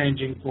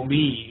life-changing for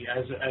me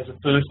as a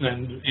person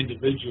and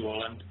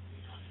individual. And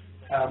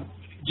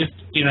just,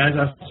 as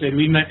I said,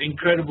 we met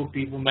incredible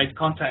people, made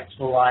contacts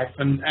for life,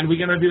 and we're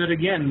going to do it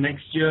again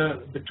next year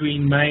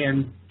between May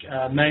and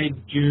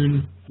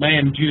June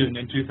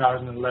in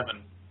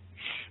 2011.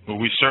 Well,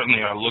 we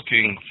certainly are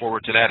looking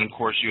forward to that, and of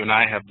course you and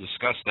I have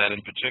discussed that in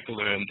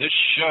particular. And this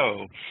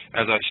show,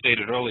 as I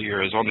stated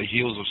earlier, is on the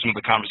heels of some of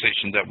the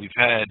conversations that we've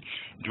had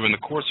during the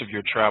course of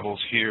your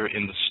travels here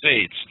in the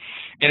States.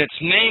 And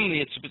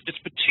it's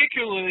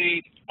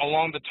particularly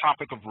along the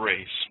topic of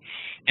race.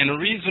 And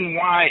the reason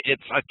why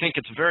I think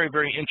it's very,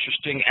 very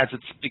interesting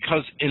it's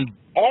because in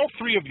all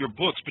three of your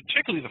books,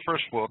 particularly the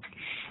first book,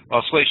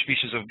 Slave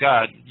Species of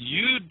God,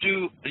 you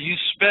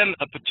spend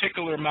a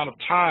particular amount of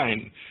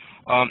time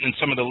in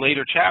some of the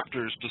later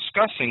chapters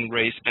discussing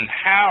race and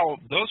how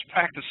those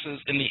practices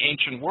in the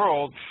ancient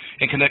world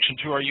in connection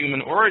to our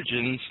human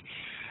origins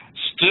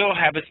still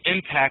have its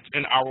impact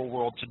in our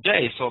world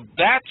today. So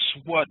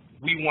that's what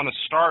we want to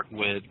start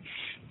with.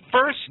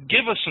 First,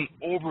 give us an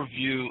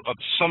overview of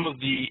some of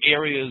the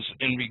areas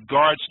in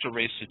regards to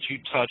race that you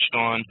touched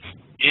on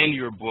in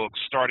your book,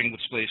 starting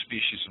with Slave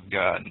Species of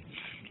God.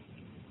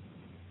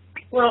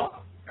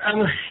 Well,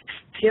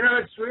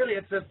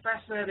 it's a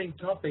fascinating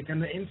topic, and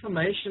the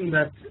information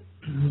that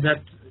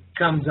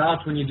comes out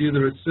when you do the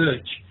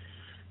research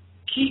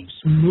keeps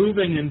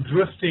moving and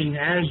drifting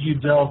as you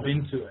delve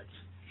into it,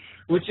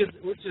 which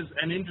is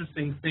an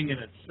interesting thing in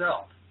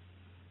itself.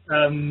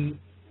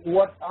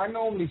 What I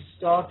normally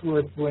start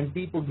with when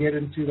people get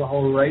into the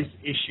whole race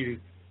issue,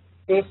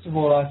 first of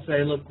all, I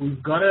say, look,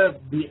 we've got to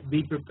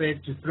be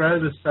prepared to throw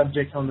the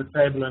subject on the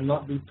table and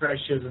not be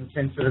precious and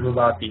sensitive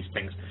about these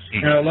things.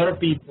 Mm-hmm. A lot of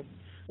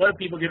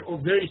people get all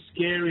very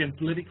scary and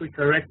politically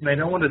correct, and they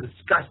don't want to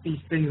discuss these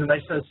things, and they're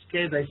so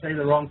scared they say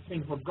the wrong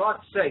thing. For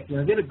God's sake,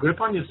 get a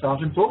grip on yourself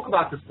and talk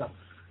about this stuff.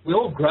 We're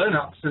all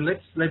grown-ups, and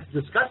let's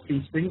discuss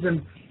these things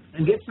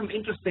and get some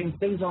interesting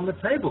things on the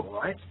table,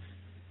 right?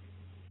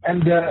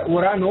 And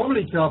what I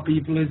normally tell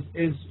people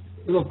is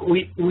look,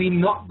 we're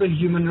not the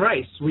human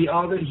race. We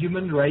are the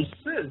human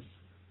races.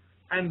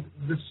 And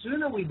the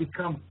sooner we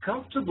become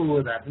comfortable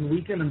with that and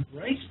we can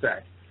embrace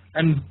that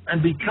and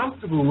be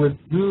comfortable with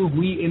who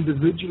we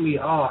individually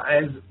are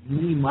as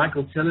me,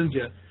 Michael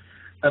Tellinger,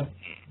 a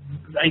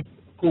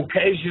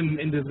Caucasian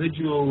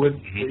individual with,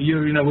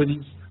 with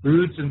these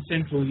roots in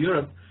Central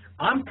Europe,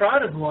 I'm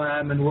proud of who I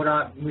am and where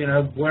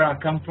I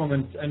come from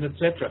and et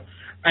cetera.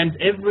 And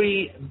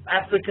every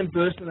African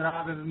person that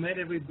I've ever met,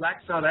 every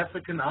black South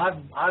African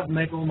I've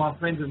met, all my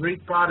friends are very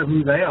proud of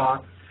who they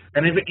are.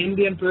 And every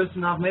Indian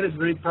person I've met is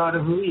very proud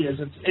of who he is.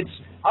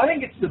 I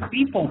think it's the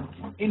people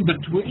in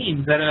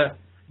between that are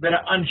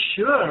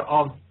unsure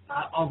of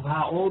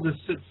how all this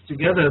sits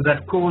together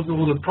that cause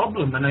all the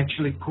problem and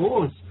actually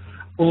cause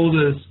all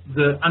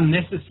the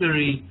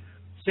unnecessary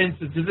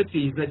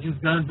sensitivities that just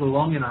don't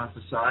belong in our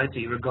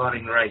society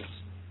regarding race.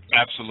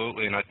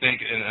 Absolutely, and I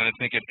think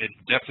it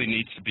definitely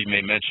needs to be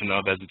made mention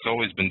of, as it's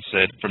always been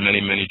said for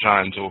many, many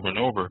times over and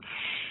over,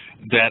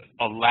 that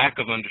a lack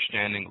of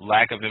understanding,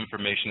 lack of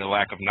information, a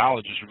lack of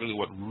knowledge is really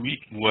what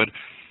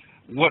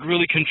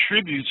really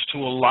contributes to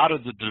a lot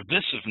of the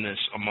divisiveness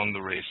among the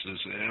races.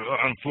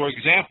 For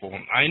example,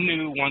 I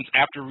knew once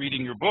after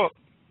reading your book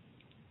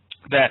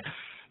that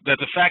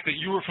the fact that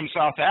you were from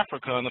South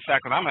Africa and the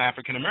fact that I'm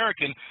African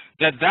American,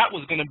 that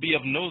was going to be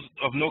of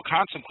no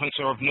consequence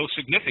or of no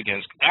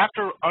significance.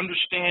 After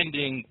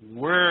understanding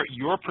where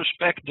your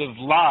perspective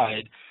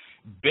lied,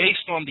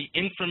 based on the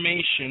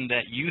information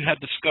that you had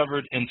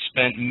discovered and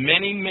spent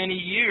many, many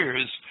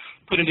years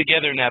putting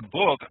together in that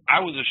book,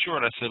 I was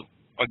assured. I said,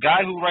 a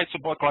guy who writes a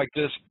book like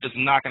this is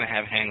not going to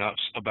have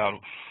hang-ups about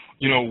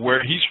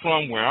where he's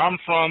from, where I'm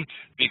from,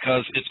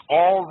 because it's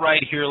all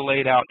right here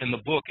laid out in the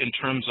book in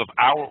terms of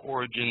our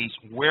origins,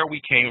 where we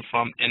came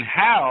from, and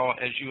how,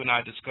 as you and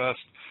I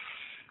discussed,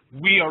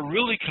 we are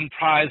really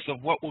comprised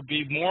of what will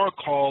be more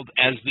called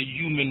as the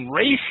human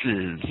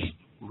races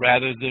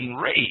rather than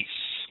race.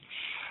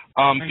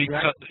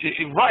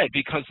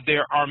 Because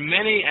there are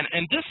many,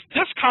 and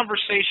this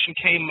conversation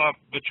came up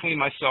between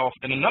myself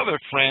and another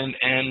friend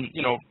and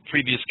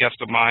previous guest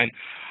of mine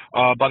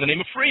by the name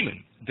of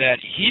Freeman, that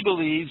he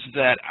believes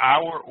that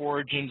our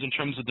origins in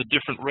terms of the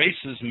different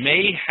races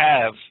may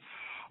have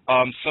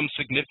some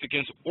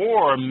significance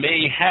or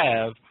may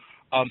have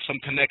some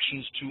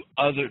connections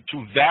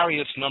to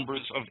various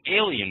numbers of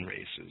alien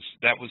races.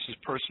 That was his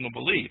personal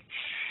belief,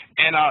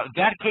 and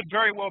that could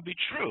very well be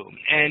true.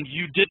 And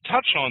you did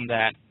touch on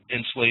that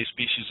in Slave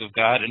Species of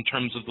God in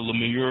terms of the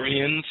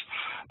Lemurians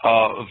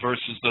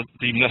versus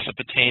the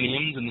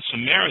Mesopotamians and the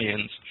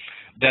Sumerians,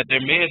 that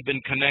there may have been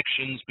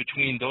connections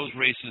between those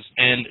races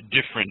and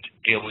different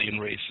alien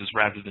races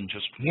rather than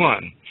just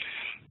one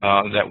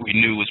that we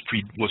knew was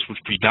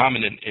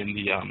predominant in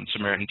the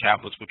Sumerian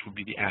tablets, which would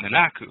be the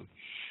Anunnaki.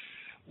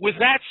 With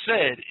that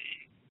said,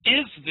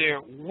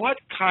 what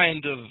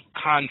kind of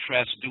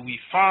contrast do we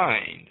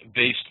find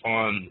based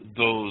on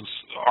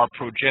our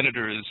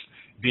progenitors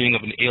being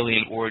of an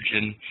alien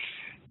origin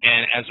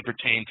and as it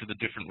pertains to the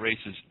different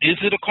races? Is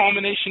it a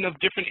culmination of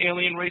different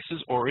alien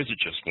races or is it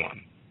just one?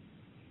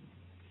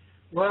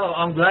 Well,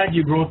 I'm glad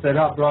you brought that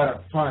up right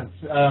up front.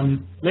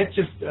 Let's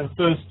just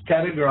first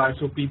categorize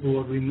for people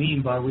what we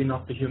mean by we're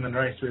not the human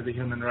race, we're the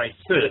human race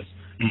first.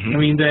 I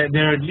mean,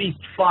 there are at least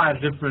 5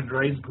 different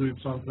race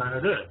groups on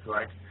planet Earth,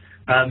 right?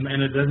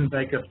 And it doesn't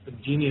take a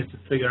genius to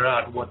figure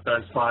out what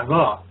those 5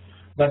 are.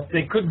 But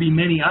there could be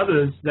many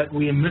others that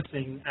we are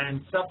missing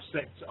and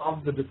subsets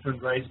of the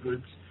different race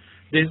groups.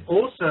 There's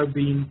also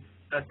been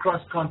a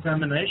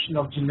cross-contamination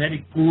of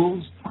genetic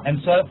pools and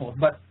so forth.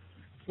 But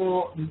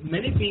for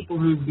many people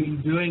who've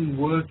been doing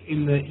work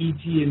in the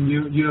ET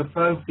and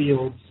UFO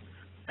fields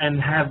and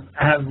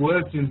have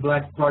worked in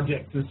black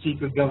projects and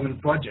secret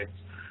government projects,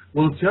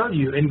 will tell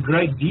you in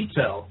great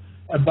detail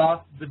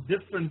about the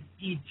different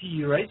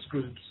ET race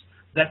groups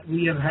that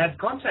we have had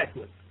contact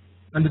with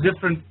and the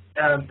different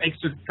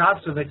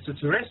types of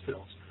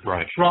extraterrestrials.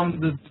 Right.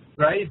 From the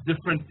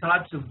different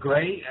types of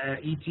gray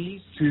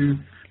ETs to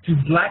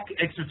black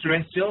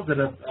extraterrestrials that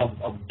are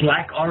of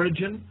black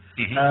origin,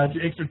 to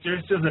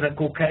extraterrestrials that are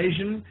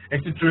Caucasian,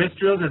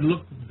 extraterrestrials that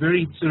look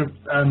very sort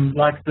of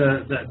like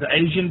the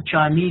Asian,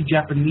 Chinese,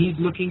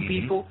 Japanese-looking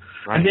people,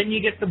 right. And then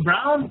you get the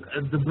brown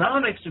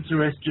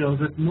extraterrestrials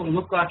that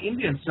look like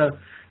Indians. So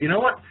you know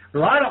what?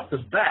 Right off the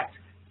bat,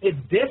 it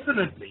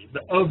definitely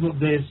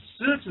there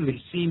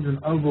certainly seems an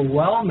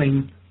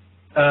overwhelming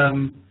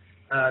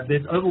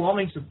there's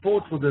overwhelming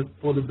support for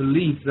the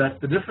belief that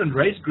the different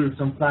race groups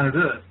on planet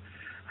Earth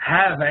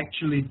have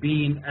actually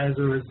been as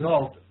a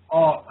result,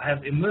 or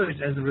have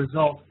emerged as a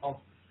result of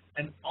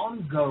an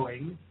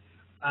ongoing,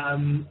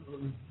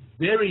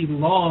 very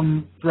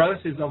long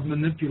process of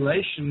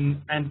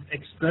manipulation and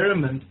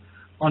experiment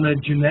on a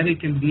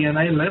genetic and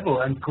DNA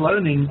level and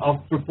cloning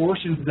of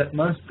proportions that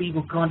most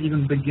people can't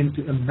even begin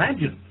to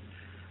imagine.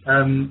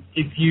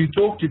 If you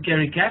talk to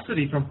Kerry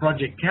Cassidy from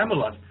Project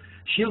Camelot,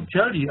 she'll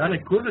tell you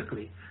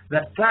unequivocally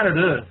that planet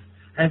Earth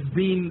has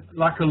been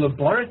like a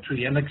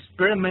laboratory, an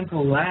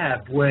experimental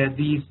lab where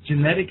these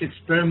genetic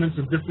experiments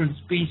of different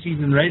species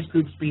and race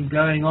groups have been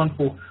going on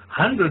for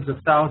hundreds of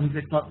thousands,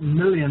 if not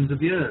millions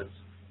of years.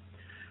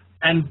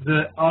 And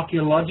the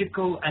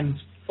archaeological and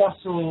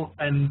fossil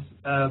and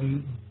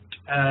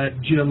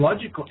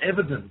geological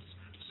evidence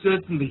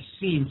certainly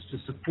seems to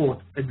support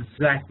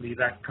exactly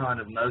that kind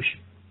of notion.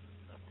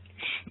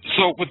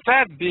 So with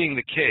that being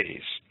the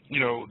case,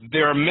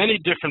 there are many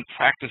different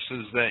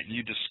practices that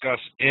you discuss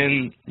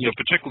in,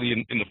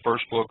 particularly in the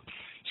first book,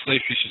 Slave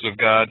Species of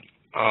God,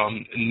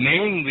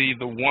 namely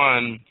the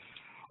one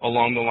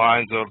along the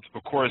lines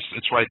of course,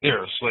 it's right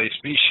there, slave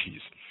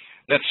species.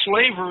 That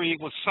slavery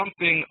was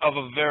something of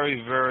a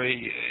very,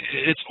 very,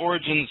 its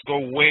origins go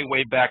way,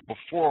 way back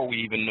before we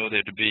even know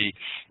there to be,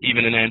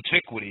 even in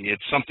antiquity.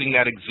 It's something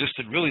that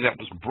existed, really, that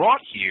was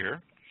brought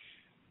here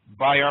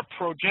by our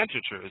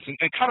progenitors, and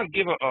kind of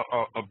give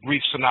a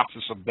brief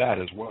synopsis of that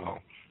as well.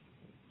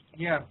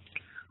 Yeah.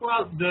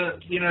 Well, the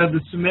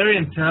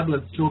Sumerian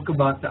tablets talk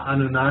about the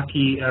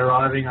Anunnaki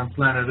arriving on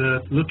planet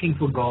Earth looking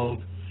for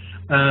gold.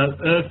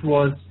 Earth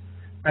was,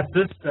 at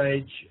this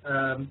stage,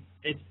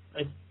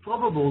 it's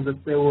probable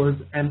that there was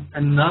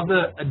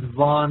another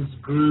advanced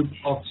group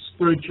of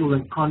spiritual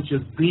and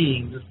conscious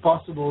beings. It's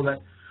possible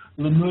that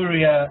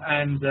Lemuria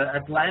and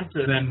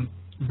Atlanta then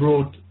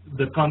brought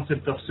the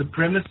concept of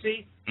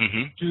supremacy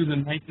to the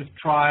native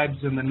tribes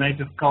and the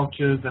native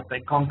cultures that they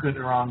conquered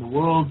around the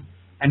world,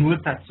 and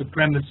with that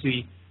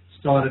supremacy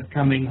started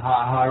coming a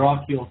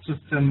hierarchical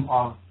system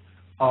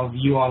of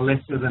you are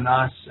lesser than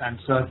us and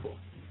so forth.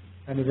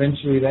 And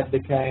eventually that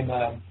became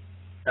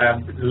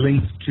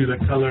linked to the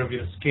color of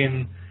your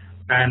skin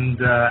and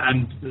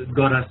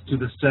got us to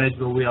the stage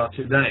where we are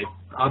today.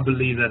 I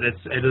believe that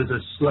it is a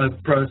slow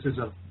process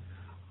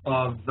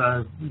of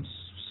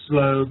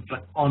slow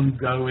but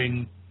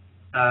ongoing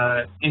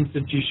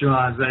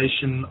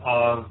institutionalization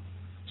of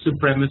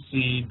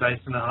supremacy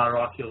based on a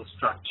hierarchical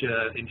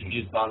structure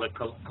introduced by the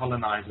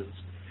colonizers.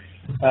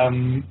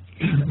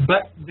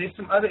 But there's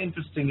some other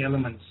interesting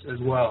elements as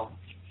well,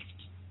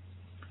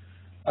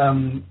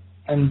 and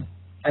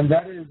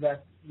that is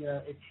that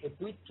if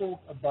we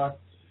talk about,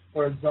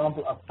 for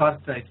example,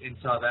 apartheid in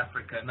South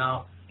Africa.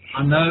 Now,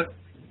 I know,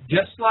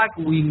 just like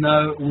we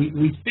know,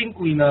 we think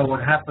we know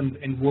what happened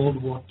in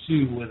World War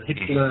II with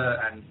Hitler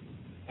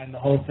and the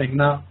whole thing.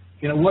 Now,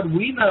 what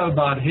we know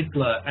about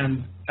Hitler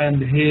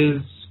and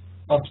his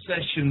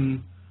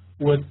obsession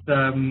with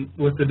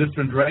the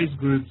different race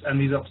groups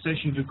and his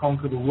obsession to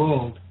conquer the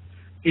world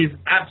is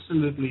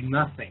absolutely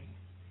nothing.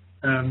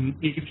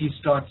 If you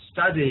start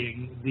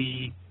studying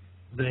the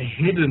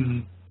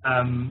hidden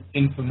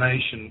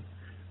information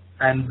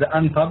and the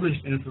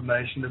unpublished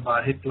information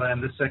about Hitler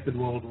and the Second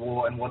World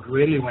War and what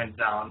really went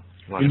down,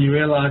 right. When you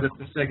realize that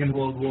the Second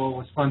World War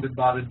was funded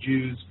by the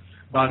Jews,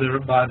 by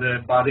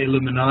the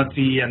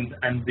Illuminati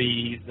and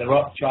the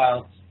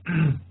Rothschilds,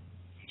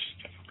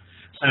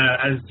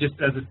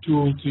 as a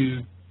tool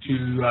to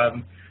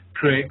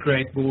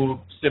create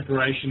more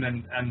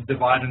separation and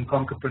divide and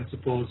conquer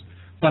principles,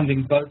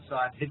 funding both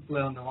sides,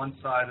 Hitler on the one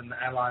side and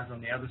the Allies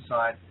on the other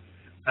side.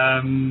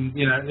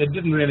 It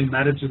didn't really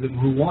matter to them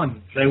who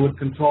won. They would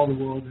control the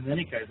world in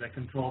any case. They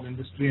controlled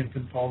industry and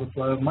controlled the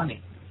flow of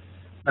money.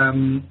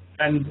 We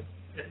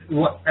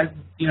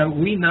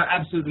know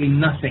absolutely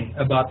nothing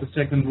about the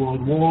Second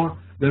World War,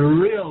 the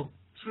real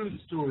true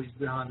stories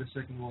behind the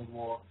Second World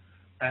War,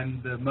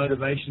 and the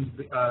motivations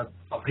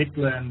of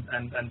Hitler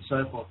and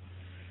so forth.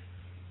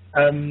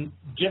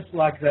 Just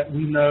like that,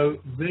 we know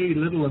very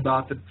little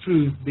about the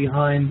truth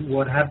behind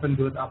what happened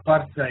with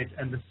apartheid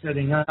and the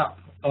setting up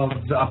of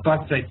the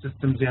apartheid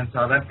systems in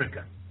South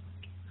Africa.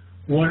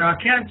 What I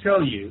can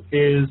tell you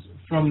is,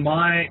 from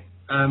my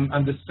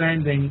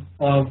understanding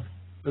of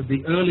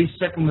the early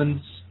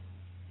settlements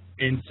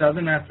in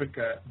Southern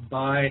Africa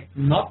by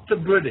not the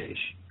British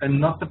and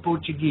not the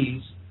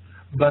Portuguese,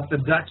 but the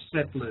Dutch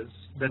settlers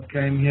that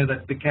came here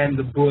that became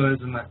the Boers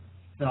and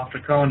the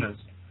Afrikaners,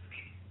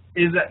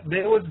 is that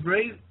there was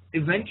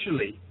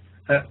initially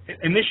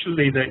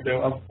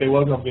there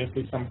was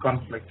obviously some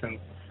conflict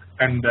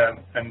and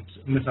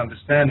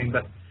misunderstanding,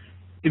 but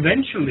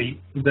eventually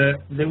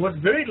there was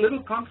very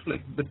little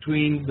conflict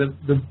between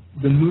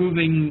the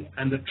moving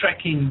and the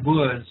trekking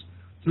Boers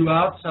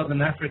throughout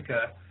Southern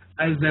Africa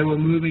as they were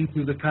moving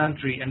through the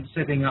country and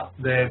setting up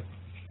their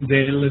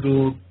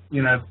little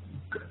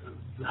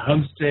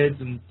homesteads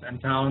and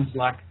towns,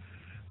 like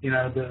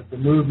the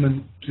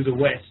movement to the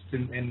west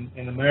in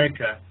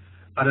America.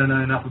 I don't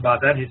know enough about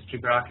that history,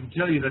 but I can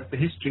tell you that the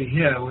history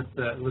here with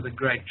the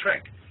Great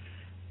Trek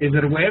is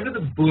that wherever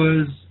the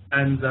Boers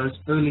and those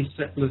early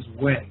settlers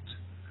went,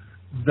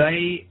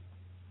 they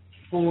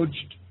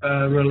forged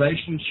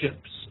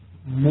relationships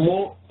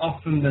more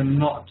often than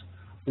not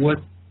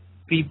with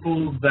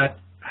people that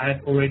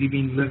had already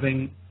been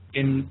living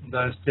in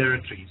those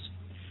territories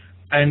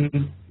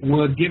and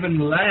were given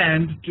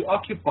land to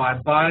occupy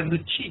by the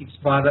chiefs,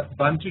 by the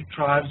Bantu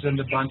tribes and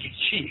the Bantu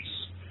chiefs.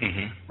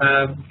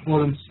 For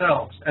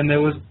themselves, and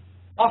there was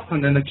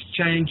often an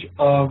exchange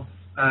of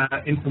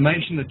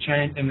information,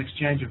 an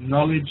exchange of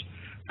knowledge,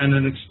 and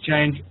an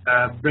exchange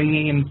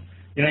bringing in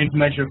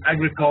information of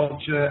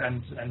agriculture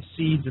and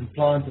seeds and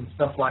plants and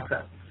stuff like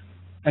that.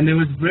 And there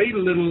was very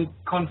little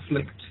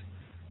conflict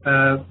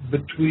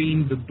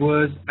between the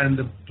Boers and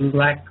the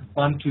black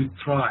Bantu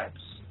tribes.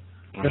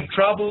 The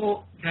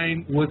trouble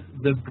came with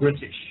the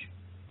British.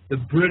 The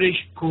British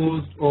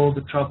caused all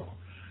the trouble.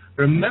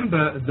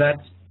 Remember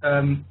that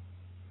in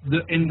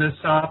the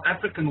South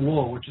African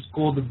War, which is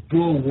called the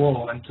Boer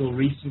War until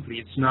recently,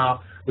 it's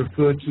now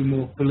referred to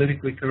more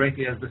politically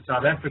correctly as the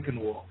South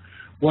African War,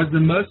 was the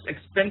most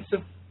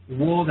expensive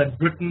war that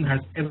Britain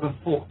has ever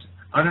fought.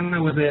 I don't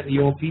know whether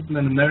your people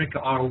in America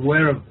are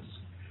aware of this.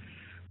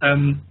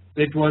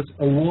 It was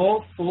a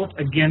war fought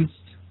against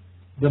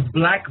the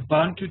black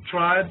Bantu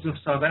tribes of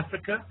South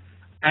Africa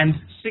and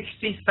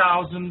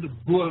 60,000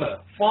 Boer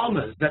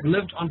farmers that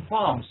lived on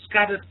farms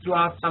scattered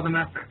throughout Southern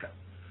Africa.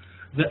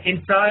 The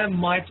entire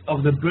might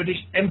of the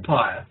British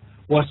Empire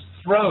was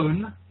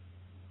thrown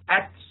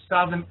at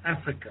Southern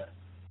Africa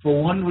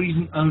for one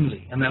reason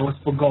only, and that was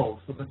for gold,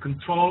 for the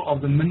control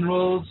of the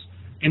minerals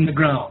in the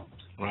ground.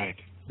 Right.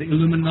 The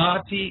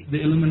Illuminati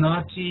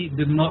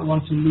did not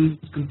want to lose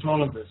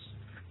control of this,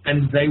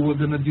 and they were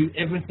going to do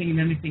everything and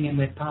anything in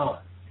their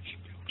power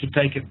to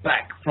take it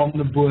back from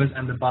the Boers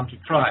and the Bantu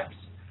tribes.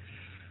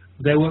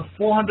 There were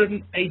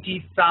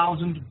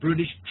 480,000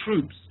 British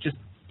troops. Just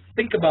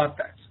think about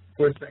that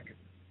for a second.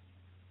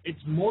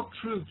 It's more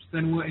troops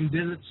than were in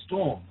Desert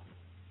Storm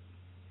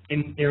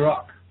in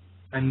Iraq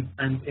and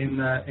in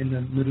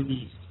the Middle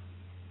East.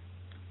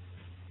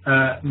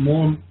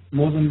 More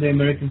than the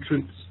American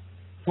troops.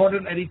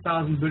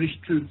 480,000 British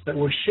troops that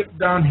were shipped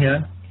down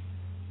here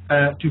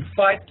to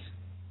fight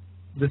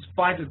this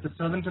fight at the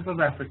southern tip of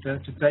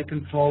Africa to take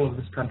control of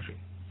this country.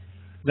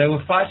 They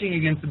were fighting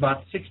against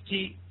about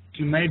 60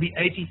 to maybe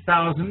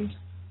 80,000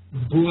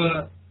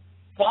 Boer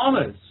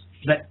farmers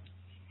that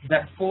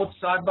fought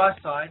side by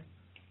side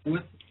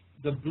with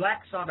the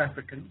black South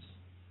Africans,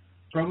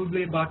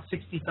 probably about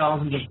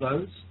 60,000 of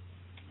those,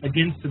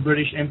 against the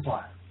British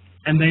Empire.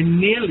 And they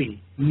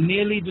nearly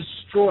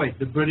destroyed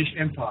the British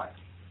Empire.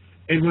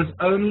 It was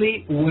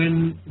only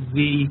when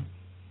the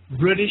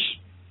British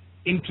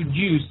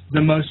introduced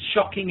the most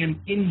shocking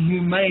and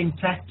inhumane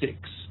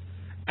tactics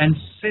and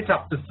set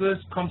up the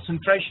first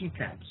concentration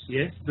camps.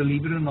 Yes,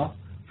 believe it or not,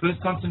 first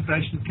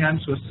concentration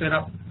camps were set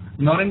up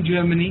not in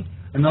Germany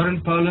and not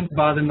in Poland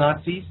by the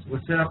Nazis,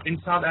 were set up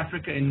in South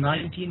Africa in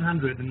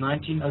 1900 and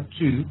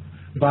 1902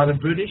 by the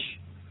British.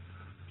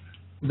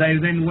 They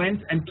then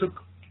went and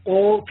took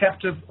all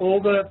captive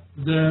all the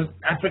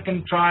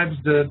African tribes,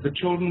 the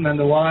children and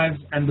the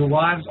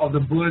wives of the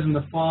Boers and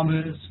the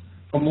farmers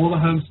from all the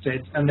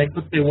homesteads, and they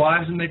put their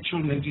wives and their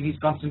children into these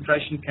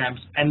concentration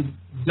camps, and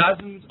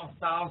dozens of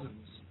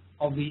thousands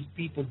of these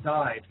people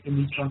died in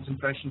these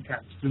concentration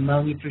camps through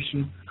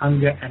malnutrition,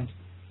 hunger,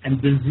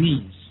 and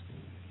disease.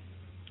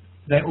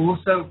 They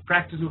also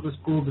practiced what was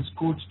called the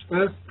scorched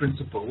earth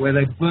principle, where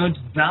they burnt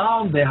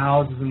down their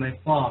houses and their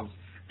farms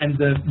and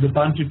the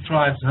Bantu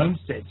tribes'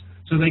 homesteads,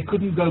 so they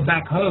couldn't go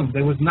back home.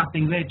 There was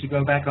nothing there to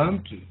go back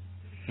home to.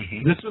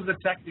 This was the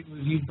tactic that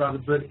was used by the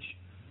British.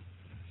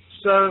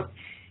 So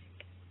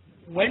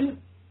when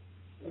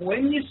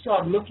you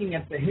start looking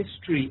at the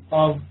history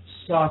of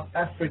South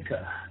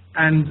Africa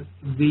and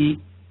the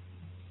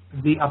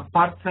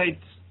apartheid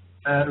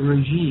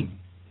regime,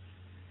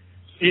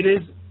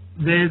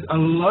 there's a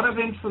lot of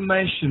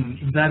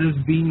information that is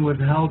being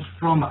withheld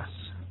from us,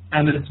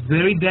 and it's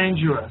very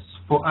dangerous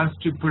for us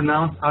to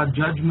pronounce our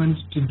judgment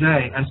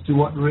today as to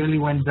what really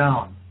went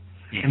down.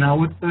 And I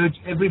would urge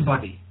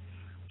everybody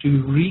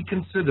to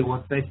reconsider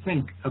what they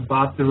think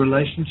about the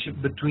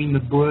relationship between the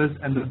Boers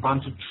and the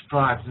Bantu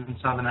tribes in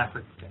Southern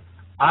Africa.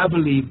 I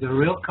believe the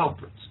real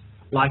culprits,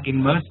 like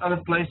in most other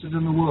places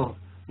in the world,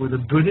 were the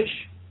British,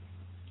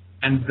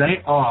 and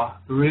they are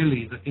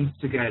really the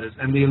instigators,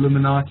 and the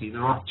Illuminati, the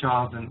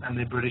Rothschilds and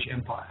the British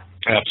Empire.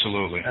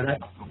 Absolutely. And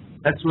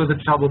that's where the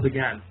trouble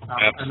began.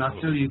 And I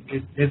tell you,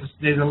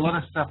 there's a lot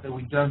of stuff that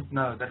we don't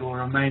know that will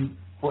remain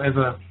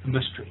forever a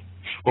mystery.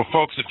 Well,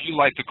 folks, if you'd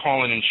like to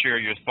call in and share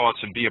your thoughts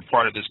and be a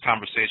part of this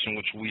conversation,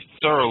 which we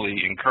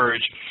thoroughly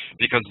encourage,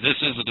 because this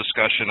is a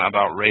discussion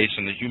about race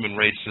and the human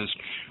races,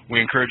 we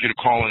encourage you to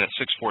call in at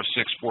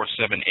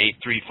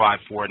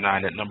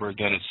 646-478-3549. That number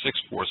again is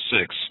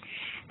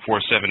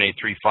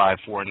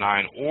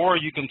 646-478-3549. Or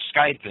you can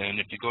Skype in.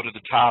 If you go to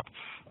the top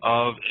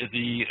of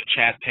the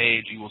chat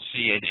page, you will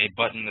see a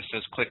button that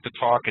says click to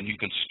talk, and you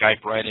can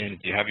Skype right in. If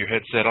you have your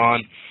headset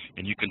on,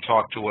 and you can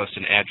talk to us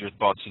and add your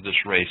thoughts to this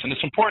race. And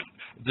it's important,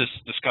 this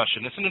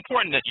discussion. It's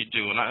important that you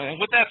do. And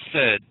with that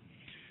said,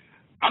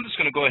 I'm just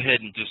going to go ahead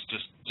and just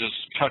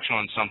touch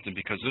on something,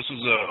 because this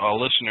is a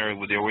listener.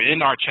 They were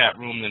in our chat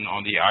room and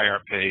on the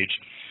IR page.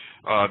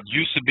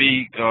 Used to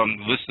be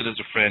listed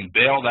as a friend,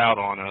 bailed out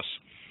on us,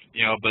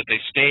 but they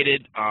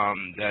stated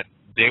that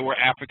they were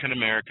African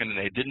American, and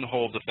they didn't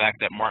hold the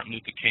fact that Martin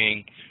Luther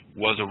King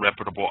was a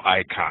reputable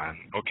icon.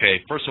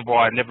 Okay, first of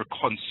all, I never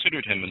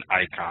considered him an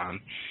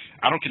icon.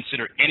 I don't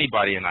consider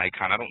anybody an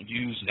icon. I don't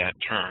use that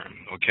term,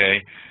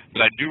 okay?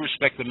 But I do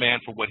respect the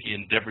man for what he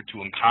endeavored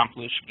to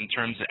accomplish in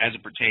terms of, as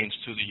it pertains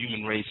to the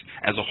human race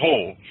as a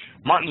whole.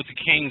 Martin Luther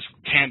King's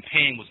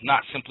campaign was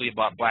not simply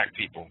about black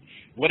people.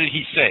 What did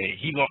he say?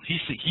 His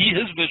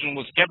vision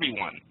was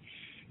everyone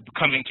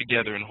coming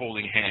together and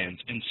holding hands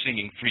and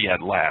singing "Free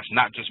at Last,"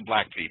 not just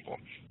black people,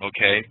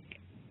 okay?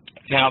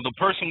 Now, the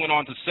person went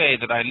on to say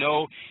that I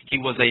know he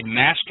was a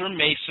master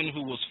mason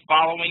who was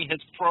following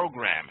his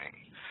programming.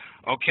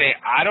 Okay,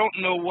 I don't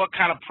know what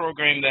kind of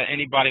program that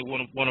anybody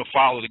want to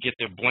follow to get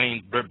their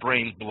brains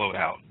blown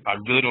out. I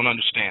really don't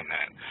understand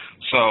that.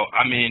 So,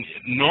 I mean,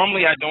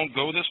 normally I don't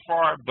go this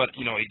far, but,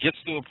 it gets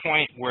to a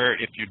point where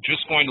if you're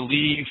just going to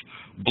leave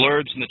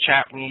blurbs in the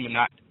chat room and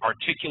not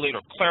articulate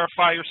or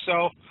clarify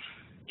yourself,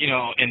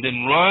 and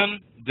then run,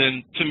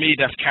 then to me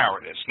that's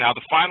cowardice. Now,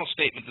 the final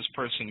statement this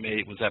person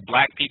made was that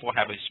black people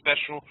have a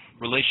special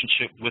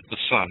relationship with the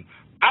sun.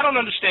 I don't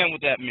understand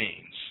what that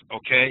means,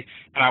 okay?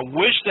 And I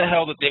wish the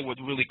hell that they would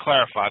really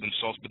clarify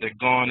themselves, but they're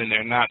gone and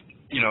they're not,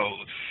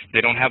 they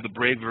don't have the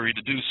bravery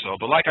to do so.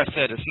 But like I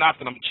said, it's not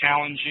that I'm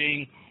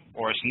challenging,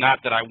 or it's not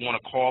that I want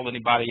to call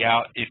anybody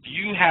out. If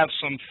you have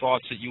some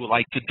thoughts that you would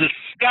like to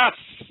discuss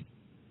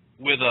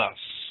with us,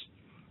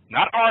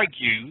 not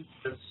argue,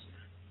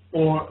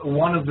 or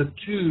one of the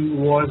two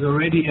was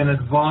already an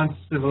advanced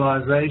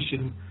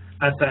civilization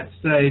at that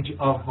stage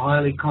of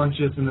highly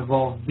conscious and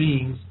evolved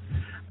beings,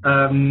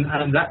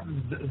 and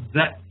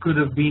that could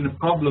have been a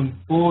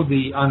problem for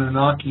the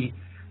Anunnaki.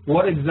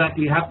 What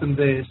exactly happened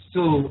there is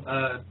still,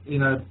 a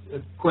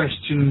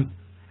question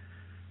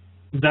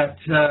that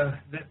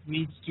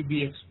needs to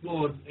be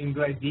explored in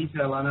great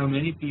detail. I know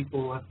many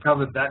people have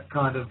covered that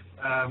kind of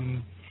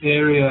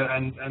area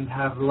and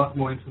have a lot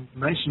more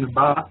information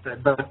about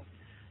that, but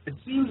it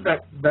seems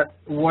that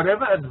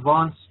whatever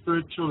advanced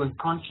spiritual and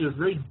conscious,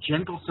 very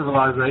gentle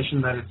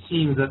civilization that it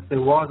seems that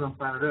there was on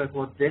planet Earth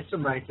was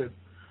decimated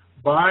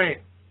by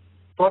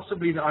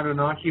possibly the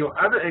Anunnaki or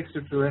other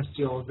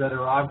extraterrestrials that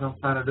arrived on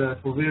planet Earth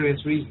for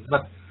various reasons.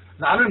 But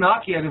the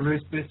Anunnaki had a very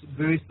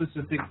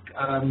specific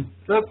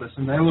purpose,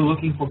 and they were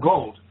looking for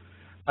gold.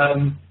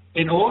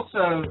 It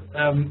also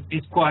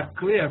is quite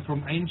clear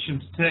from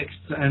ancient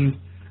texts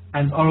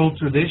and oral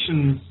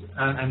traditions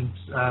and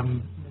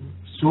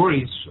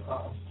stories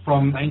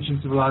from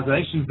ancient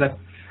civilizations that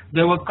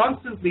there were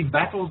constantly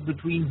battles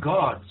between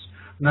gods.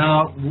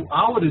 Now,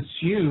 I would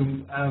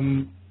assume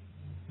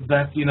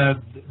that,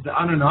 the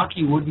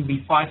Anunnaki wouldn't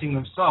be fighting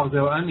themselves.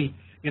 There were only,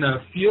 a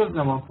few of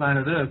them on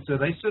planet Earth, so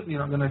they're certainly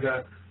not going to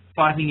go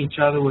fighting each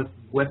other with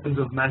weapons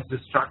of mass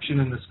destruction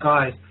in the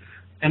skies.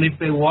 And if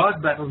there was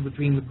battles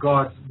between the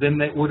gods, then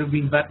there would have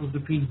been battles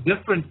between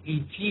different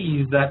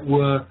ETs that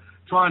were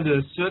trying to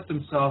assert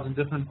themselves in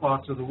different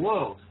parts of the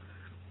world.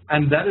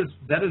 And that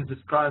is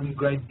described in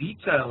great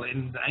detail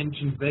in the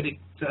ancient Vedic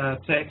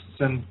texts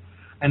and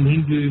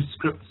Hindu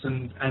scripts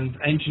and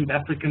ancient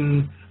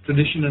African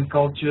tradition and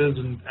cultures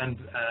and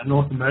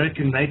North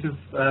American native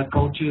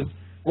cultures.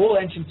 All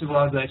ancient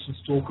civilizations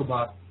talk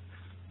about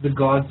the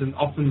gods and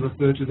often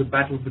refer to the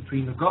battle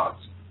between the gods.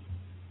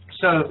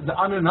 So the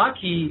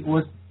Anunnaki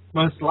was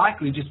most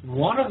likely just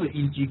one of the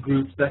ET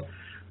groups that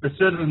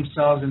asserted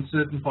themselves in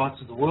certain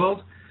parts of the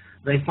world.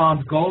 They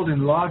found gold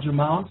in large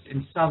amounts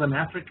in southern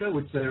Africa,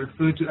 which they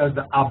refer to as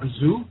the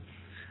Abzu.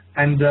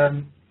 And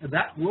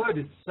that word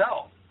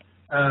itself,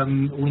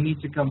 we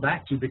need to come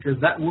back to, because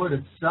that word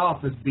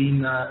itself has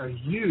been a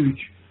huge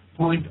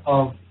point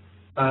of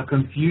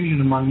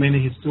confusion among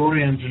many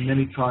historians and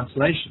many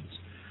translations.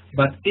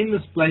 But in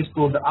this place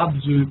called the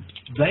Abzu,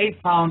 they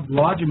found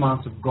large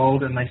amounts of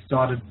gold and they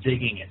started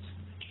digging it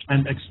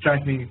and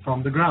extracting it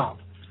from the ground.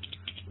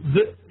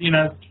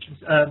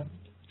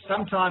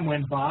 Some time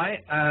went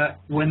by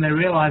when they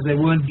realized they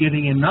weren't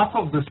getting enough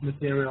of this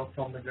material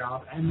from the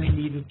ground and they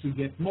needed to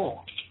get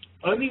more.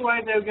 Only way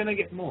they were going to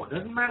get more.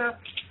 Doesn't matter.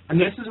 And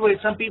this is where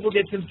some people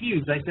get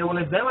confused. They say, well,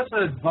 if they were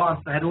so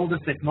advanced, they had all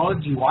this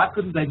technology, why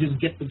couldn't they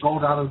just get the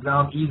gold out of the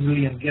ground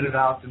easily and get it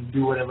out and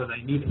do whatever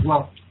they needed?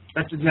 Well,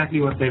 that's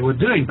exactly what they were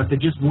doing, but there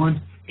just weren't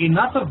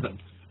enough of them.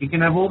 You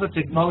can have all the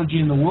technology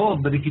in the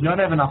world, but if you don't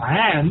have enough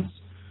hands,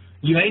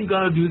 you ain't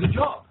going to do the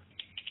job.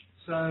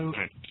 So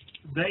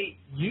they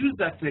used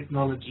that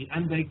technology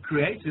and they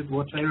created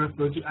what they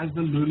refer to as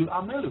the Lulu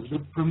Amelu, the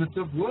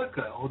primitive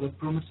worker or the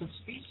primitive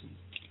species,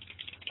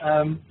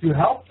 to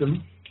help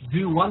them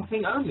do one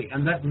thing only.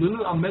 And that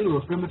Lulu Amelu,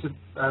 or primitive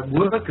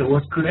worker,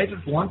 was created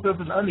for one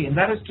purpose only, and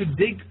that is to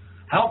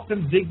help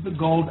them dig the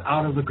gold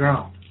out of the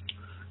ground.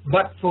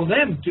 But for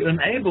them to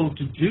enable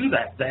to do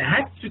that, they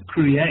had to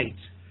create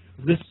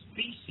this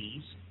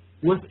species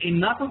with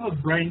enough of a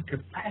brain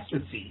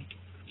capacity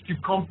to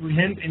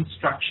comprehend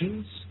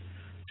instructions,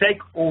 take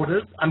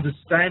orders,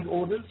 understand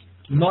orders,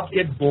 not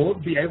get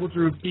bored, be able to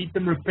repeat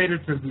them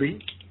repetitively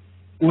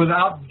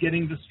without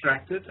getting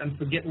distracted and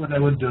forget what they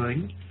were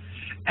doing.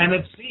 And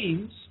it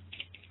seems,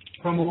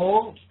 from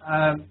all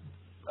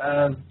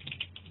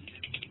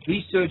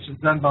research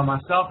done by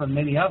myself and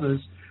many others,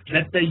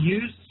 that they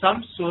used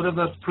some sort of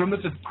a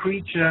primitive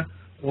creature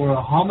or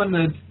a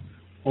hominid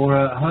or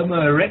a Homo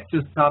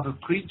erectus type of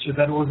creature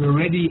that was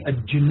already a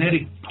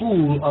genetic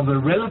pool of a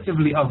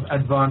relatively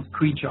advanced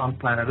creature on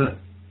planet Earth.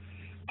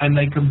 And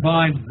they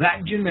combined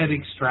that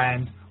genetic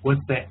strand with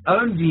their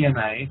own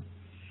DNA,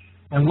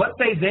 and what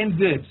they then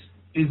did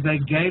is they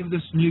gave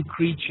this new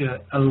creature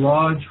a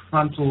large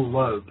frontal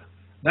lobe.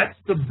 That's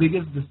the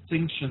biggest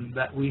distinction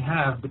that we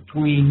have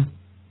between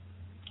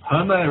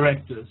Homo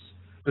erectus,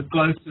 the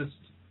closest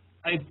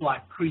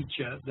ape-like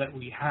creature that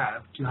we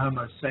have to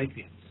Homo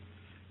sapiens,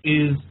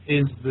 is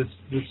this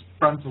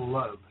frontal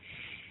lobe.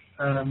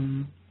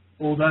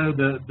 Although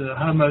the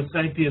Homo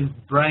sapiens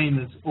brain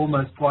is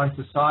almost twice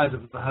the size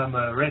of the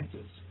Homo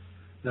erectus,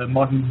 the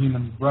modern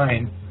human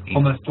brain,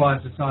 almost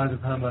twice the size of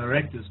Homo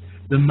erectus,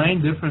 the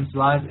main difference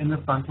lies in the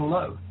frontal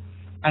lobe.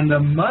 And the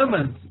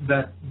moment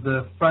that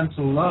the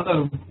frontal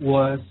lobe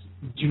was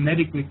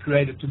genetically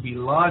created to be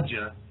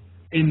larger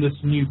in this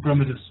new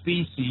primitive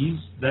species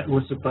that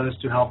was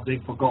supposed to help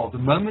dig for gold, the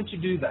moment you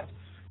do that,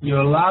 you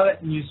allow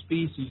that new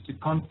species to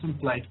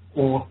contemplate,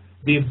 or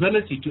the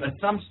ability to at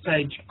some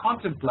stage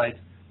contemplate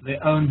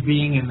their own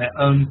being and their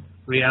own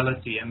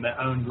reality and their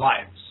own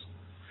lives.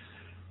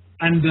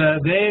 And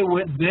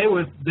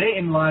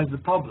therein lies the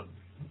problem.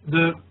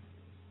 The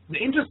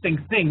interesting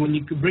thing, when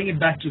you could bring it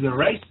back to the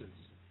races,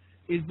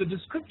 is the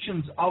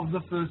descriptions of the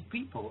first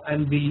people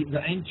and the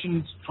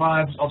ancient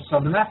tribes of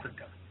southern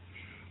Africa.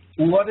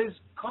 What is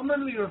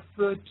commonly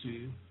referred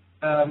to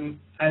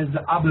as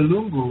the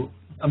Abelungu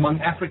among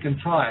African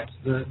tribes,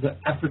 the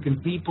African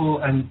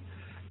people and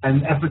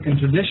African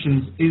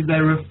traditions, is they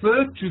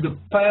refer to the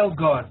pale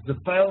gods, the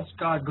pale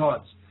sky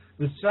gods,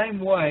 the same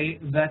way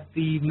that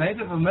the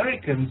Native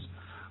Americans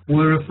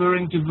were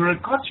referring to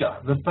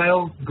Viracocha, the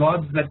pale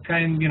gods that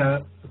came,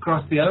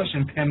 across the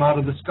ocean, came out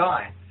of the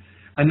sky.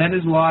 And that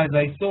is why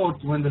they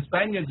thought, when the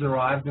Spaniards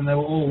arrived and they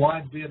were all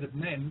white-bearded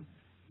men,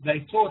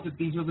 they thought that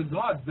these were the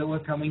gods that were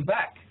coming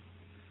back.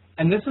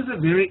 And this is a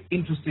very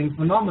interesting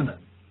phenomenon.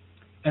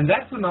 And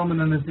that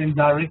phenomenon is then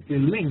directly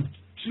linked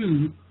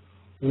to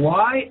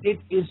why it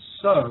is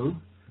so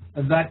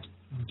that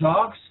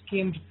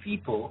dark-skinned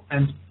people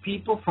and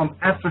people from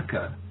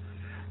Africa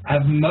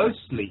have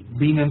mostly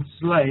been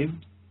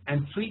enslaved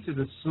and treated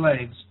as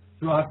slaves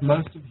throughout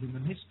most of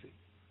human history.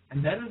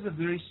 And that is a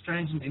very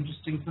strange and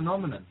interesting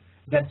phenomenon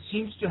that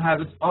seems to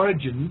have its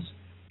origins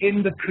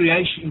in the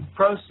creation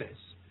process,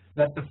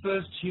 that the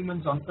first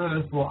humans on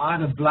Earth were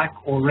either black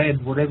or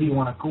red, whatever you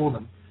want to call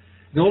them.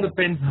 It all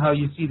depends on how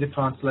you see the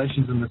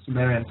translations in the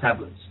Sumerian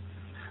tablets.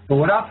 But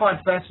what I find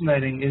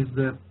fascinating is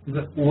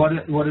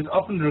what is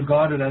often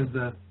regarded as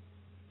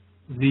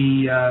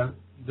the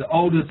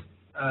oldest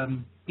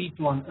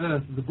people on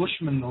Earth, the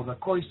Bushmen or the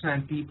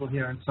Khoisan people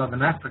here in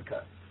southern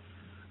Africa,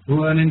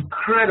 who are an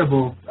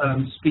incredible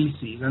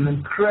species, an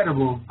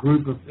incredible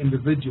group of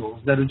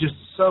individuals that are just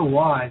so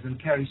wise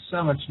and carry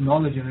so much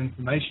knowledge and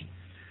information.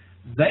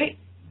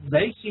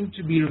 They seem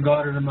to be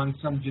regarded among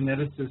some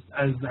geneticists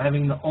as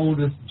having the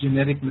oldest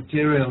genetic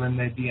material in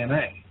their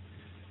DNA.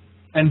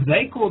 And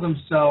they call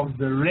themselves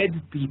the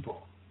Red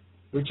People,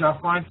 which I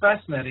find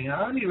fascinating.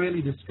 I only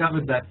really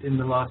discovered that in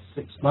the last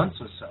 6 months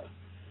or so.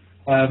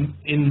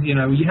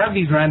 You have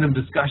these random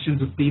discussions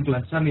with people,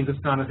 and suddenly this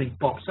kind of thing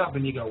pops up,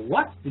 and you go,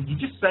 "What? Did you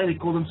just say they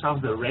call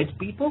themselves the Red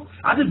People?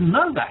 I didn't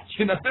know that."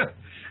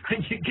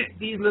 And you get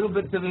these little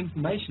bits of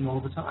information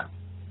all the time.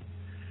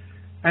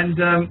 And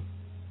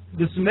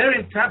the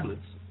Sumerian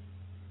tablets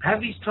have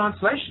these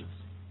translations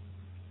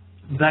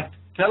that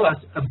tell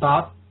us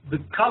about the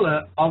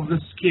color of the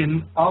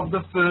skin of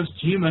the first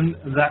human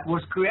that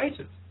was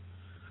created.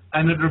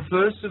 And it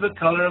refers to the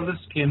color of the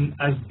skin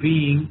as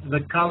being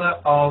the color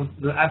of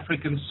the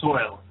African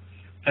soil.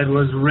 It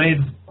was red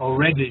or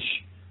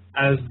reddish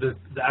as the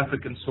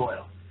African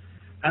soil.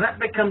 And that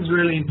becomes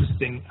really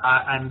interesting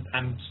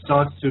and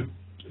starts to,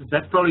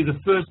 that's probably the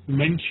first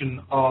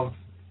mention of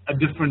a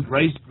different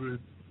race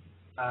group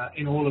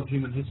in all of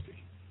human history.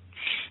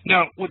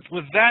 Now,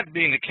 with that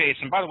being the case,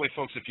 and by the way,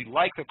 folks, if you'd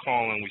like to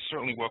call in, we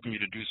certainly welcome you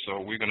to do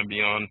so. We're going to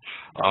be on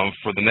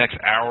for the next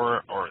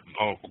hour or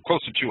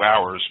close to 2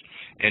 hours,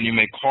 and you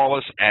may call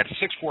us at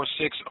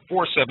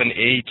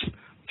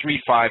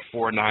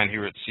 646-478-3549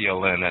 here at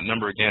CLN. That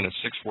number again is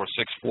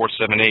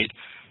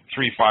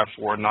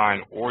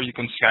 646-478-3549, or you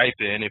can Skype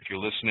in if you're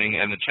listening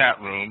in the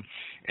chat room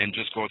and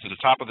just go to the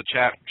top of the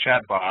chat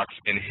box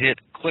and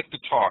click to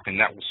talk, and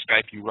that will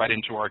Skype you right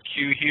into our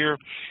queue here,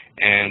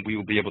 and we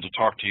will be able to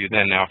talk to you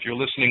then. Now, if you're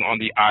listening on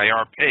the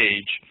IR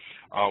page,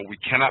 we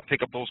cannot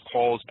pick up those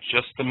calls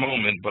just the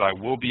moment, but I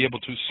will be able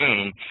to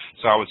soon,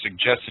 so I would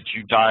suggest that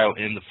you dial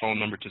in the phone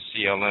number to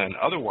CLN.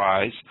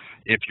 Otherwise,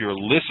 if you're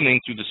listening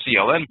through the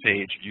CLN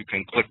page, you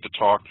can click to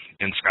talk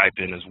and Skype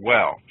in as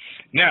well.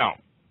 Now,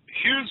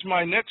 here's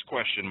my next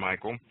question,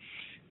 Michael.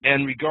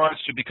 In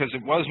regards to, because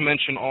it was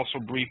mentioned also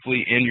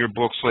briefly in your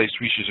book, Slave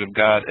Species of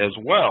God, as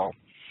well,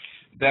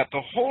 that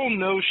the whole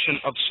notion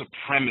of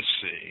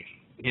supremacy,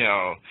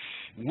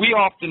 we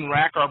often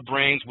rack our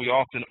brains, we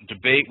often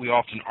debate, we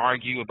often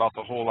argue about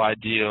the whole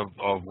idea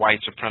of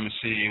white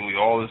supremacy. We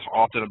always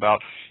often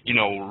about,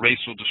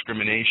 racial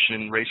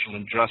discrimination, racial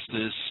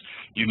injustice.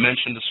 You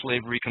mentioned the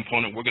slavery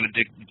component. We're going to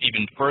dig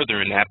even further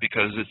in that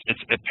because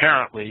it's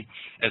apparently,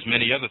 as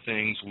many other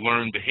things,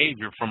 learned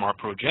behavior from our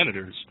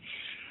progenitors.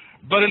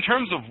 But in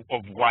terms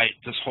of white,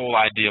 this whole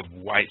idea of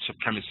white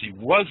supremacy,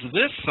 was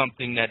this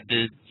something that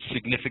did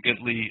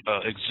significantly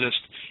exist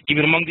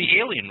even among the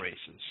alien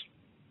races?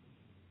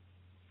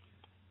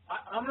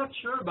 I'm not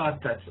sure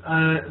about that.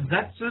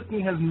 That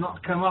certainly has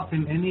not come up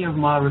in any of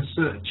my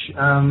research.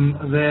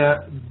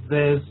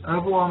 There's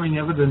overwhelming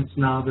evidence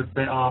now that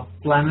there are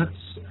planets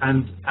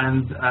and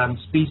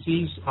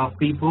species of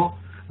people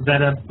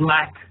that are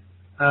black,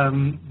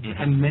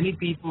 and many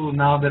people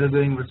now that are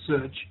doing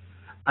research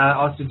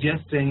are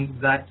suggesting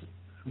that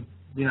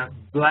the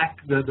black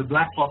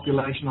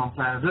population on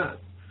planet Earth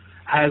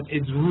has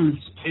its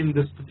roots in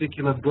this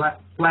particular black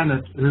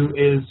planet who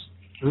is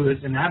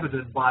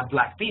inhabited by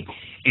black people.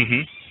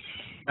 Mm-hmm.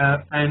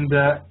 And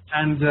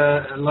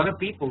a lot of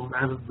people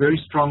have a very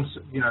strong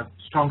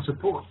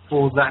support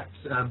for that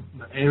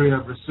area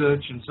of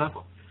research and so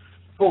forth.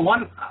 For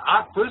one,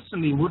 I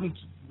personally wouldn't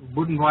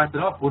write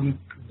it off, wouldn't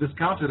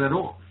discount it at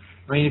all.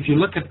 I mean, if you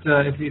look at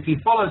if you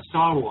follow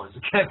Star Wars,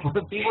 okay, for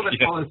the people that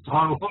follow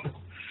Star Wars,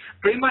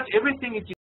 pretty much everything that you